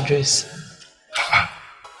 Which address?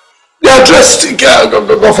 The address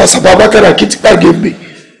Officer Amaka and Kitipa gave me.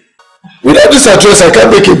 Without this address, I can't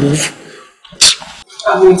make a move.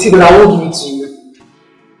 I'm waiting, but I won't give it to you.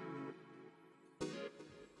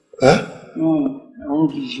 Huh? No, I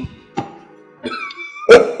won't give you.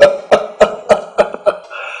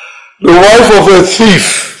 The wife of a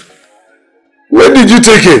thief. When did you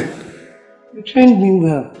take it? You trained me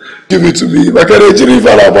well. Give it to me. I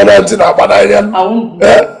won't.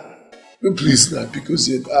 Please now, because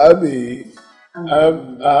you're Abby.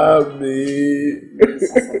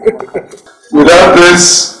 Without this,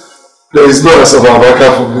 there is no answer for Amaka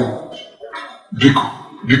for me.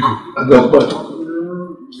 Biko, and not bad.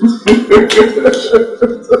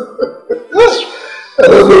 I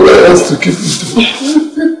don't know where else to keep it.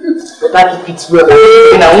 But I keep it well,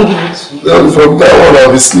 and I won't give it to you. Then from now on,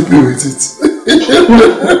 I'll be sleeping with it.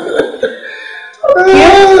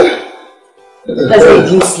 Yeah. That's why you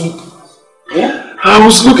didn't sleep. Yeah? I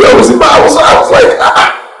was looking, I was like,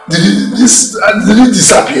 did it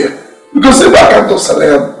disappear? Because if I can't do something,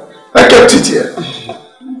 I kept it here.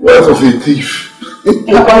 Wife of a thief.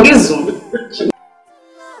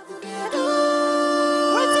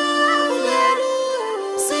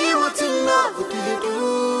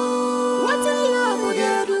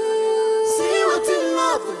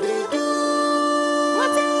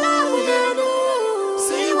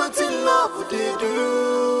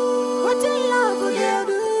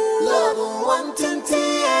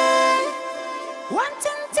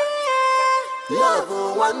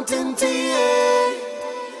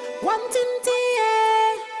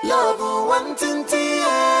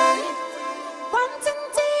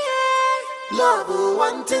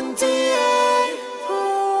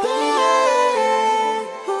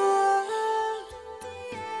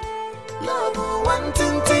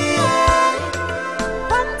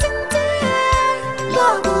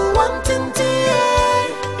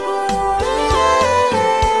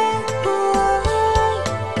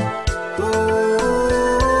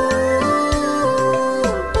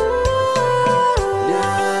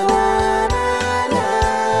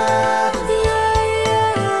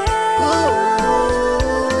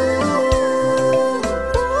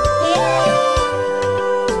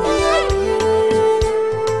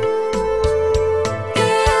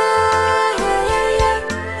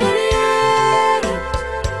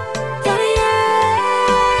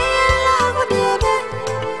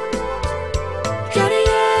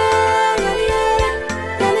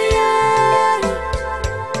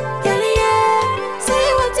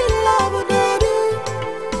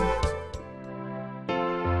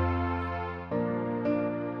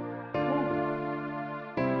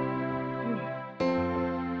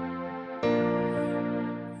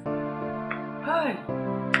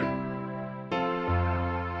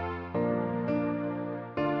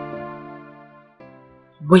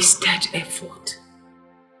 Wasted effort.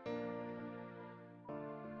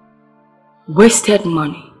 Wasted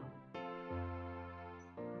money.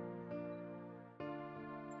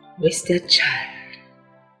 Wasted child.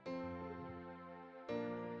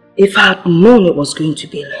 If I had known it was going to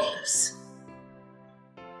be like this,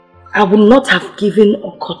 I would not have given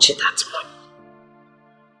Okochi that money.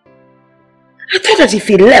 I thought that if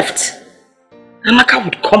he left, Amaka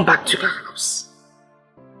would come back to the house.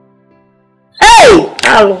 Hey!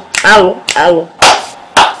 Hello.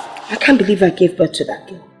 I can't believe I gave birth to that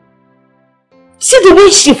girl. See the way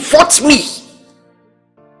she fought me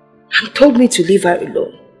and told me to leave her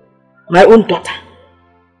alone. My own daughter.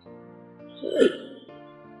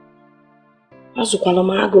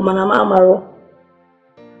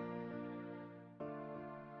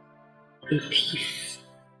 A thief.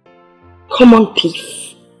 Common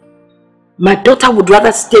thief. My daughter would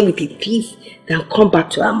rather stay with a thief than come back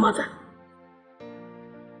to her mother.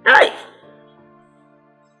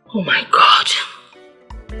 Oh my God.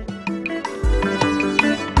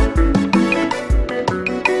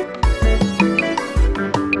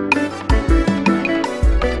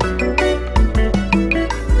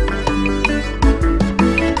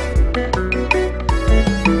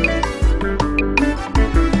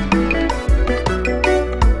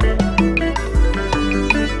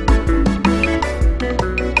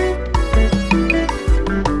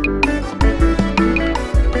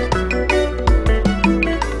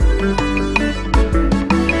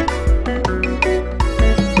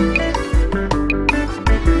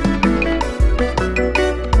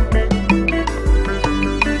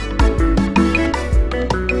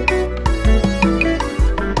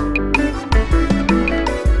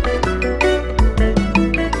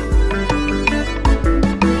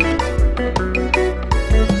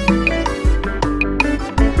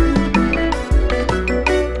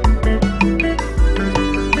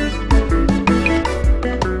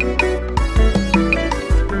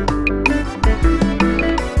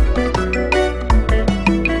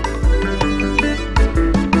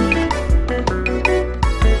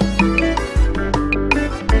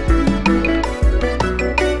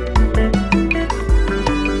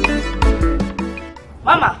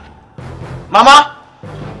 Mama!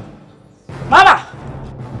 Mama!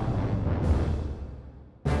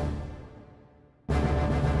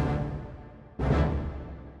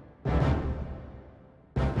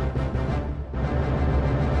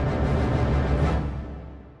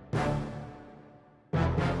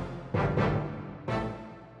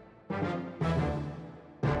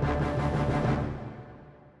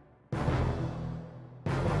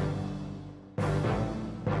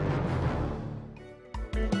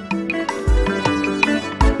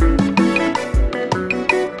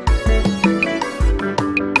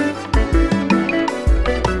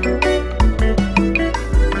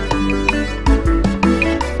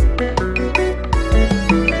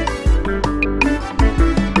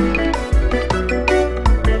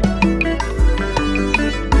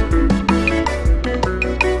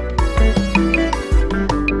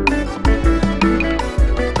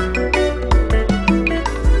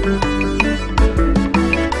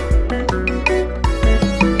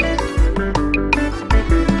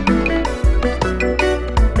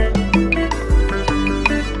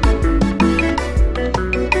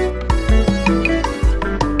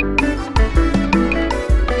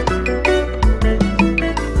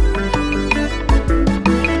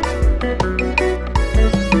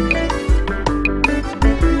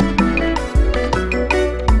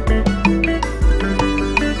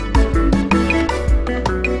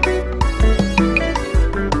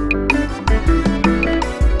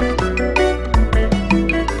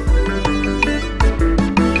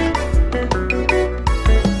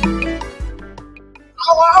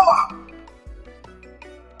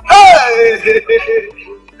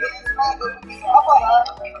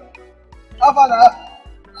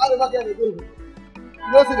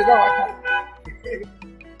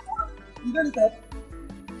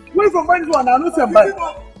 Where from find one? I know some bad.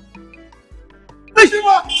 Hey,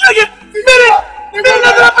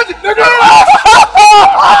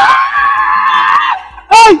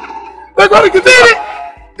 they're going to get it.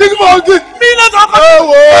 Think about it.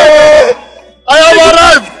 I have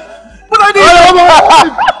arrived.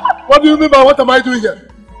 What do you mean by what am I doing here?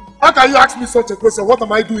 How can you ask me such a question? What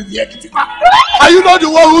am I doing here? Are you not the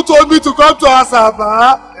one who told me to come to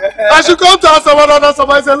Asaba? I should come to Asaba, not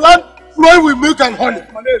Asaba. It's a land flowing with milk and honey.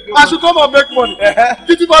 I should come and make money.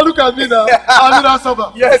 Kitiba, look at me now. I'm in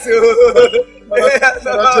Asaba. Yes. Hello.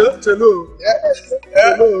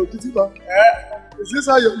 Hello, Kitiba. Is this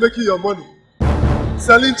how you're making your money?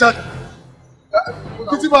 Selling chaka?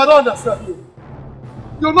 Kitiba, I don't understand you.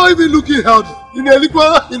 You're not even looking healthy. In a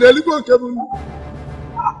liquor,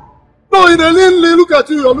 no, in a little look at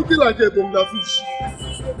you, you're looking like a bonga fish.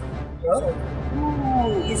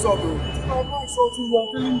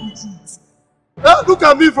 Look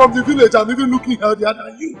at me from the village, I'm even looking healthier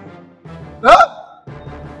than you. Huh?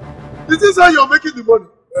 Is this how you're making the money?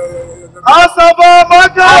 Asaba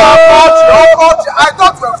Amaka! I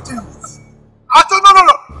thought you have things. I thought,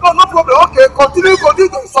 no problem. Okay, continue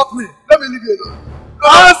to insult me. Let me leave you alone.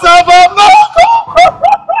 Asaba Amaka!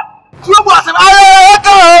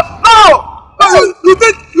 No! You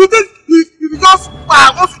think you just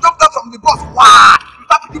once you jump down from the bus, wow, you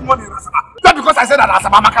start to give money in Asaba. Just because I said that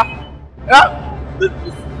Asaba Amaka. Yeah?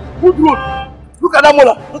 Good road. Look at that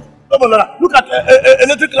mola. Look at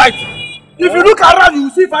electric light. If you look around, you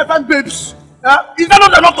will see 5 babes. Yeah? Is that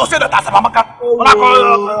not enough to say that Asaba Amaka?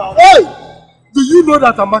 Hey! Do you know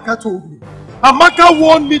that Amaka told me? Amaka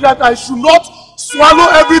warned me that I should not swallow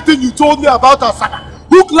everything you told me about Asaba.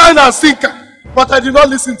 Hook, line, and sinker. But I did not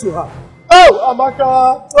listen to her. Oh,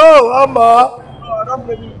 Amaka. Oh, Amma. No, don't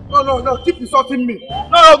blame me. No. Keep insulting me.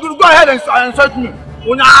 No, go ahead and insult me.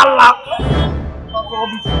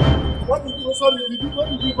 What did you sorry? What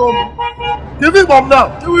did you do? Give me bomb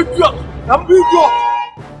now. Give me drop. I'm being drop.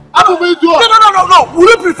 No. Would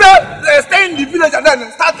you prefer stay in the village and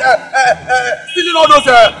then start stealing all those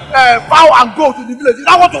fowl and goats in the village? Is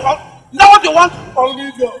that what you want? Is that what you want?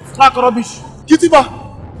 Only like rubbish. Kitiba,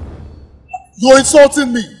 you're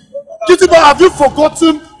insulting me. Kitiba, have you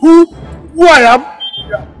forgotten who I am?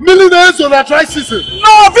 Yeah. Millionaires on a dry season.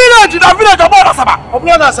 No, village, I'm not Asaba. A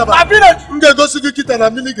village. I'm going to go see Kita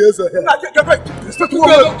and Mini girls here.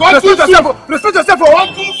 Respect yourself for one.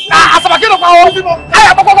 Asaba, get up.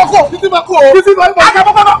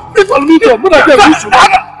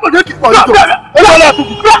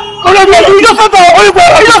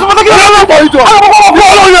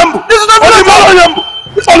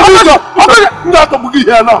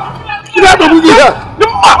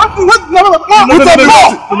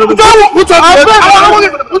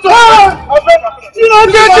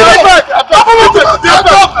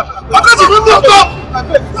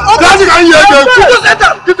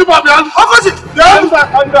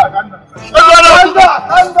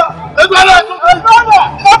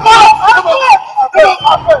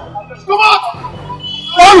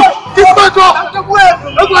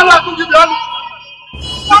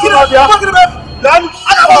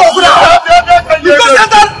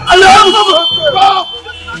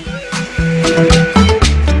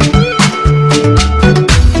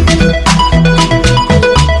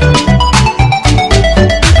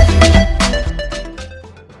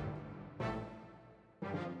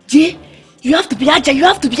 Jay, you have to be agile. You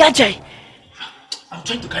have to be agile. I'm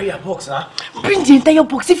trying to carry a box, huh? Bring the entire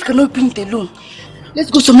box if you cannot bring it alone.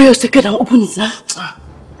 Let's go somewhere else and open it, huh?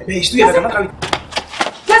 Hey, still here, I cannot carry it.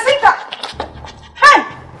 Jessica! Hey!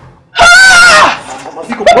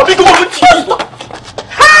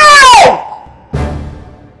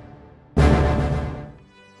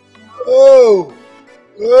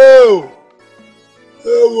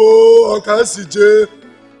 I can't see Jay.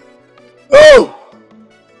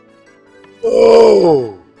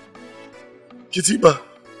 Kitiba.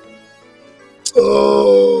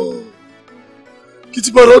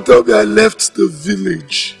 Kitiba, don't tell me I left the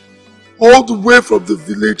village. All the way from the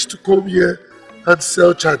village to come here and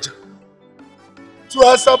sell charger. To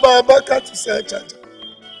Asaba Amaka to sell charger.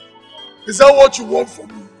 Is that what you want from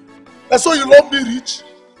me? That's why you love me rich?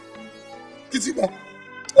 Kitiba.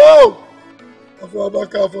 For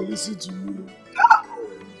Amaka, for listening to you.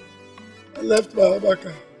 I left my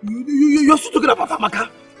Amaka. You're still talking about Amaka?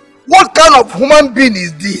 What kind of human being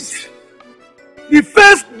is this? The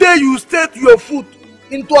first day you set your foot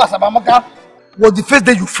into Asabamaka was the first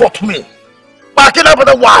day you fought me. But I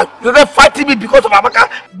can't why? You started fighting me because of Amaka.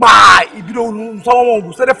 Why? If you don't know someone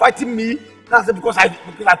who started fighting me, that's because I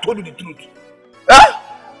told you the truth. Huh?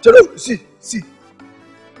 Chelo, see.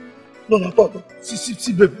 No,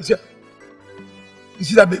 see, baby, see. You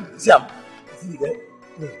see that baby? See him? See the guy?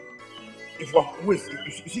 No. If you waist,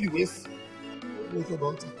 you see the waist? What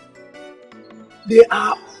about it? There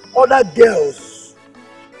are other girls.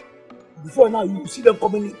 Before now, you see them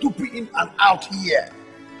coming in and out here.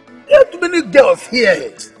 There are too many girls here.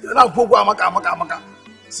 They're now Amaka.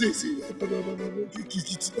 See.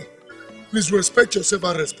 Please respect yourself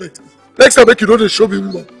and respect me. Next time, make you don't show me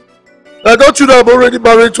woman. I don't you know I'm already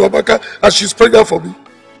married to Amaka and she's pregnant for me.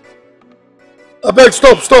 I beg,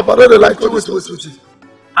 stop. I don't like it. Wait.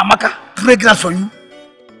 Amaka, pregnant for you?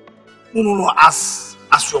 No. As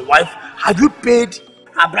your wife, have you paid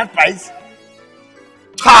her bride price?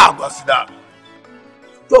 Go sit down.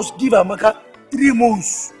 Just give Amaka 3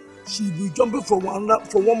 months. She'll be jumping from one month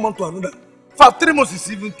to another. For 3 months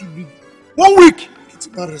is even too big. 1 week.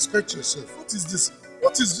 Kitiba, respect yourself. What is this?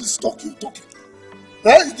 What is this talking?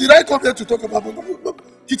 Huh? Did I come here to talk about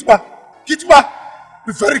Kitiba?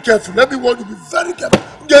 Be very careful. Let me warn you, be very careful.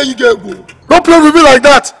 There you go. Don't play with me like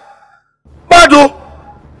that. Mado,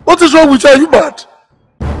 what is wrong with you? Are you mad?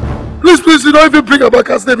 Please, you don't even bring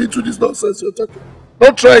Amaka's name into this nonsense you're talking.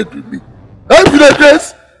 Don't try it with me. Hey, you like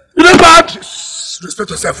this? You like bad? Respect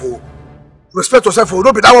yourself, oh. Respect yourself, oh.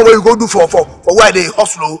 Don't be that one where you go do for where they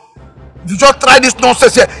hustle. If you just try this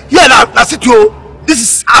nonsense here, now sit you. This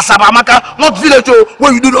is Asabamaka, not village, oh,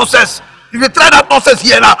 where you do nonsense. If you try that nonsense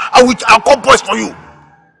here now, I'll call boys for you.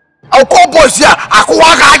 I'll call boys here.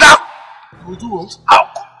 You will do what?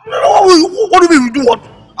 What do you mean we do what?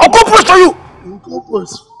 I'll call boys for you. You will call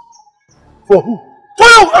boys? For who? For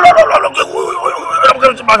you.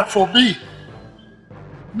 For me.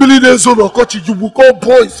 Millionaires on Okochi, you will call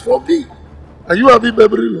boys for me. Are you having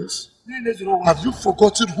memory loss? Have you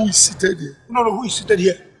forgotten who is seated here? No, who is seated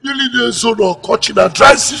here? Millionaires on Okochi and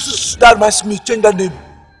dry sisters. That reminds me, change that name.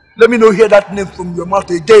 Let me not hear that name from your mouth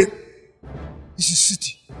again. This is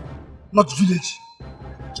city, not village.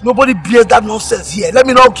 Nobody bears that nonsense here. Let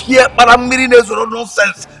me not hear millionaires or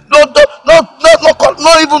nonsense. Not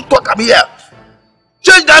even talk. I'm here.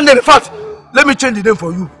 Change that name. In fact, let me change the name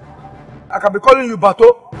for you. I can be calling you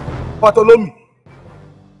Batolomi,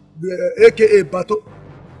 aka Bato.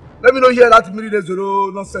 Let me not hear that millionaires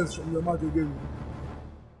or nonsense from your mouth again.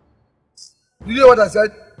 Did you hear what I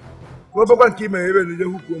said? I've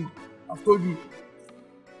told you.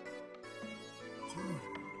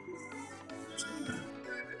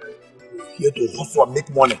 Here to hustle and make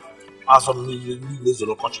money. As a millionaires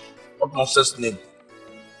or country. What nonsense name?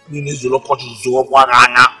 Millionaires or country.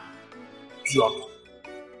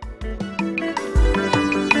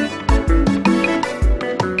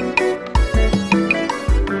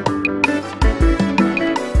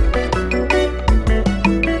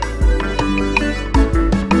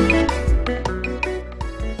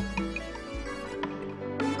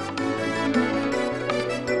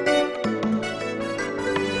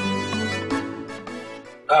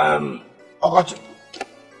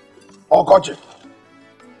 Okochi.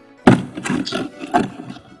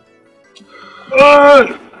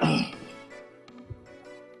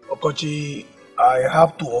 Okochi, I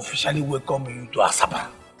have to officially welcome you to Asaba.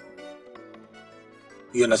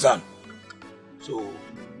 You understand? So,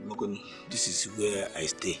 this is where I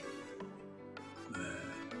stay.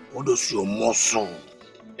 All those your muscle.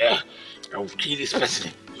 I will kill this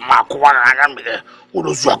person. All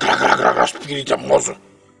those your spirit and muscle.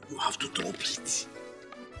 You have to drop it.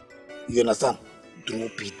 You understand?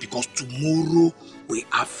 Drop it, because tomorrow we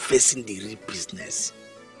are facing the real business.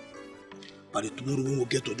 But tomorrow when we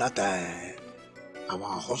get to that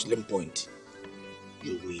our hustling point,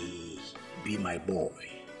 you will be my boy.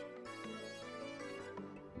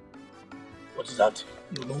 What is that?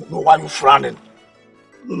 You know why you frowning?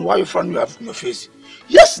 You know why you frowning? You have your face.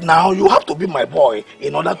 Yes, now you have to be my boy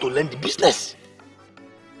in order to learn the business.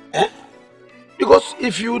 Eh? Because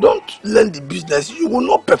if you don't learn the business, you will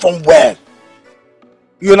not perform well.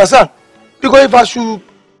 You understand? Because if I should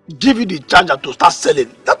give you the charger to start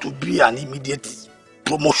selling, that would be an immediate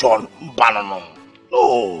promotion.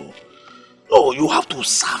 No, you have to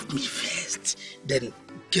serve me first, then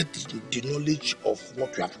get the knowledge of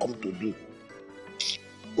what you have come to do.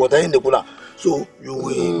 So you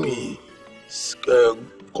will be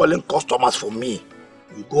calling customers for me.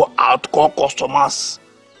 You go out, call customers,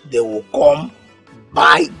 they will come,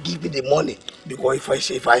 buy, give you the money. Because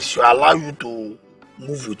if I should allow you to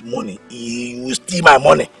move with money, you will steal my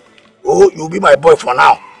money. Oh, you'll be my boy for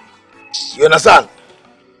now. You understand?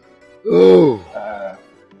 Oh,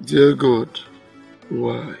 dear God,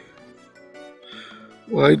 why?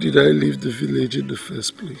 Why did I leave the village in the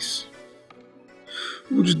first place?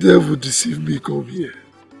 Which devil deceived me come here?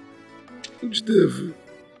 Which devil?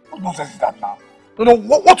 What nonsense is that now? No,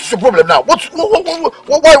 what is your problem now? Why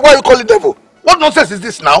you call it devil? What nonsense is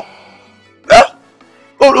this now? Eh?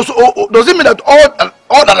 Does it mean that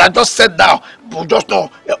all that I just said now, just now,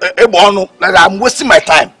 like I'm wasting my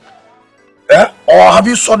time? Eh? Or have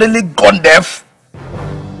you suddenly gone deaf?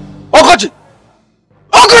 Okochi!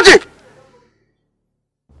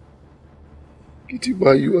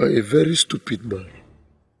 Kitima, you are a very stupid man.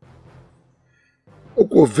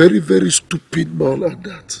 A very, very stupid man at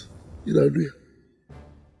that. You know,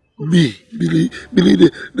 me, Billy,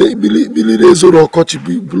 Okochi,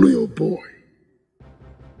 blow your boy.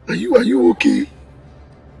 Are you okay?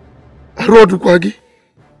 Arodukwagi?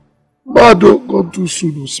 Mado, gone too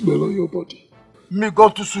soon will smell on your body. Me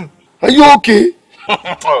gone too soon? Are you okay?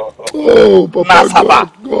 Oh,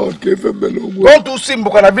 Papa, God, give him melon. Gone too soon,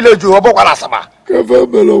 Bukana village, you about Nasaba. Give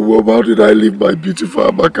him melon. How did I leave my beautiful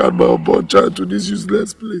Amaka and my unborn child to this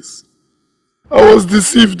useless place? I was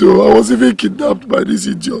deceived though. I was even kidnapped by this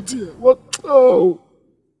idiot here. What? Oh.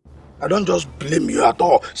 I don't just blame you at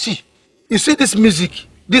all. See, you see this music,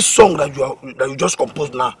 this song that you just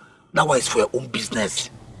composed now, that one is for your own business.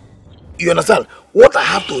 You understand? What I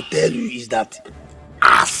have to tell you is that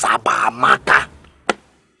Amaka,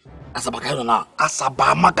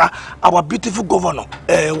 our beautiful governor.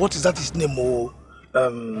 What is that his name?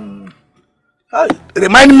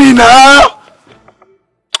 Remind me now.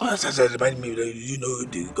 Remind me. You know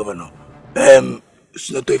the governor.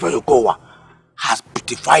 Senator Ifeanyi has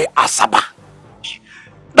beautified Asaba.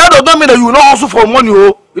 That does not mean that you will not hustle for money.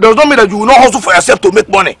 Oh. It does not mean that you will not hustle for yourself to make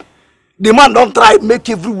money. The man don't try make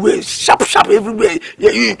everywhere sharp everywhere.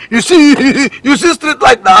 You see street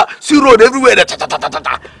like that, see road everywhere.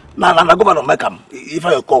 Now governor make him. If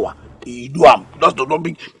I call, you do him. That does not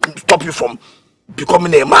stop you from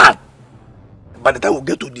becoming a man. By the time we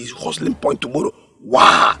get to this hustling point tomorrow,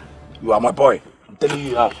 wow, you are my boy. I'm telling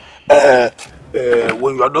you now.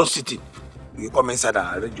 When you are done sitting, you come inside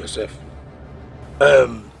and arrange yourself.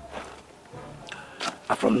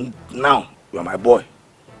 From now, you are my boy.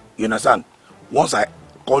 You understand? Once I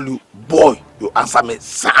call you boy, you answer me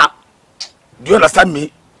sir. Do you understand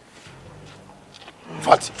me?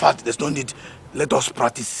 Fact, there's no need. Let us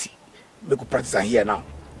practice. Make us practice and hear now.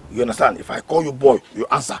 You understand? If I call you boy, you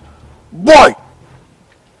answer boy.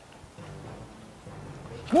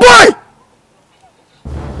 Boy!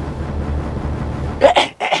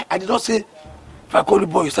 I did not say if I call you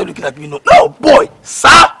boy, you start looking at me. No, boy,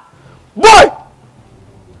 sir, boy.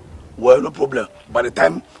 Well, no problem. By the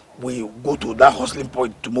time we go to that hustling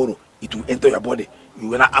point tomorrow, it will enter your body. You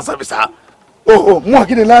will not answer me, sir. Oh,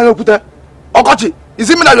 Okochi, is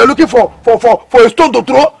it me that you're looking for a stone to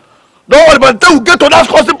throw? Don't worry, by the time we get to that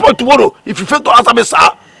hustling point tomorrow, if you fail to answer me, sir,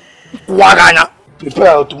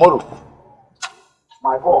 prepare tomorrow.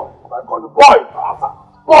 My boy, I call you boy, answer,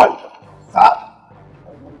 boy, sir.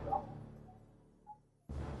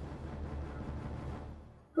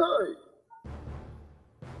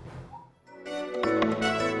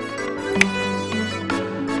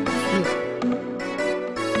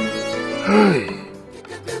 Hi.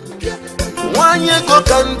 When you go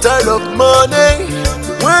can turn up money,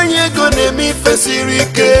 when you gonna me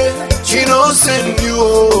Fesirike, she no send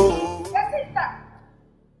you.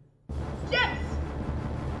 James,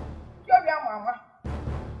 you're your mama.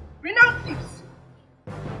 Renowned thieves.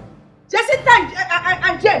 Jessica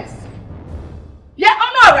and James. Yeah,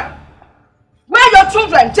 Honora. Where are your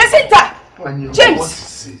children? Jessica. James. What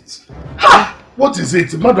is it? Ha! What is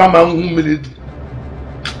it? Madam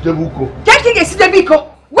Debuko.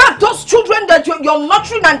 Where are those children that you're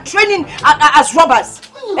nurturing and training as robbers?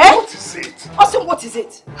 What is it? Also, what is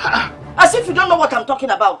it? As if you don't know what I'm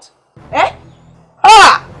talking about. Eh?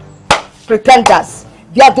 Ah! Pretenders.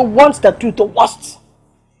 They are the ones that do the worst.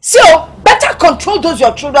 So, better control those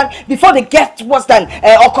your children before they get worse than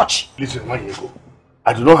Okochi. Listen, Wanyego,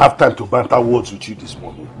 I do not have time to banter words with you this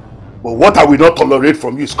morning. But what I will not tolerate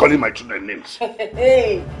from you is calling my children names.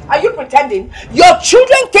 Hey, are you pretending? Your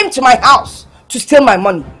children came to my house to steal my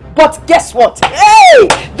money. But guess what? Hey,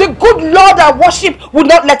 the good Lord I worship will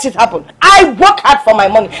not let it happen. I work hard for my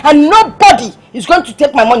money and nobody is going to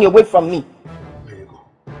take my money away from me. There you go.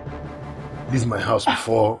 Leave my house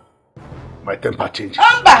before my temper changes.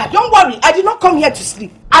 Amber, don't worry. I did not come here to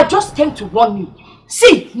sleep. I just came to warn you.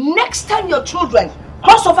 See, next time your children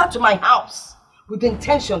cross over to my house with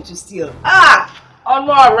intention to steal.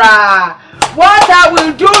 Honora, what I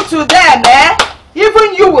will do to them,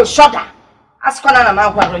 even you will shudder. Ask Conan and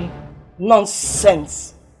Amaka.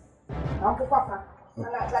 Nonsense.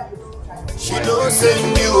 She don't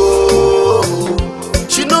send you.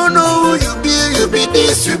 She don't know who you be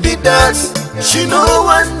this, you be that. She no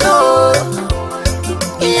one know.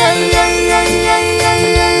 Yeah.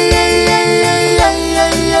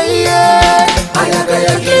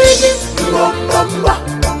 Ayagaya kiriki, mbamba.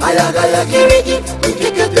 Ayagaya kiriki,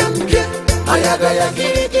 mkiketemke. Ayagaya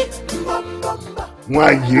kiriki, mbamba.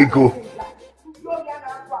 Wanyego.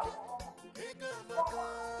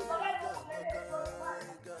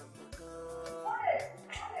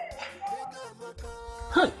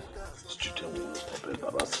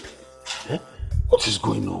 What is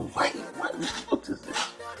going on? Why? What is this?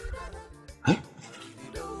 Huh?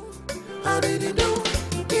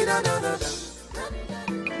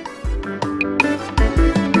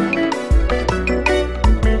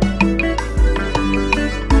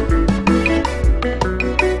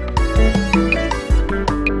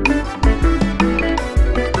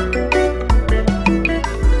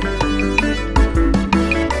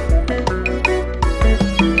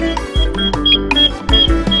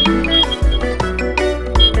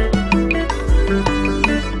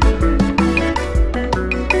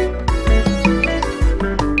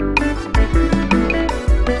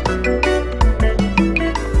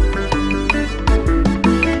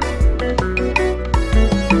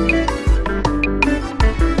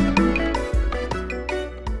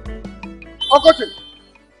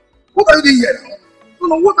 What are you doing here?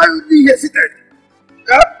 No, what are you doing here seated?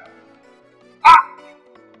 Yeah?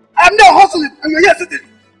 I'm not hustling and you're here sitting.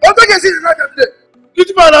 What are you sitting right today?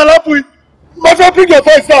 Get man and Lapui. My friend, bring your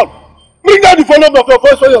voice down. Bring down the volume of your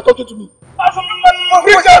voice when you're talking to me.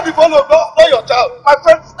 Bring down the volume, not your child. My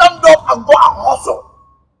friend, stand up and go and hustle.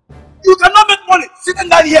 You cannot make money sitting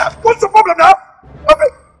down here. What's the problem now? Okay.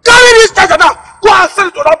 Carry this charger now. Go and sell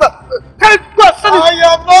it to another. Go and sell it. I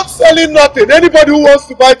am not selling nothing. Anybody who wants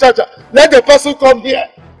to buy charger, let the person come here.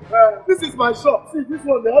 This is my shop. See, this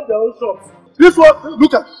one, they have their own shops. This one,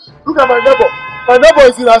 look at my neighbor. My neighbor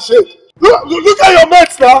is in a shade. Look at your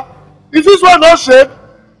mates now. Is this one not shade?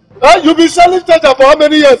 You've been selling charger for how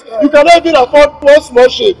many years? You cannot even afford one small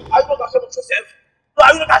shade. Are you not ashamed of yourself? No,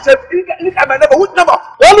 are you not ashamed? Look at my neighbor. Which neighbor?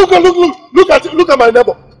 Yeah, look at my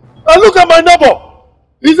neighbor. Look at my neighbor.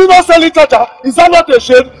 Is he not selling charger? Is that not a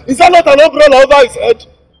shade? Is that not an umbrella over his head?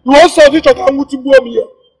 You want to each other to go here?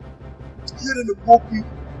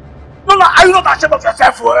 No, are you not ashamed of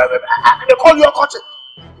yourself? They call you a country.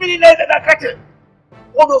 Meaning that country.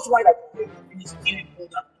 All those white that you stealing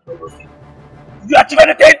those things. Did you achieve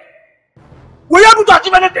anything? Were you able to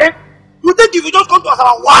achieve anything? You think if you just come to us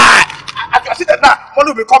about why? As you are sitting now,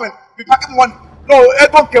 money will be coming. Be packing money. No,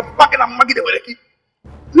 everyone kept packing and money they will keep.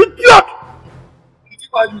 You idiot!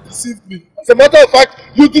 You deceived me. As a matter of fact,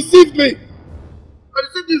 you deceived me. I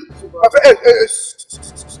deceived you. I said, hey,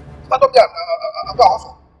 stand up there. I'm going to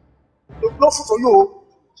hustle. No food for you.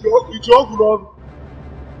 It's your own.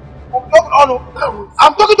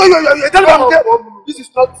 I'm talking to you. You're telling me this is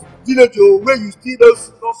not village where you steal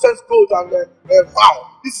those nonsense clothes and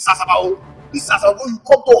wow. This is Asaba. This is Asaba where you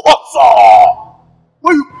come to hustle.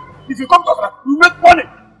 Where you, if you come to us, you make money.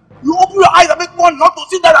 You open your eyes and make money, not to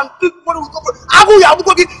sit there and take money with company.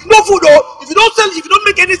 No food though. If you don't sell, if you don't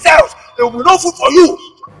make any sales, there will be no food for you.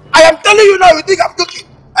 I am telling you now, you think I'm joking.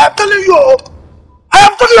 I am telling you. I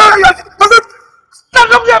am talking to you.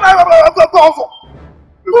 Stand up here.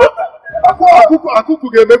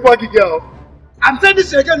 I'm saying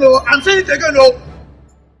this again, no. I'm saying it again, no.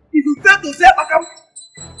 If you tell to say,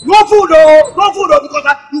 no food, because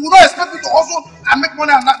you will not expect me to hustle and make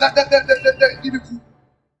money and give you food.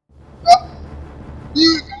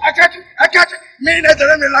 I catch it. Me,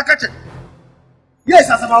 I catch it. Yes,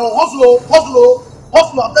 as about hustle.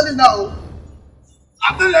 I'm telling you now.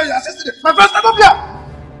 I'm telling you, assistant. My friend, stand up here.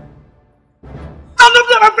 Stand up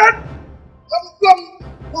here, my friend.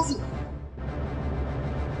 Hustle.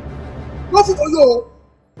 No food for you.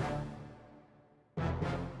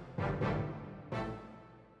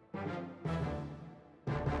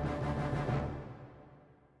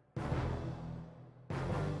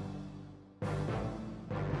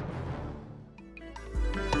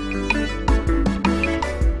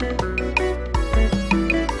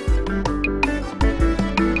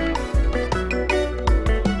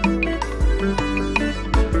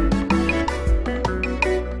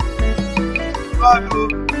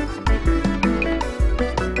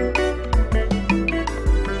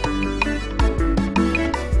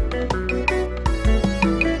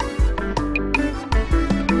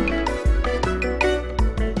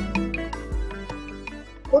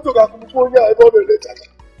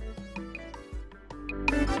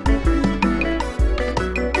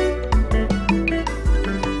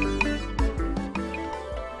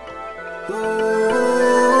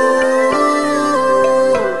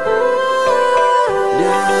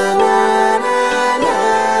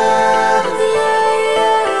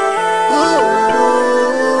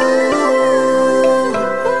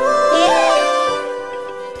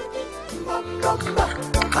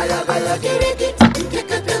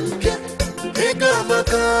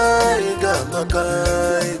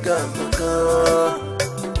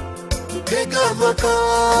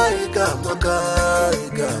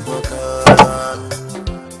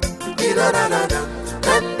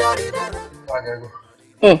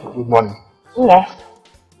 Good morning. Yeah.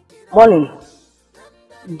 Morning.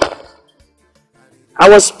 I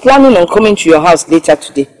was planning on coming to your house later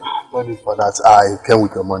today. Sorry for that. I came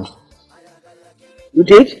with your money. You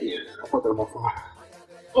did?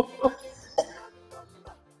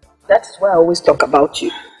 That is why I always talk about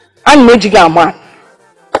you. I'm Nigerian.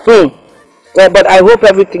 Yeah, but I hope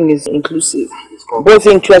everything is inclusive. Both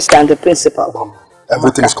interest and the principal.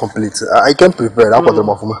 Everything is complete. I came prepared.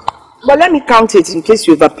 But let me count it in case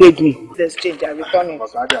you overpaid me. There's change, I return it.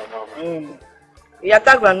 You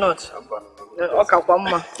attack or not? Okay,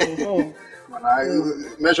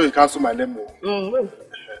 make sure you cancel my name.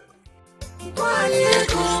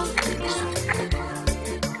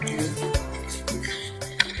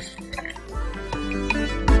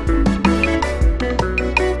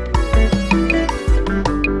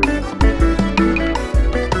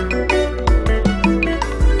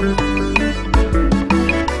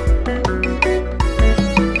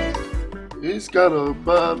 This kind of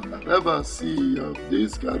man, I never see.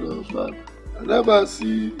 This kind of man, I never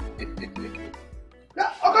see.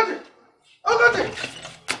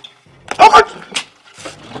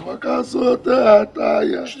 Amaka so tired.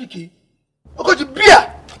 Okochi,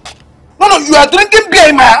 beer. No, you are drinking beer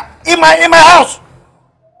in my house.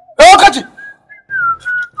 Okochi.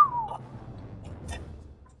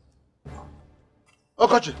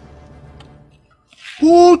 Okochi.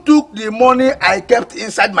 Who took the money I kept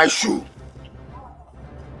inside my shoe?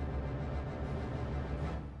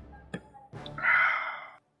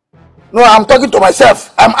 No, I'm talking to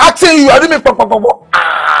myself. I'm asking you. I didn't mean who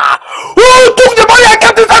took the money I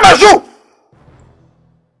kept inside my shoe?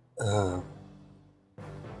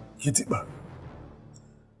 Kitiba,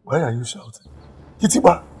 why are you shouting?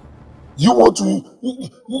 Kitiba, you want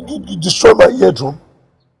to destroy my eardrum?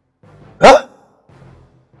 Huh?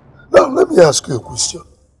 Now let me ask you a question.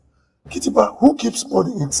 Kitiba, who keeps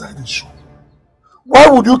money inside the shoe? Why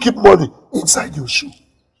would you keep money inside your shoe?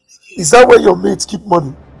 Is that where your mates keep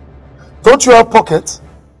money? Don't you have pockets?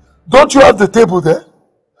 Don't you have the table there?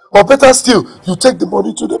 Or better still, you take the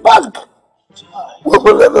money to the bank. Well,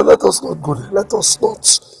 let us not go there. Let us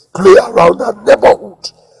not play around that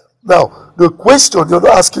neighborhood. Now, the question, you're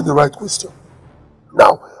not asking the right question.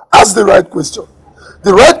 Now, ask the right question.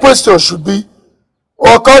 The right question should be,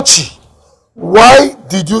 Okochi, why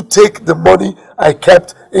did you take the money I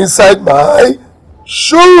kept inside my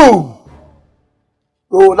shoe?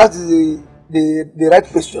 Oh, that is the right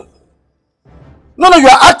question. No, you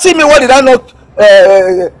are asking me why did I not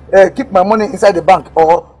keep my money inside the bank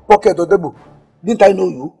or pocket or table. Didn't I know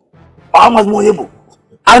you? How much more able?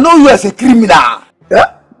 I know you as a criminal.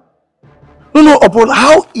 Yeah? No, upon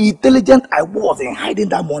how intelligent I was in hiding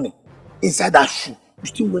that money inside that shoe. You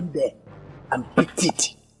still went there and picked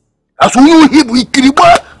it. As you hit with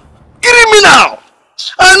criminal.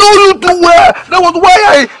 I know you too well. That was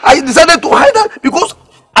why I decided to hide that, because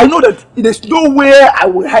I know that there's no way I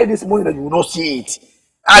will hide this money that you will not see it.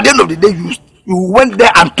 At the end of the day, you went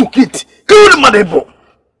there and took it. Kill the money, bro.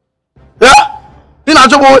 Yeah? You know,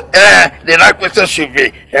 the right question should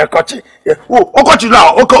be, Okochi. Oh, Okochi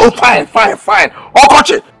now. Okay, oh, fine.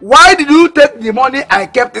 Okochi, why did you take the money I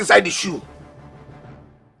kept inside the shoe?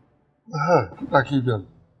 Akibian,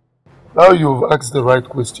 now you've asked the right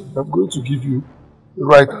question. I'm going to give you the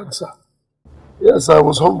right answer. Yes, I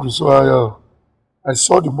was hungry, so I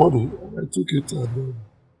saw the money and I took it and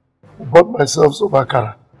I bought myself some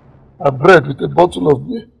akara and bread with a bottle of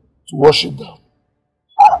beer to wash it down.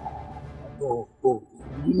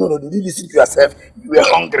 No, did you listen to yourself? You were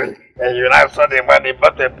hungry and you now saw the money,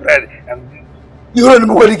 bought the bread and you don't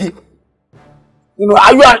know what to give. You know,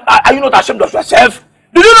 are you not ashamed of yourself?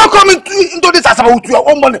 Did you not come into this asaba with your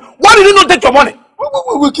own money? Why did you not take your money?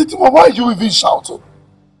 Wait, Kitima, why are you even shouting?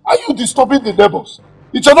 Are you disturbing the neighbors?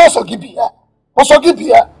 It's an Osogibi here. Osogibi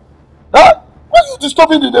here. Huh? Why are you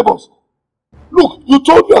disturbing the neighbors? Look, you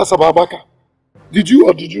told me Asaba Amaka. Did you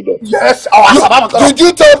or did you not? Yes, our Asaba Amaka. Did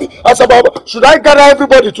you tell me Asaba Amaka? Should I gather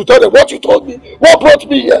everybody to tell them what you told me? What brought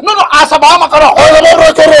me here? No, Asaba Amaka.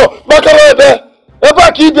 Makaro there.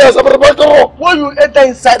 When you enter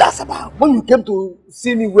inside Asaba, when you came to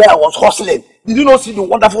see me where I was hustling, did you not see the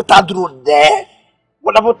wonderful third road there?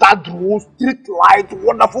 Wonderful third road, street light,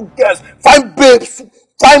 wonderful girls, fine babes,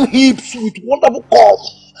 fine hips with wonderful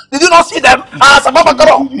curves. Did you not see them? Asaba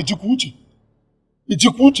Makaro.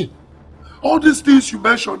 Ijikuchi. All these things you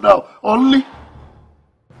mentioned now, only.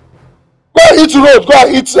 Go and eat road, go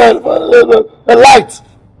and eat a light.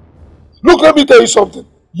 Look, let me tell you something.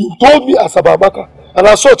 You told me Asaba Amaka, and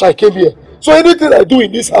as such I came here. So anything I do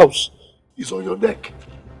in this house is on your neck.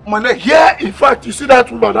 My neck. Here, in fact, you see that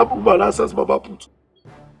woman answers Mama Put.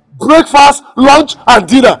 Breakfast, lunch, and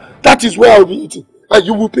dinner. That is where I will be eating. And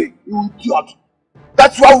you will pay. You idiot.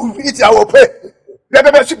 That's why we will be eating, I will pay.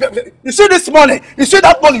 You see this money? You see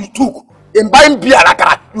that money you took in buying beer and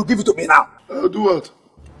akara? You give it to me now. I'll do what?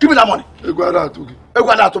 Give me that money. Egwara Atugi.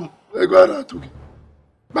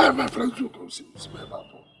 My friends will come see my papa.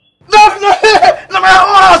 No, my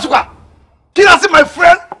house. Can I see my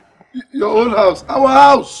friend? Your own house, our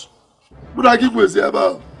house. But I give you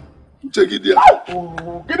about. Check it there.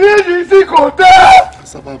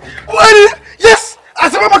 Yes,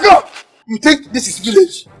 Asaba. You think this is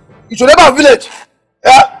village? You should never have village.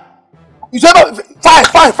 Yeah? You should never.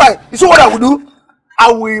 Fine. You see what I will do?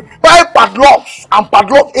 I will buy padlocks and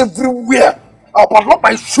padlock everywhere. I'll padlock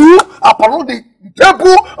my shoe, I'll padlock the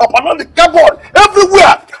table, I'll padlock the cupboard,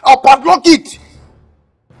 everywhere. I'll padlock it.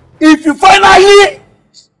 If you finally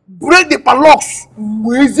break the padlocks,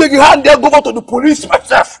 we take your hand there, go over to the police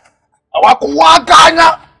myself. I will walk on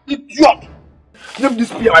idiot. Let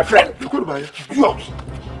this be my friend. Idiot.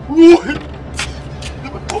 No,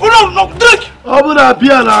 drink. I'm gonna be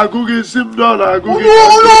an agugi, sim down agugi. No.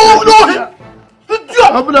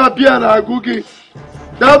 I'm gonna be an agugi.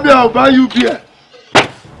 Tell me I'll buy you beer.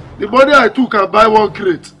 The money I took, I'll buy 1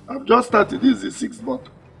 crate. I'm just starting. This is the 6th month.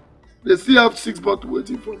 They still have 6 months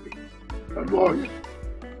waiting for me. I'm not here.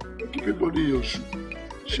 You're keeping money in your shoe.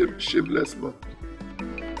 Shameless man.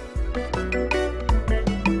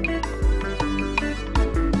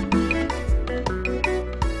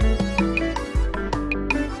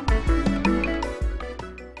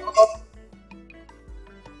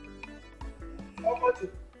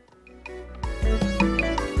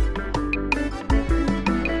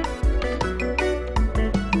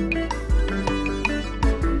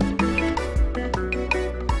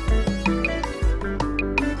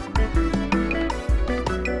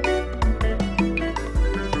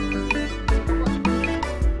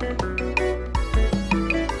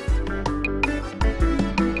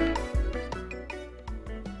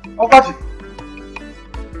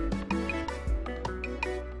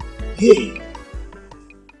 Hey.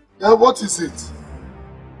 Yeah, what is it?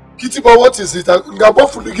 Kitiba, what is it? I'm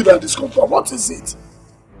both looking at this compound. What is it?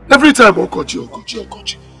 Every time, Okochi.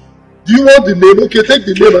 Do you want the name? Okay, take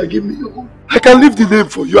the name and give me your own. I can leave the name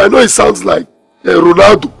for you. I know it sounds like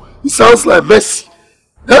Ronaldo. It sounds like Messi.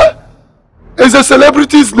 Eh? It's a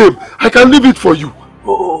celebrity's name. I can leave it for you.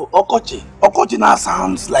 Oh, Okochi. Okochi now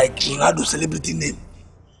sounds like Ronaldo's celebrity name.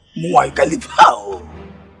 More, you can leave. How?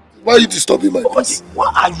 Why are you disturbing my peace?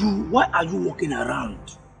 Why are you walking around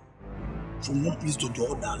from one place to the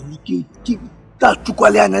other looking that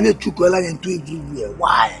Chukwalian into everywhere?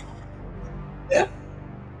 Why? Yeah?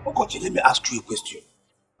 Okochi, let me ask you a question.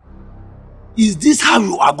 Is this how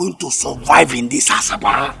you are going to survive in this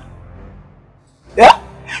Asaba? Yeah?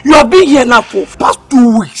 You have been here now for past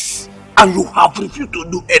 2 weeks and you have refused to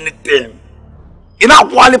do anything. You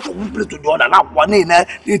not want from one place to the other. Not one in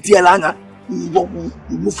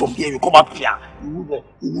you move from here, you come up here.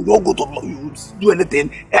 You don't go to you do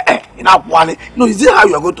anything. You not want. No, is this how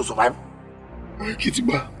you are going to survive?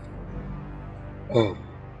 Kitiba,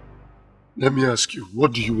 let me ask you,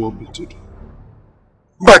 what do you want me to do?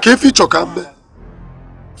 Makefi Chokambe.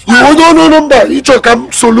 No, Ichokam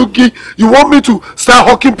Soluki. You want me to start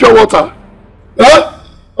hawking pure water? Huh?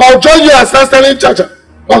 I'll join you and start selling chacha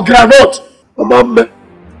or granite. Omame.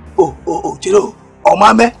 Oh, Chiro.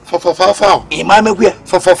 Omame. Fafafafao. Imame where?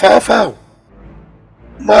 Fafafafao.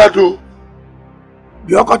 Mado.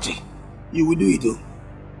 Biokochi. You will do it though.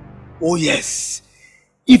 Oh yes.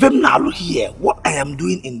 Even now look here, what I am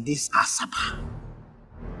doing in this Asaba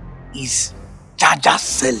is charger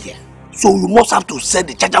selling. So you must have to sell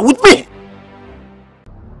the charger with me.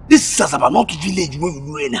 This is Asaba, not village where you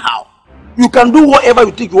do anyhow. You can do whatever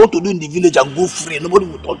you think you want to do in the village and go free. Nobody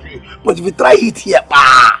will touch you. But if you try it here,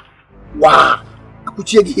 wow, I could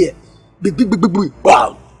check here, big,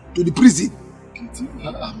 wow, to the prison.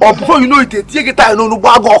 Or before you know it, take it time, no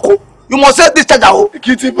bag. You must sell this charger.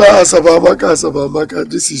 Kitiba Asaba Amaka,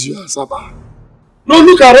 this is your Asaba. No,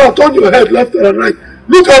 look around, turn your head left and right.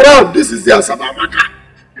 Look around, this is the Asaba Amaka.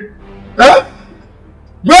 Huh?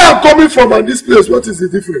 Where I'm coming from and this place, what is the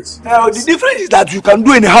difference? The difference is that you can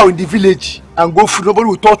do anyhow in the village and go free. Nobody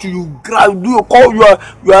will touch you. You grab, call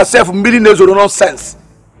yourself millionaires or nonsense.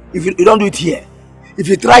 If you don't do it here, if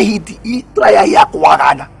you try it, try here.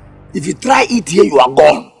 If you try it here, you are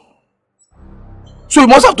gone. So you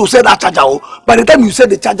must have to sell that charger. By the time you sell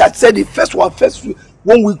the charger, sell the first 1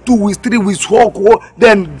 week, 2 weeks, 3 weeks, work,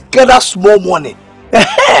 then gather small money.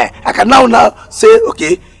 I can now say,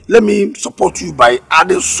 okay, let me support you by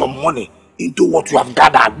adding some money into what you have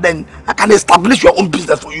gathered. Then I can establish your own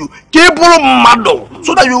business for you. Keep model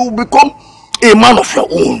so that you will become a man of your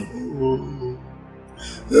own.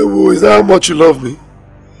 Is that how much you love me?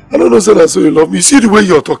 I don't know so that's how you love me. You see the way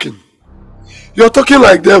you're talking. You're talking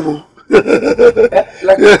like them.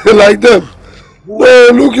 Like them.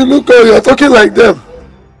 Look, you're talking like them.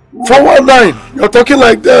 419, you're talking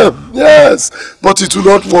like them. Yes, but it will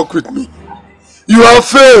not work with me. You have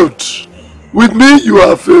failed. With me, you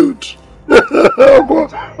have failed. With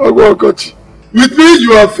me,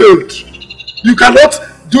 you have failed. You cannot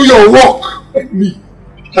do your work on me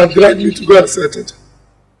and drag me to go and set it.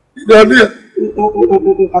 I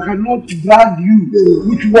cannot drag you.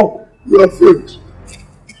 Which work? You have failed.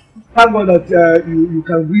 Thank God that you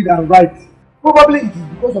can read and write. Probably it is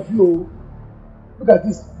because of you. Look at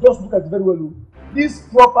this. Just look at it very well. This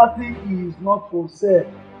property is not for sale.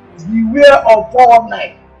 Beware of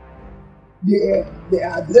 419. They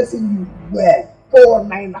are addressing you well.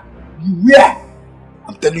 419. Beware.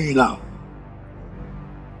 I'm telling you now.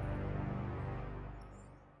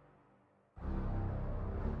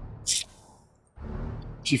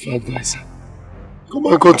 Chief advisor, come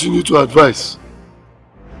and continue to advise.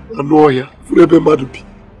 I know here. Furebe Madubi.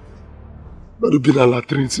 Madubi na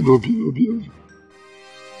latrine, obi.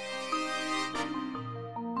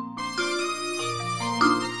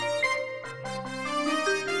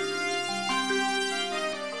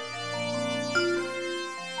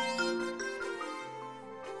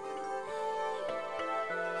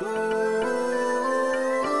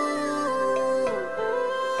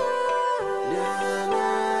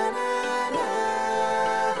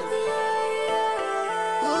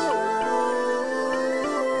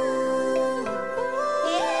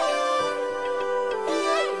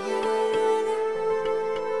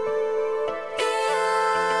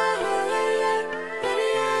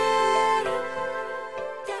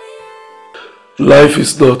 Life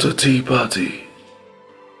is not a tea party.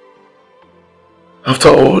 After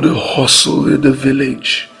all the hustle in the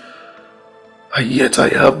village, and yet I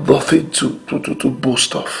have nothing to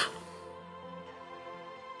boast of.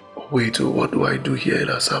 Wait, what do I do here in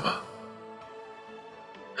Asaba?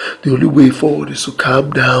 The only way forward is to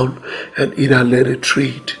calm down and either learn a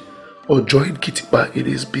trade or join Kitiba in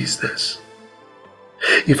his business.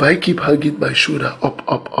 If I keep hanging my shoulder up,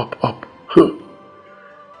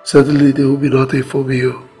 certainly there will be nothing for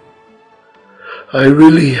me. I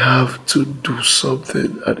really have to do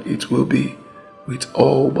something, and it will be with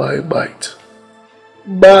all my might.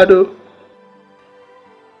 Bado.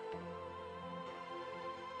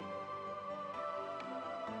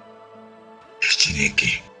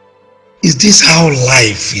 Is this how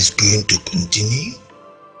life is going to continue?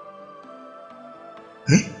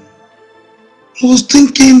 I was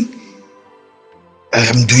thinking I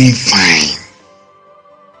am doing fine.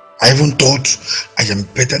 I even thought I am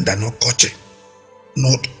better than Okoche.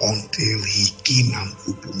 Not until he came and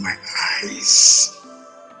opened my eyes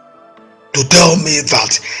to tell me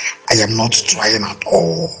that I am not trying at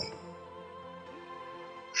all.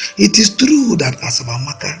 It is true that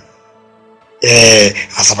Amaka,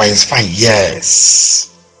 Asaba is fine, yes.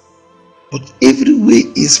 But every way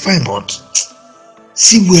is fine, but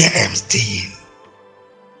see where I am staying.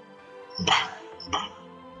 Bah.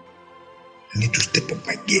 I need to step up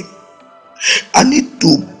my game. I need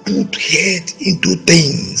to put head into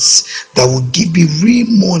things that will give me real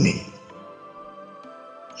money.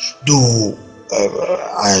 Though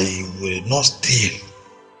I will not steal,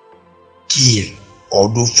 kill, or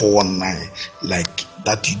do 419 like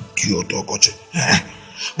that idiot Okoche.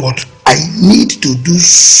 But I need to do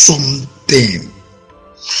something.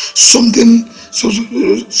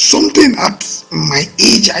 Something at my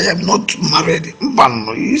age. I am not married.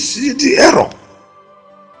 But you see the error.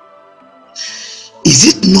 Is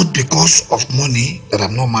it not because of money that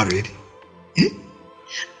I'm not married?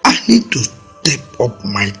 I need to step up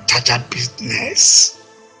my charger business.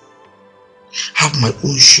 Have my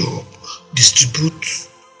own shop. Distribute,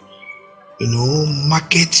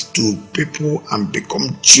 market to people and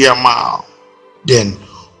become chairman. Then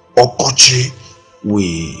Okoche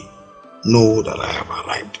will know that I have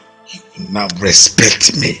arrived. He will now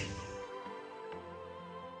respect me.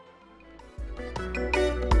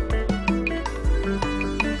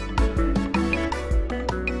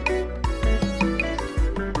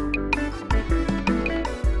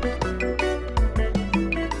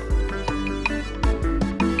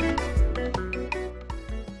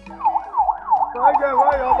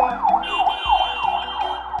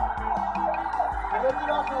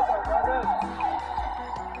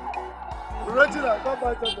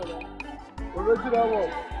 Original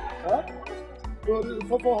one. Huh? Well, this is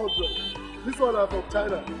 400. This one is from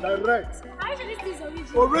China. Direct. Actually, this is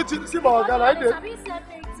original. Original. See my guy like this.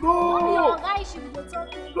 No. No, I say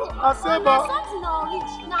something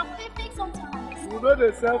rich. Now fake something. You know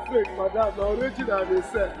they sell fake, madam. The original they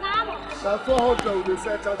sell. That's 400 they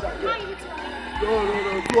sell charger. No.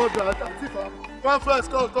 200. Come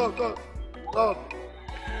first. Come.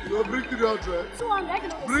 You bring 300.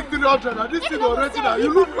 200. Bring 300. Now this is the original.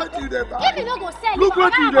 You look what you dey buy. If you don't go sell, look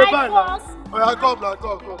what you dey buy now. Oh yeah, come. If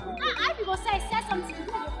you go sell something.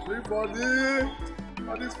 Bring for this.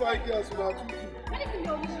 For this 5 girls who are 2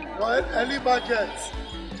 people. For early market.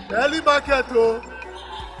 Early market, oh.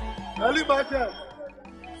 Early market.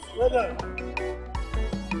 Wait there.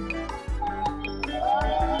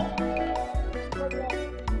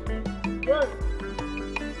 Wait.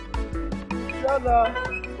 Yana.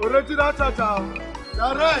 Original Chacha.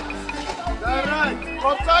 Direct.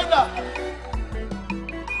 From China.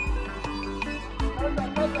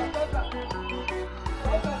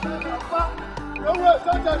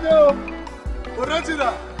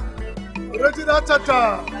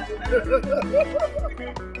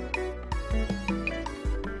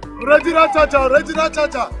 Original Chacha. Original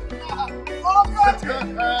Chacha. Oh,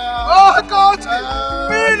 coach!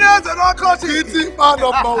 Millions and all coaches. Eating man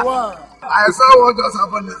number 1. I saw what just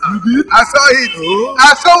happened. You did? I saw it. Oh.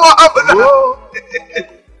 I saw what happened. Oh.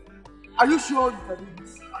 Are you sure you can do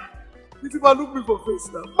this? This man look me for face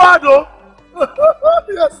now. Mad, oh?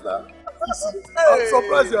 Yes, sir. I'm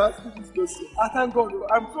surprised you're asking this question. I thank God.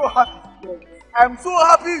 I'm so happy. I'm so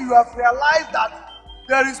happy you have realized that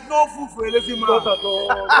there is no food for a lazy man. Not at all.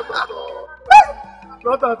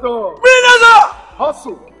 Not at all.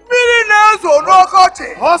 Hustle. No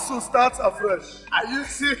coaching. Hustle starts afresh. Are you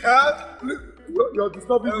serious? You're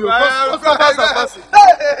disturbing me. Customers are passing.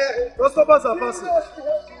 Customers are passing.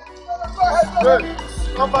 Hey,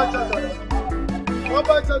 come back, Chacha.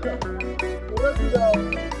 Already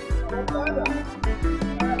down.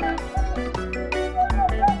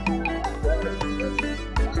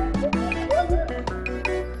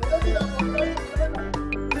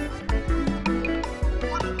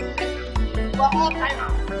 All China.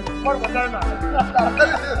 What about China?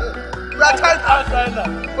 We are China.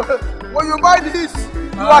 When you buy this,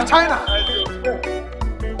 you are China.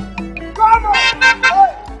 Come on.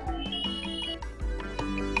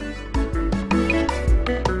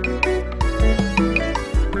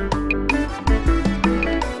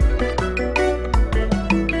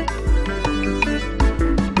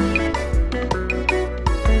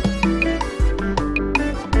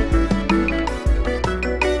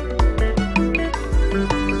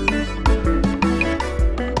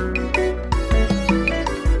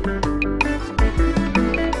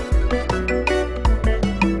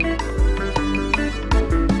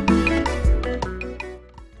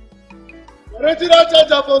 Original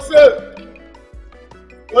Chacha for sale.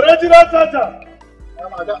 Original charger.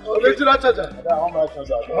 Original charger.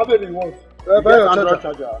 How many you want? Buy your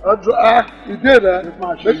charger. You did that?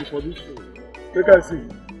 For this phone. Make I see.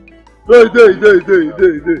 No, he did.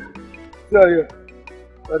 See here.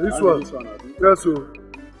 This one. Yes, sir.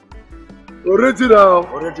 Original.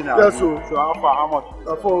 Yes, sir. So how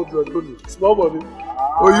much? 400 only. Small money.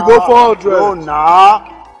 Oh, you go 400. Oh,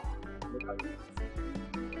 nah.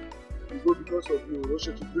 You go because of you. Don't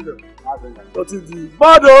shake it bigger. Nothing the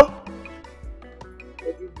bad though.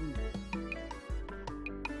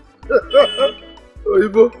 Oh, you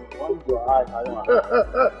go.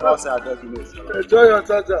 Enjoy your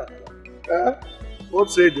charger. Hope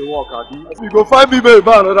say the work, Adi. You go find me, baby,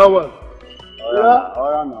 buy another one.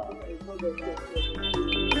 Oh, no.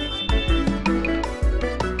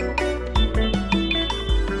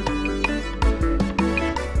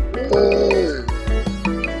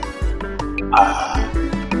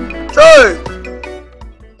 Hey!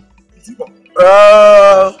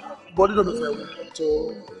 Body don't be firewood.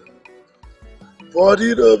 Body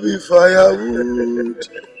don't be firewood.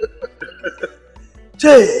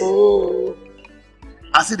 Hey! Oh.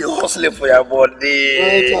 I see the hustling for your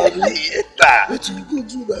body. What you go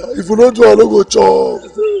do now? If you don't do, I don't go chop.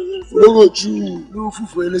 If you don't go chew. No food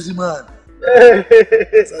for a lazy man.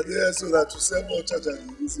 So that to sell more charger,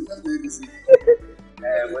 you see what they receive.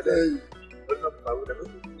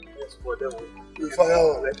 We fire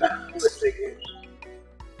on.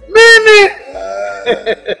 Mini!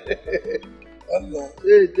 Allah.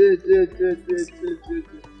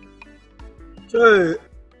 Hey.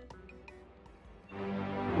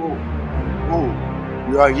 Oh,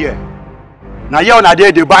 you are here. Now you on a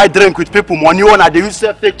day they buy drink with people money on a day you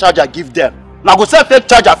sell fake charger give them. Now go sell fake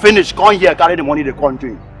charger finish come here carry the money they come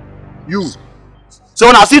drink. You. So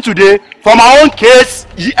when I see today for my own case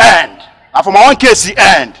he end. And for my own case he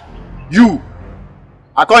end. You.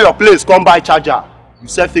 I call your place come buy charger. You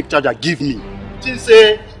sell fake charger give me. She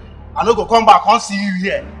say I no go come back come see you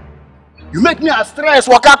here. You make me a stress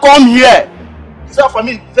waka come here. Sell for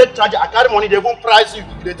me fake charger. I carry money they won't price you.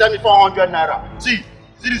 They tell me 400 naira. See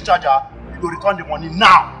this charger. You go return the money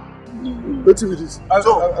now. Wait till this.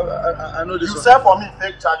 So I know this. You sell for me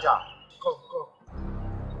fake charger.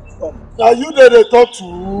 Come. Now you there they talk to.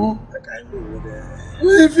 Like I know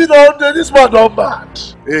if you don't, then this man don't bad.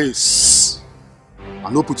 Yes. I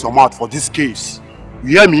no put your mouth for this case.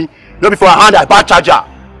 You hear me? No before I hand I buy charger.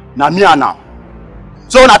 Now me and now.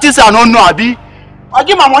 So when I think say I don't know Abi. I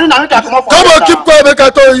give my money now. Come on, keep quiet, make I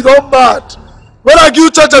tell you, don't bad. When I give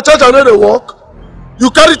you charger, no they work. You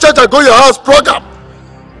carry charger, go your house, program.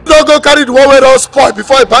 Don't go carry the one where don't spoil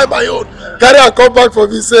before I buy my own. Carry and come back for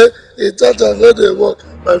me, say, hey, charger, no they work.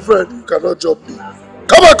 My friend, you cannot jump me.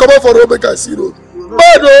 Come on for road, make I see road.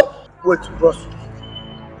 Bad oh. Wait, bros.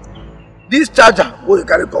 This charger, where you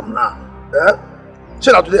carry come now?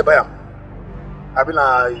 Shut out today, buy him. I been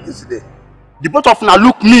yesterday. The both of now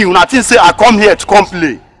look me when I think say I come here to come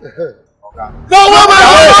play. No,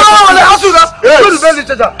 ask you that. Go to the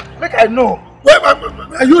charger. Make I know.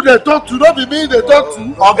 Are you they talk to? Not be me they talk to.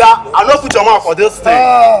 Oga, I don't put your mouth for this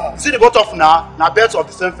thing. See the both of now birds of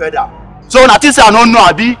the same feather. So when I think say I don't know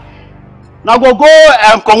Abi. Now go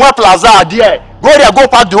Conway Plaza there. Go there, go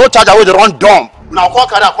park the whole charger where they run dump. Now call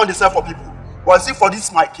carry and the sell for people. But see for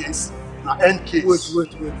this my case. Now end case.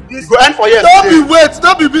 Wait. This go end for years.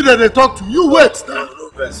 Don't be me that they talk to. You wait now.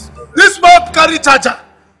 This man carry charger.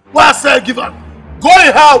 What I say give him? Go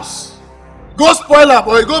in house. Go spoil him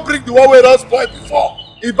or you go bring the one where don't spoil before.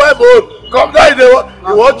 He buy more. Come down you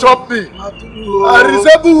won't chop me. I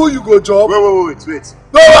resemble who you go chop. Wait.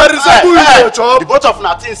 No, I resemble who you go chop. The both of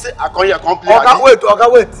nothing say I come here complain. Oga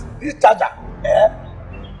wait. This charger.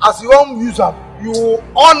 As you won't use them, you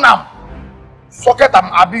on them. Socket them,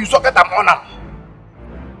 Abi, you socket them on them.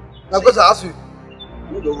 Now go to ask you.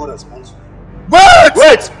 You don't want response.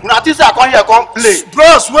 Wait! When I think I come here come play.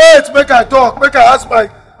 Bros, wait, make I talk. Make I ask my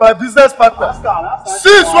business partner.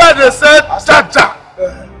 Since when they said charger,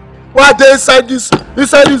 why they inside this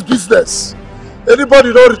business?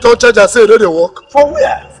 Anybody don't return charger say they work? For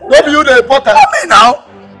where? Maybe you the important. Me now.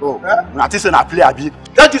 Oh, when I think I play Abi.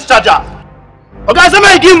 Get this charger. Okay,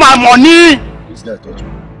 somebody give my money. It's not touch me.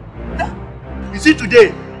 You see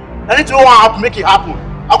today, anything you want to make it happen.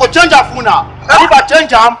 I go change your phone now. And if I change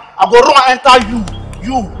them, I go run enter you.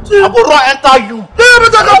 I go run enter you.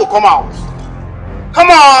 I go come out. Come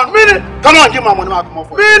on, come on, give my money. Come on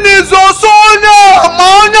for you. Mini Zosonia,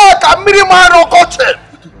 Mania, Kamiri Maro Koche.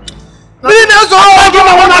 Mini Zosonia, give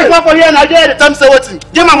my money. Come for here. Nigeria, the time say waiting.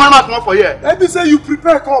 Give my money. Come for here. Let me say you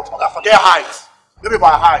prepare. Come. Forget height. Don't be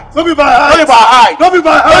by height. Don't be by height. Don't be by height. Don't be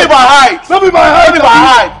by height. Don't be by height. Don't be by height. Don't be by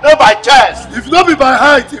height. Don't by chest. If don't be by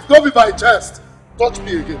height, if don't be by chest, touch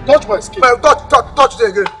me again. Touch my skin. Touch me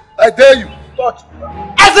again. I dare you. Touch.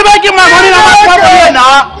 As if I give my money now, my problem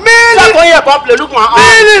now. Stop on your problem. Look my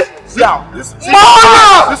arm. See how?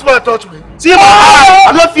 This man touch me. See my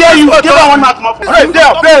arm. I don't fear you. Give me one mark. Hey,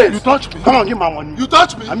 there. You touch me. Come on, give my money. You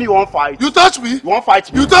touch me. I mean, you want fight. You touch me. You want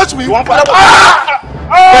fight me. You touch me. You want fight.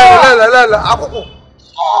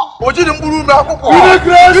 Oji ni mburu na akoko. You dey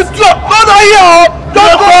grace. You drop. No, no, here.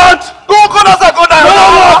 Don't go. Go outside. Go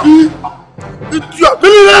down. You drop.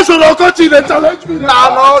 Millions of Okochi dey challenge me.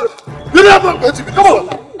 Nah, no. You never. Wait me. Come on.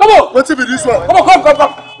 Come on. Wait me this one. Come on.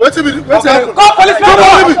 Come. Wait me. Wait me. Call police.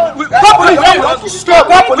 Call police. Stop.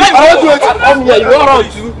 Call police. I want to do it. Come here. You want run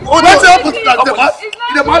too. What's happened to that man?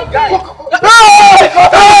 The man.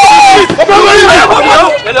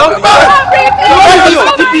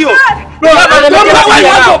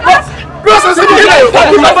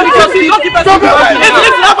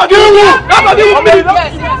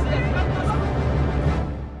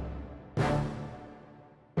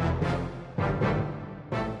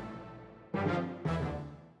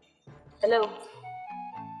 Hello.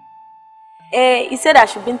 He said I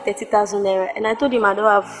should bring 30,000 naira, and I told him I don't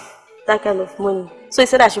have that kind of money. So he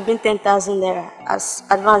said I should bring 10,000 naira as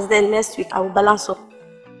advance. Then next week I will balance up.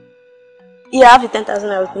 Yeah, I have the 10,000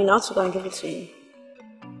 naira with me now to go and give it to you.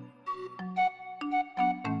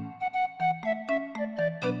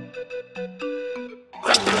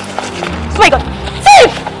 Oh my God!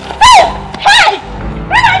 Thief! Thief! Hey!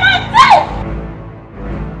 Where am I? Thief!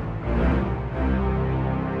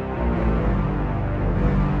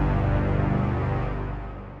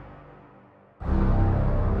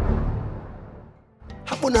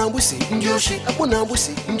 Apuna busi njoshi, apuna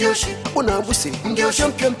busi njoshi, apuna busi njoshi.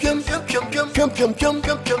 Pium pium pium pium pium pium pium pium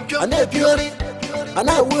pium pium pium. Ane piori,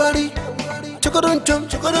 ana wari. Chokoron chum,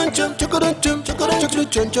 chokoron chum, chokoron chum, chokoron chum,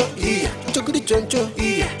 choncho, iya, chokori choncho,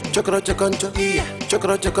 iya, chokoro chokoncho, iya,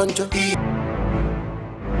 chokoro chokoncho, iya.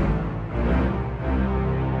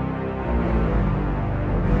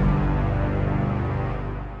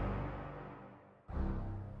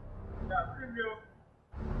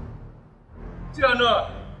 Tiano,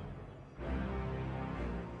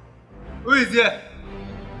 who is there?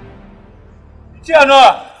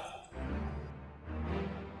 Tiano.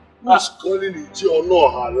 Who's calling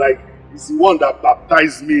Ichiono like he's the one that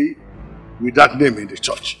baptized me with that name in the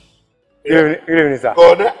church? Good evening, sir.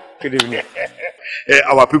 Good evening.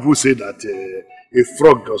 Our people say that a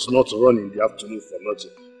frog does not run in the afternoon for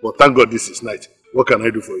nothing. But thank God this is night. What can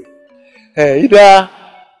I do for you? Either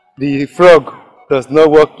the frog does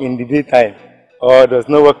not work in the daytime or does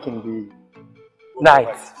not work in the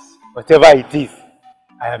night. Whatever it is,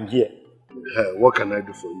 I am here. What can I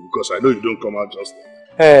do for you? Because I know you don't come out just now.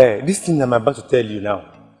 This thing I'm about to tell you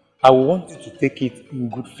now, I want you to take it in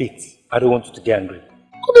good faith. I don't want you to get angry.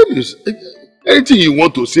 Anything you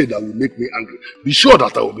want to say that will make me angry, be sure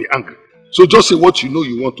that I will be angry. So just say what you know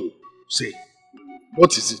you want to say.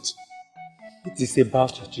 What is it? It is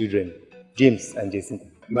about your children, James and Jacinta.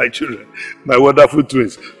 My children, my wonderful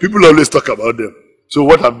twins. People always talk about them. So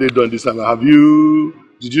what have they done this time?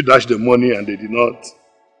 Did you dash them money and they did not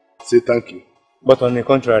say thank you? But on the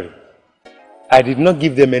contrary, I did not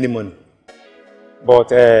give them any money.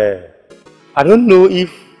 But I don't know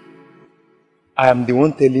if I am the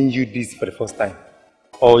one telling you this for the first time,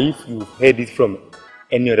 or if you heard it from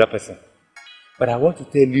any other person. But I want to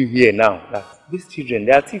tell you here now that these children,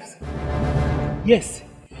 they are thieves. Yes,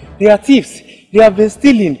 they are thieves. They have been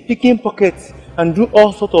stealing, picking pockets, and do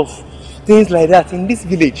all sorts of things like that in this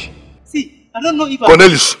village. See, I don't know if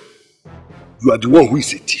Cornelius, you are the one who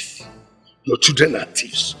is a thief. Your children are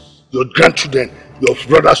thieves. Your grandchildren, your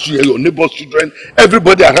brother's children, your neighbor's children,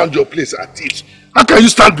 everybody around your place are thieves. How can you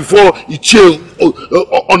stand before Ichie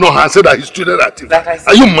Onoha and say that his children are thieves?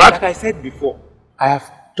 Are you mad? Like I said before, I have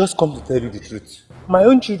just come to tell you the truth. My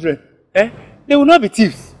own children, they will not be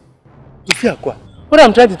thieves. What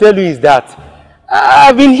I'm trying to tell you is that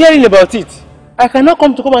I've been hearing about it. I cannot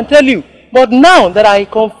come and tell you. But now that I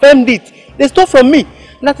confirmed it, they stole from me.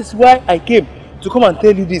 That is why I came to come and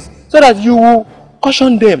tell you this, so that you will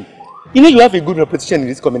caution them. You know you have a good reputation in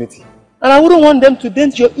this community. And I wouldn't want them to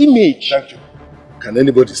dent your image. Thank you. Can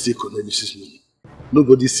anybody steal Cornelius' money?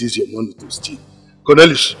 Nobody sees your money to steal.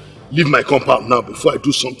 Cornelius, leave my compound now before I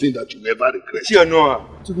do something that you never regret.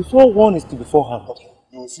 To be forewarned is to be forearmed.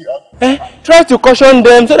 Try to caution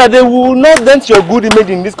them so that they will not dent your good image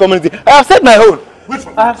in this community. I have said my own. Wait for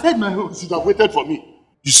me. I have said my own. You should have waited for me.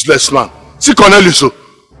 Useless man. See Cornelius, you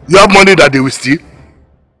have money that they will steal?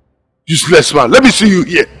 Useless man. Let me see you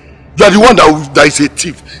here. You are the one that is a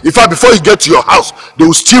thief. In fact, before you get to your house, they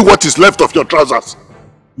will steal what is left of your trousers.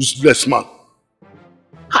 Useless man.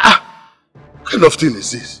 What kind of thing is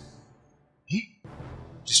this?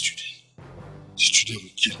 These children will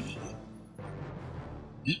kill me.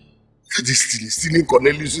 This thing is stealing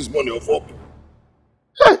Cornelius' money of up.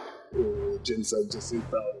 Hey! Oh, James, I just said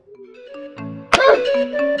that.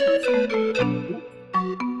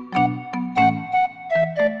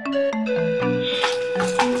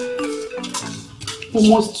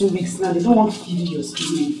 Almost 2 weeks now. They don't want to give you your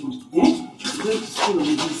school uniform. Eh? You're going to school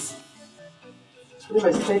on this. You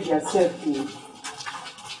respect yourself.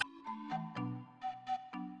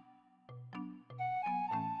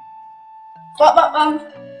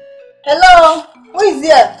 Hello? Who is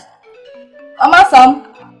here? Mama Sam?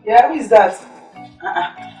 Yeah, who is that?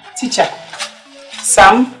 Teacher.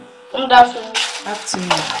 Sam? Good afternoon.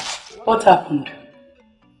 Afternoon. What happened?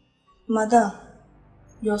 Madam,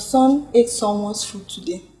 your son ate someone's food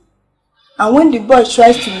today. And when the boy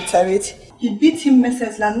tries to retaliate, he beat him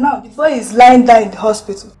mercilessly, and now the boy is lying down in the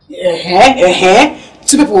hospital.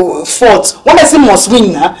 Two people fought. One person must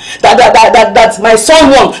win now. That my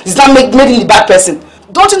son won is not making the bad person.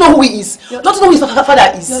 Don't you know who he is? Don't you know who his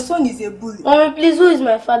father is? Your son is a bully. Mommy, please, who is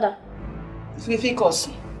my father?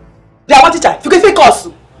 Fikosu. They are one teacher.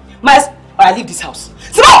 Fikosu. I leave this house.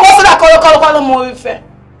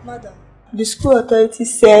 Madam, the school authority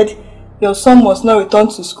said your son must not return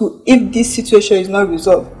to school if this situation is not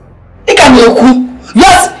resolved.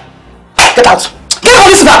 Yes! Get out! Get out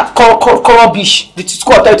of this rubbish! The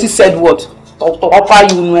school authority said what?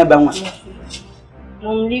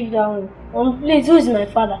 Mom, leave that one. Mom, please, who is my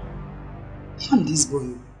father? I'm this boy.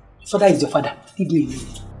 Your father is your father. Leave me alone.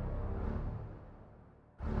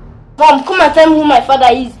 Mom, come and tell me who my father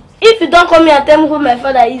is. If you don't come here and tell me who my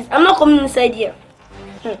father is, I'm not coming inside here.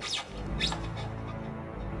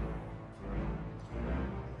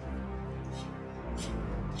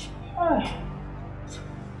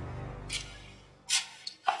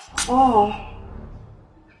 Oh.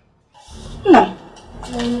 No.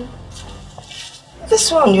 This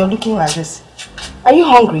one, you're looking like this. Are you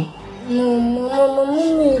hungry? No,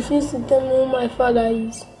 Mommy refused to tell me who my father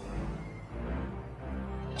is.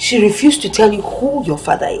 She refused to tell you who your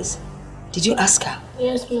father is. Did you ask her?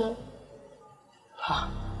 Yes, Mom.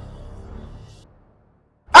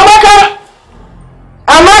 Amaka!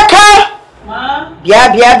 Amaka! Ma?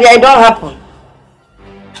 Bia, it don't happen.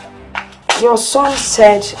 Your son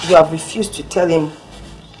said you have refused to tell him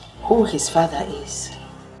who his father is.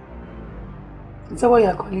 Is that what you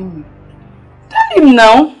are calling me? Tell him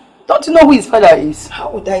now. Don't you know who his father is? How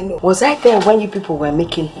would I know? Was I there when you people were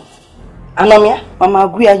making him? Anomia? Mama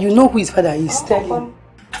Aguya, you know who his father is. Tell him.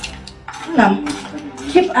 Nam,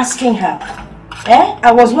 keep asking her.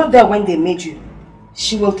 I was not there when they made you.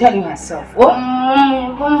 She will tell you herself. Oh?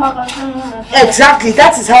 Come back and tell me who my father is. Exactly,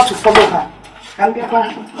 that is how to follow her. Come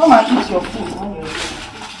and eat your food when you're ready.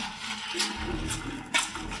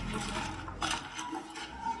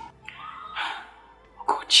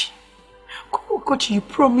 Coach, you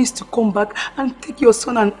promised to come back and take your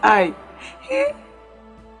son and I. Eh?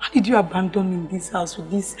 How did you abandon me in this house with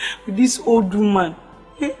this old woman?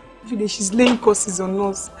 Eh? Every day she's laying curses on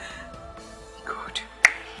us. God.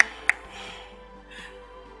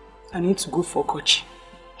 I need to go for Coach.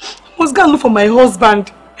 I must go and look for my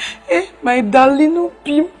husband. Eh? My darling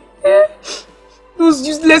Pim. Eh? Those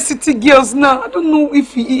useless city girls now. I don't know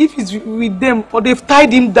if he's with them or they've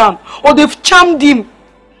tied him down or they've charmed him.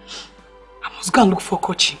 I must go and look for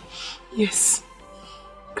Kochi. Yes.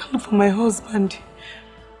 Go and look for my husband.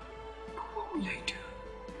 But what will I do?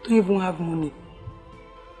 I don't even have money.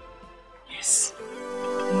 Yes. I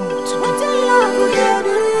don't know what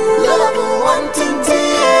to do.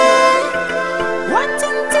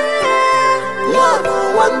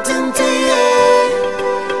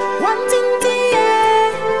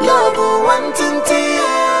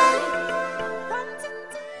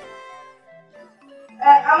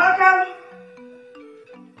 Amaka!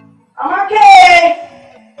 Amaka!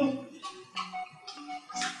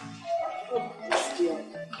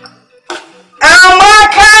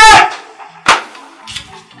 Amaka!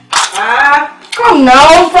 Come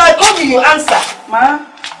now, how do you answer? Ma?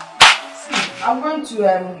 See, I'm going to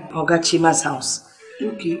Oga Chima's house.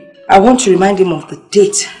 Okay. I want to remind him of the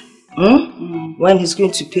date. When he's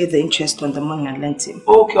going to pay the interest on the money I lent him.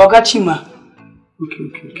 Okay, Oga Chima.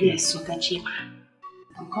 Okay. Yes, Oga Chima.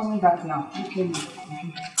 I'm coming back now. Okay.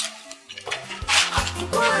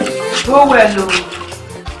 Go well, Lord.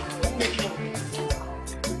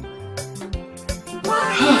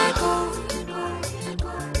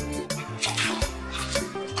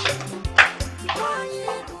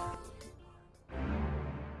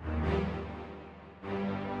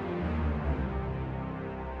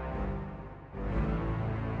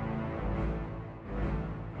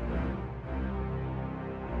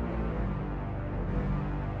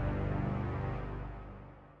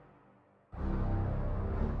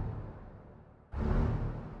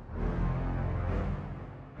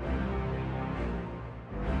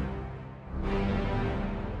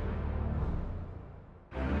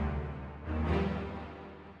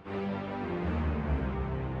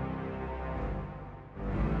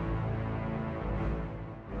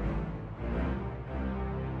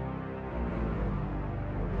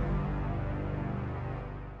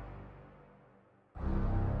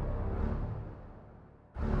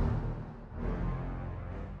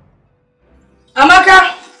 Amaka!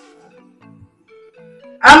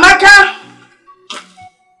 Amaka!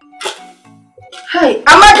 Hey,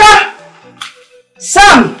 Amaka!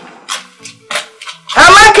 Sam!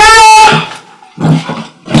 Amaka!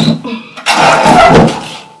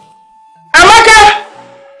 Amaka!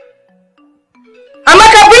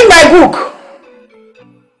 Amaka, bring my book.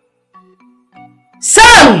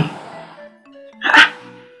 Sam!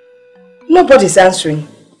 Nobody's answering.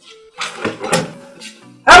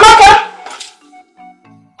 Amaka!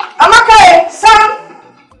 Amaka, Sam!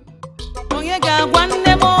 Oyega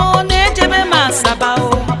wanne mo nejebe masaba o.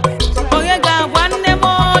 Oyega wanne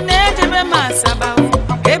mo nejebe masaba o.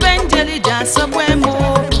 Ebenjeli jasobwe mo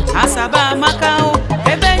asaba Amaka o.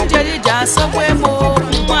 Ebenjeli jasobwe mo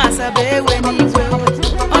asaba ewe niwe o.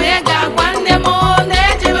 Oyega wanne mo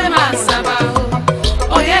nejebe masaba o.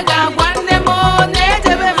 Oyega wanne mo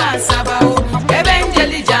nejebe masaba o.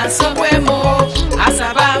 Ebenjeli jasobwe mo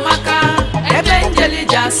asaba Amaka. Ebenjeli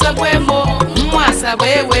jasobwe mo asaba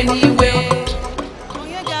ewe niwe.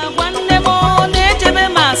 Oyega wanne mo nejebe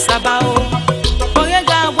masaba o.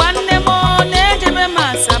 Oyega wanne mo nejebe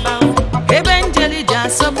masaba o. Ebenjeli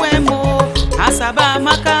jasobwe mo asaba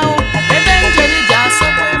Amaka o. Ebenjeli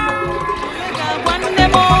jasobwe mo. Oyega wanne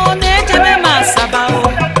mo nejebe masaba o.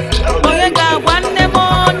 Oyega wanne mo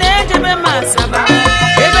nejebe masaba o.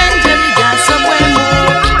 Ebenjeli jasobwe mo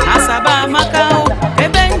asaba Amaka o.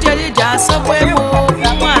 Ebenjeli jasobwe mo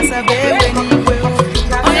asaba ewe niwe o.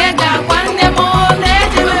 Oyega wanne mo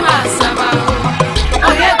nejebe masaba o.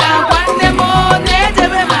 Oyega wanne mo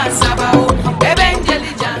nejebe masaba o.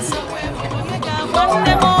 Ebenjeli jasobwe mo. Oyega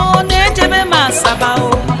wanne mo nejebe masaba o.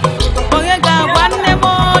 Oyega wanne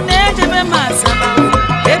mo nejebe masaba o.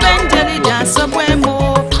 Ebenjeli jasobwe mo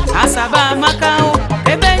asaba Amaka o.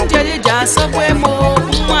 Ebenjeli jasobwe mo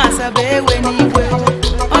asaba ewe niwe o.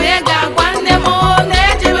 Oyega wanne mo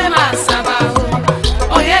nejebe masaba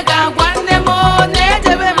o. Oyega wanne mo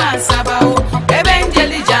nejebe masaba o.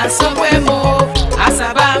 Ebenjeli jasobwe mo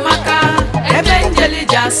asaba Amaka. Ebenjeli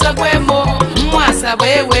jasobwe mo asaba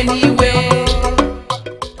ewe niwe.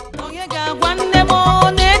 Oyega wanne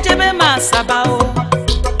mo nejebe masaba o.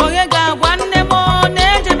 Oyega wanne mo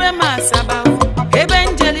nejebe masaba o.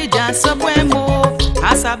 Ebenjeli jasobwe mo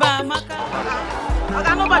asaba Amaka.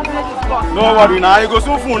 No worry now, you go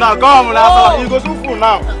soon full now. Come now, you go soon full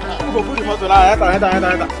now. You go put the motor now.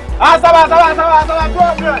 Enter. Asaba, go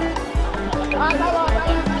here.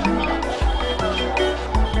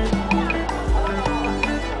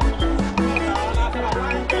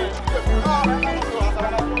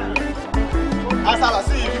 Asaba,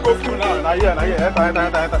 see if you go full now. Now here.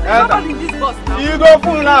 Enter. Nobody in this bus now. You go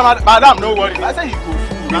full now, madam. No worry. I say you go full.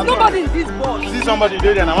 There's nobody in this bus. See somebody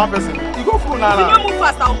there, now one person. You go full now. You don't move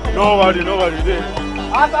fast now. No worry. There.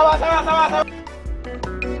 Asaba.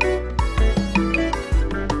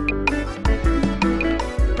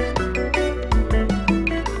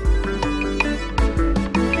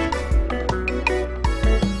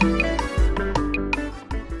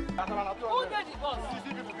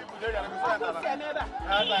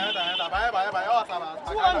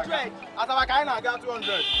 Asaba, can I get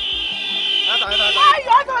 200?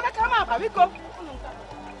 You're going to come up. We go.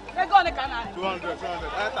 They're going to come out. 200.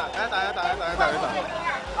 Enter.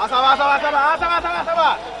 Asaba.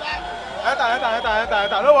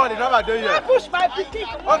 Enter. No one is never doing it. Push my picking.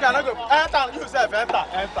 Okay, no go. Enter. You self. Enter.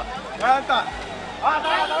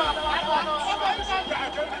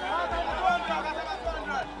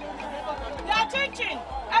 They are changing.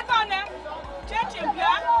 Enter. Changing.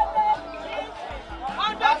 Yeah.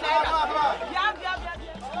 100 naira. Yeah.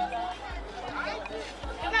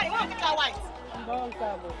 You want to get a white? Don't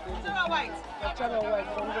have a white. A channel white,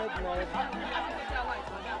 100 naira.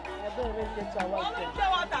 I don't really get a white. Pure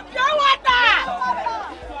water. Pure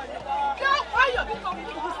fire.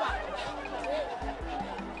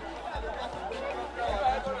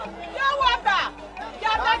 Pure water.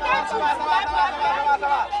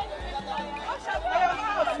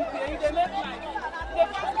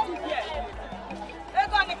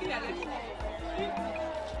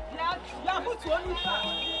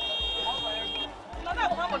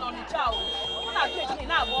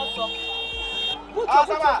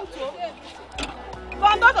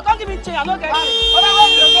 Don't give me change. I don't get it.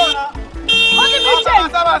 Don't give me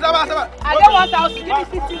change. I get 1,000. Give me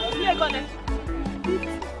 50. Here, go then.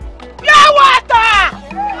 Pure water.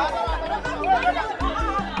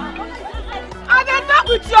 I dey talk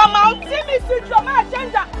with your mouth. See me switch your mouth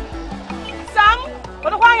change that. Sam,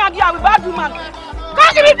 but why you here with bad woman?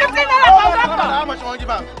 Come give me 15 naira for that. How much you want to give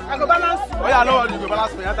am? I go balance. Oh yeah, no worry, you go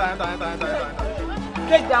balance me. Enter.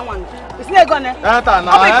 Take that one. It's not gonna. Enter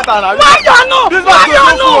now. Why you know? This Why you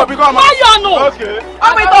man know? Why you know? Okay.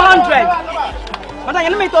 I made 200. Madam,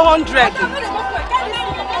 you made 200.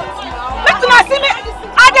 Let me see me.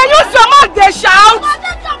 I dey use your mouth, they shout.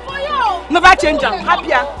 Never change them.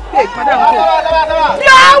 Happier. Take, madam, go.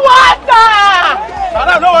 Pure water.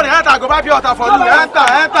 Madam, no worry. Enter. Go buy pure water for you. Enter.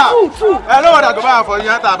 Two. No worry. Go buy for you.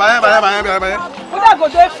 Enter. Buy. Put that go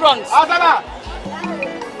there front. Asaba.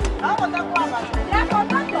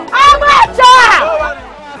 Amaka!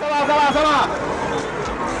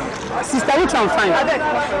 Sister, which one fine?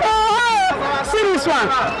 See this one.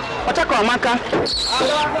 Ochako Amaka.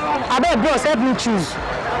 I beg bros, help me choose.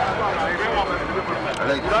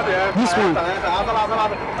 This one.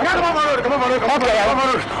 Okay.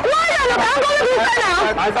 Why are you going to do that now?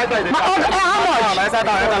 How much?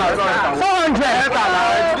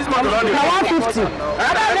 400. This one is 150.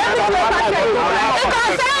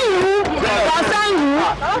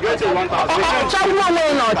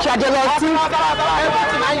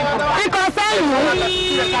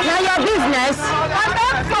 Now your business.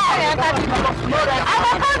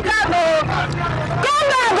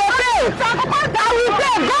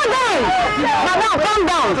 Calm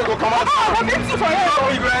down.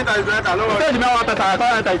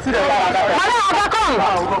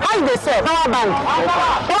 How you say? Power bank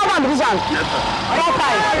division.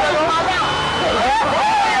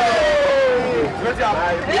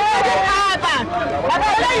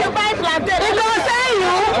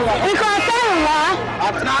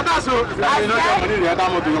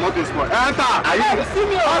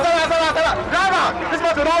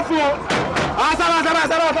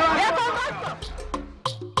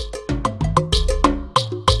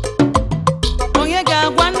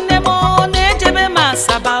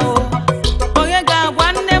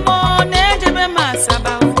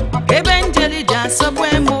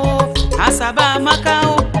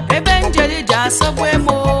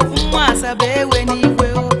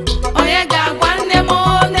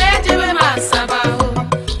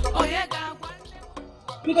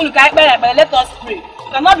 Let us pray. We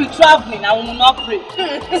cannot be traveling and we will not pray.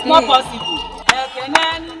 It's not possible.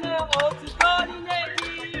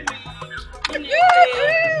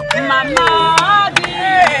 Mama,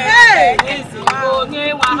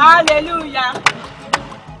 hallelujah.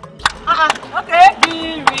 Okay.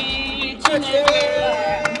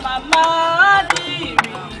 Mama,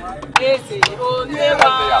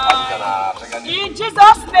 in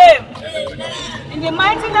Jesus' name, in the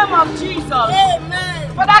mighty name of Jesus. Amen.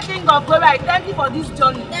 Father King of Glory, I thank you for this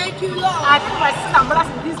journey. Thank you, Lord. I thank my sister and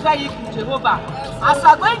brothers in this very Jehovah. As we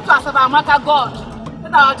are going to Amaka, God,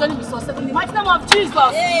 let our journey be successful in the mighty name of Jesus.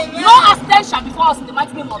 Amen. No accident shall befall us in the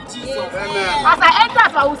mighty name of Jesus. Amen. As I enter,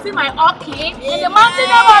 I will see my okay in the mighty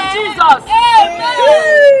name of Jesus.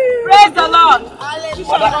 Amen. Praise the Lord.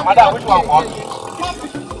 Madam, which one for you?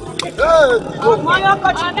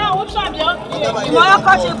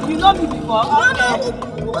 You know me before.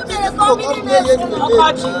 They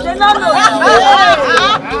don't know.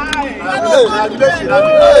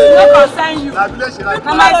 Concern you.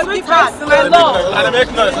 Now my sweetheart, my love. And they make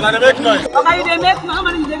noise. Okay, you make noise. How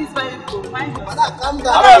many ladies for you? Madam, let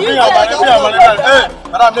me go.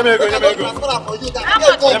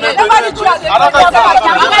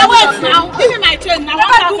 Wait now. Give me my chain now.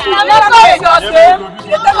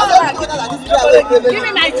 Give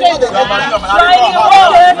me my chain.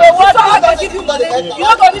 You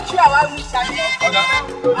don't go to try while we shall.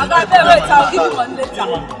 I'll give you money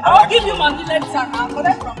later. I'll give you money later. I'll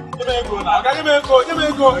collect from you. Give me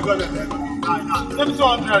go. Give me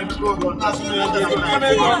 200.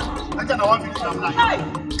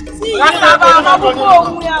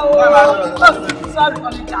 Sorry,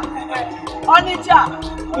 Onitsha.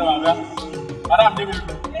 Madam, give me.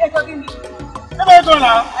 Give me go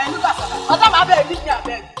now. Madam, I beg you.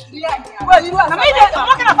 Well, you are. I'm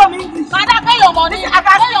working from English. Madam, pay your money. I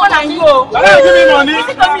can see one and you. Madam, give me money. Wait.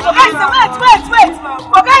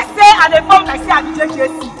 For guys say and they form like say I be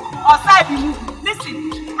JJC or say I be movie. Listen,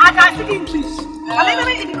 I can speak English. And then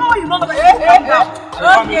if you know what you know, okay. I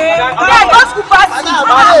don't school pass you.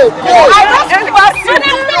 I don't school pass you.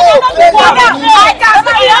 I can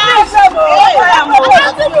speak English.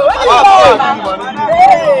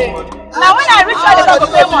 Now when I reach where they go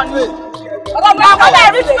pay money. Now when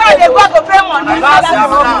I reach where they go pay money.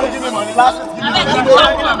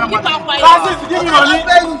 Glasses, give me money.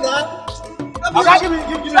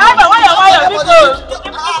 Driver, why you because?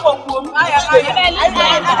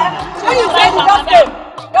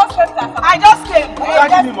 I just came.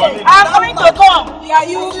 I'm coming to come. Yeah,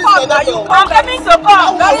 you come. I'm coming to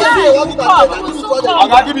come.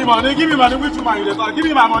 Give me money. Give me money. Which money? Give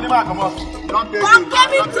me my money. Come on. I'm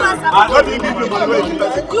coming to us. I don't give you money.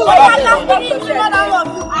 You are not coming to us.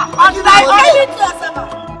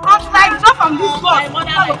 Until I drop from this bus, I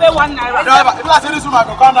will pay 1 naira. If I say this woman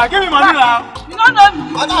can come now, give me money now. You don't know me.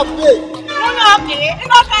 I don't pay. You don't know me. You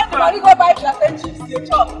don't pay money. Go buy plantain chips. You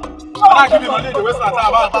chop. I give me money. The waste my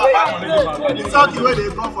time. Money. It's all the way they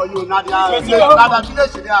come for you, Nadia. Nadia,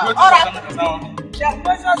 village there. All right. You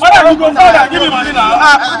go further. Give me money now.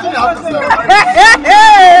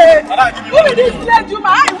 Give me this plate, you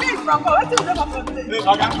my win from. What do you want from this? Which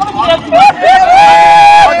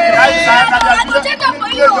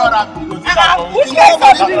guy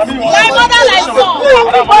for this? My mother like son.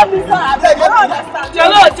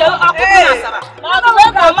 Jelo,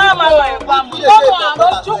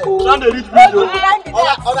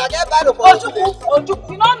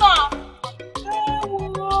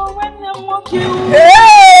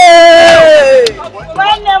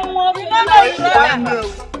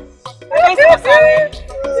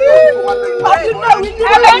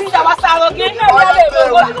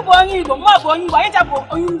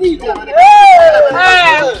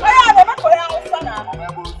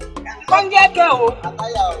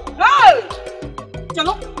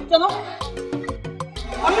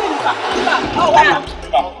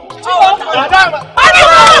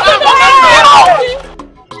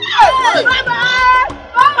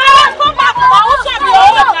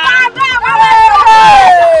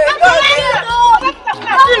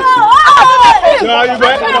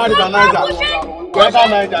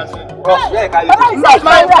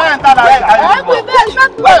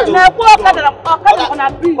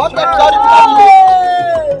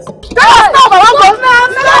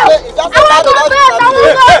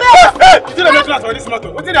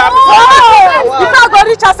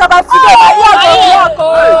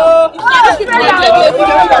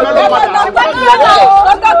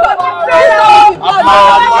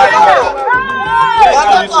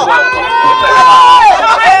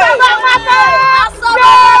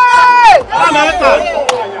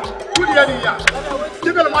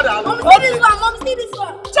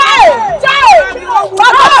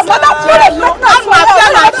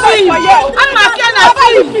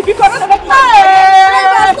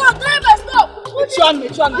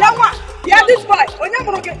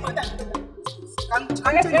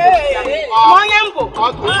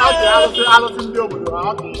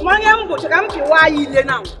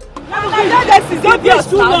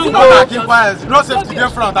 no safety in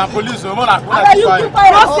front and police. No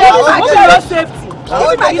safety. You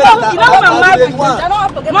don't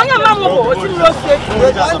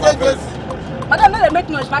Madam, they make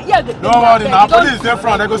noise. My ear. No worry, now police in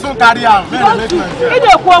front. They go soon carry out. Make noise.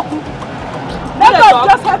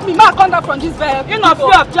 Just help me. Ma, come down from this vehicle. You're not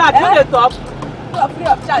free of charge. You the top. You're free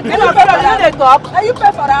of charge. You're not free of charge. Are you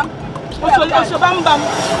pay for them?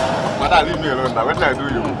 Madam, leave me alone now. What did I do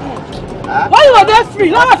you? Why you were there free?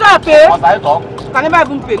 No matter I pay. What I talk? Can never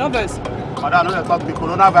even pay. No verse. Madam, no talk the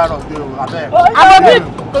coronavirus. I don't give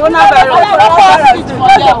coronavirus.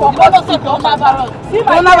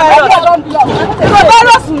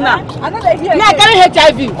 Coronavirus now. Me, I carry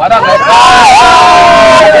HIV. Madam,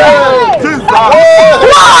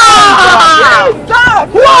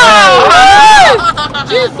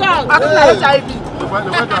 Jesus! I carry HIV. I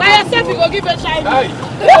said you go give HIV.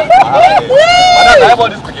 Madam,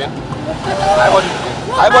 everybody speaking.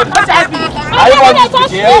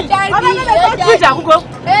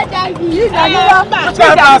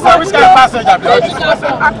 Which kind of passenger be all this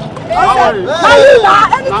passenger?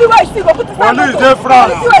 Anything I see, go put it down. Police dey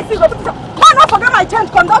front. Anything I see, go put it down. Man, don't forget my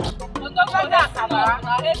change, conduct.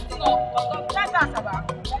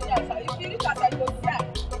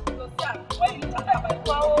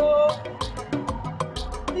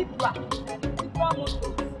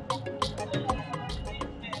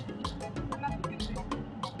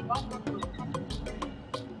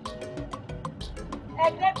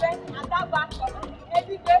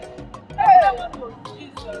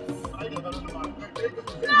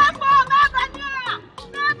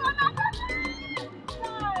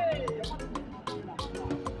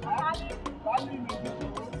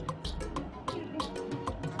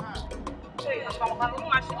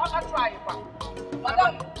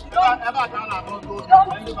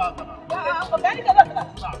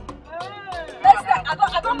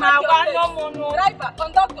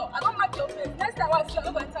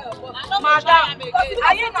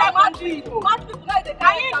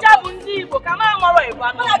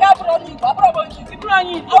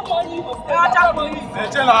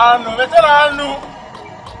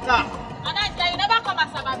 Ananja, you never come as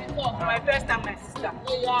Asaba before. My first time, my sister.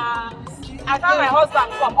 Yeah. I found my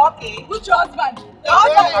husband come. Okay. Which husband? Your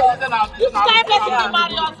husband. This guy person to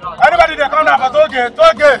marry us. Anybody they come down for toll gate.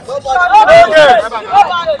 Toll gate.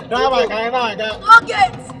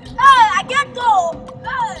 Hey, I get go.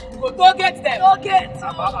 Go toll gate them. Toll gate.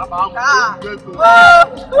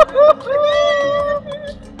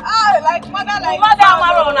 Like mother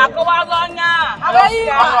Amaro na Kowalonya.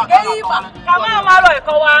 Kama Amaro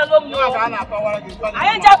Kowalo. I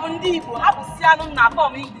ain't just Bundipo. I will see I'm not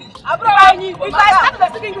from English. If I start to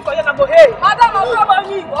speak English for you, I go, hey, Madam, I'm from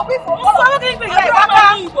English. I'm from English.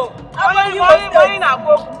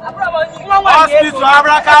 Hospital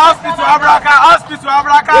Abraka, Hospital Abraka, Hospital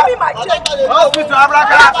Abraka. Give me my check. Hospital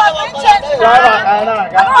Abraka.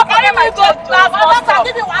 I don't carry my gold class.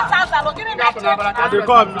 Give me 1,000. Give me my check. They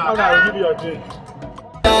come, I will give you your drink.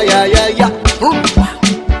 Yeah.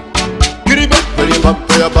 Get it up,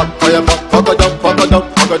 fire up, fuck it up. Put it up,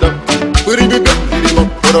 put up.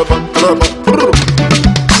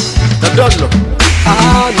 The dollar.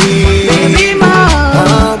 Baby,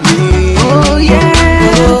 oh yeah,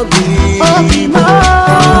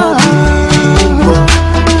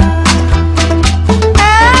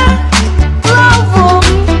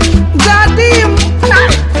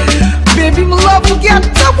 baby, my love will get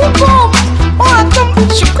double bomb. Oh,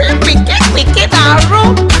 she can't be get out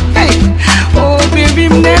room. Hey, oh, baby,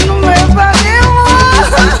 man, wherever you are.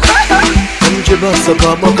 I'm Jebasa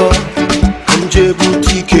Bamaka, I'm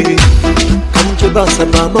Jebutike. I'm Jebasa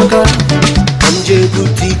Bamaka, I'm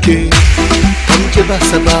Jebutike. I'm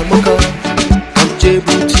Jebasa Bamaka, I'm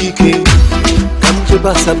Jebutike. I'm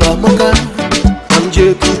Jebasa Bamaka, I'm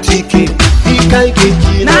Jebutike. Ikai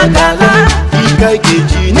geji nagala, Ikai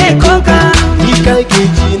geji nekoga, Ikai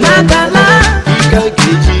geji nagala, Ikai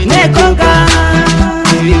geji nekoga.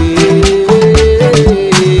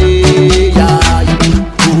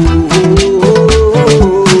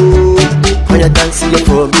 When you dance here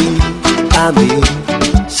for me, Ami,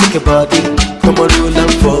 shake your body, come on roll on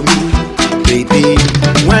for me, baby,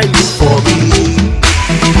 why you for me?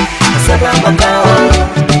 Asaba Amaka,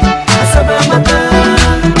 Asaba Amaka,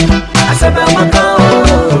 Asaba Amaka,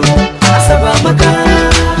 Asaba Amaka,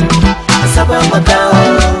 Asaba Amaka.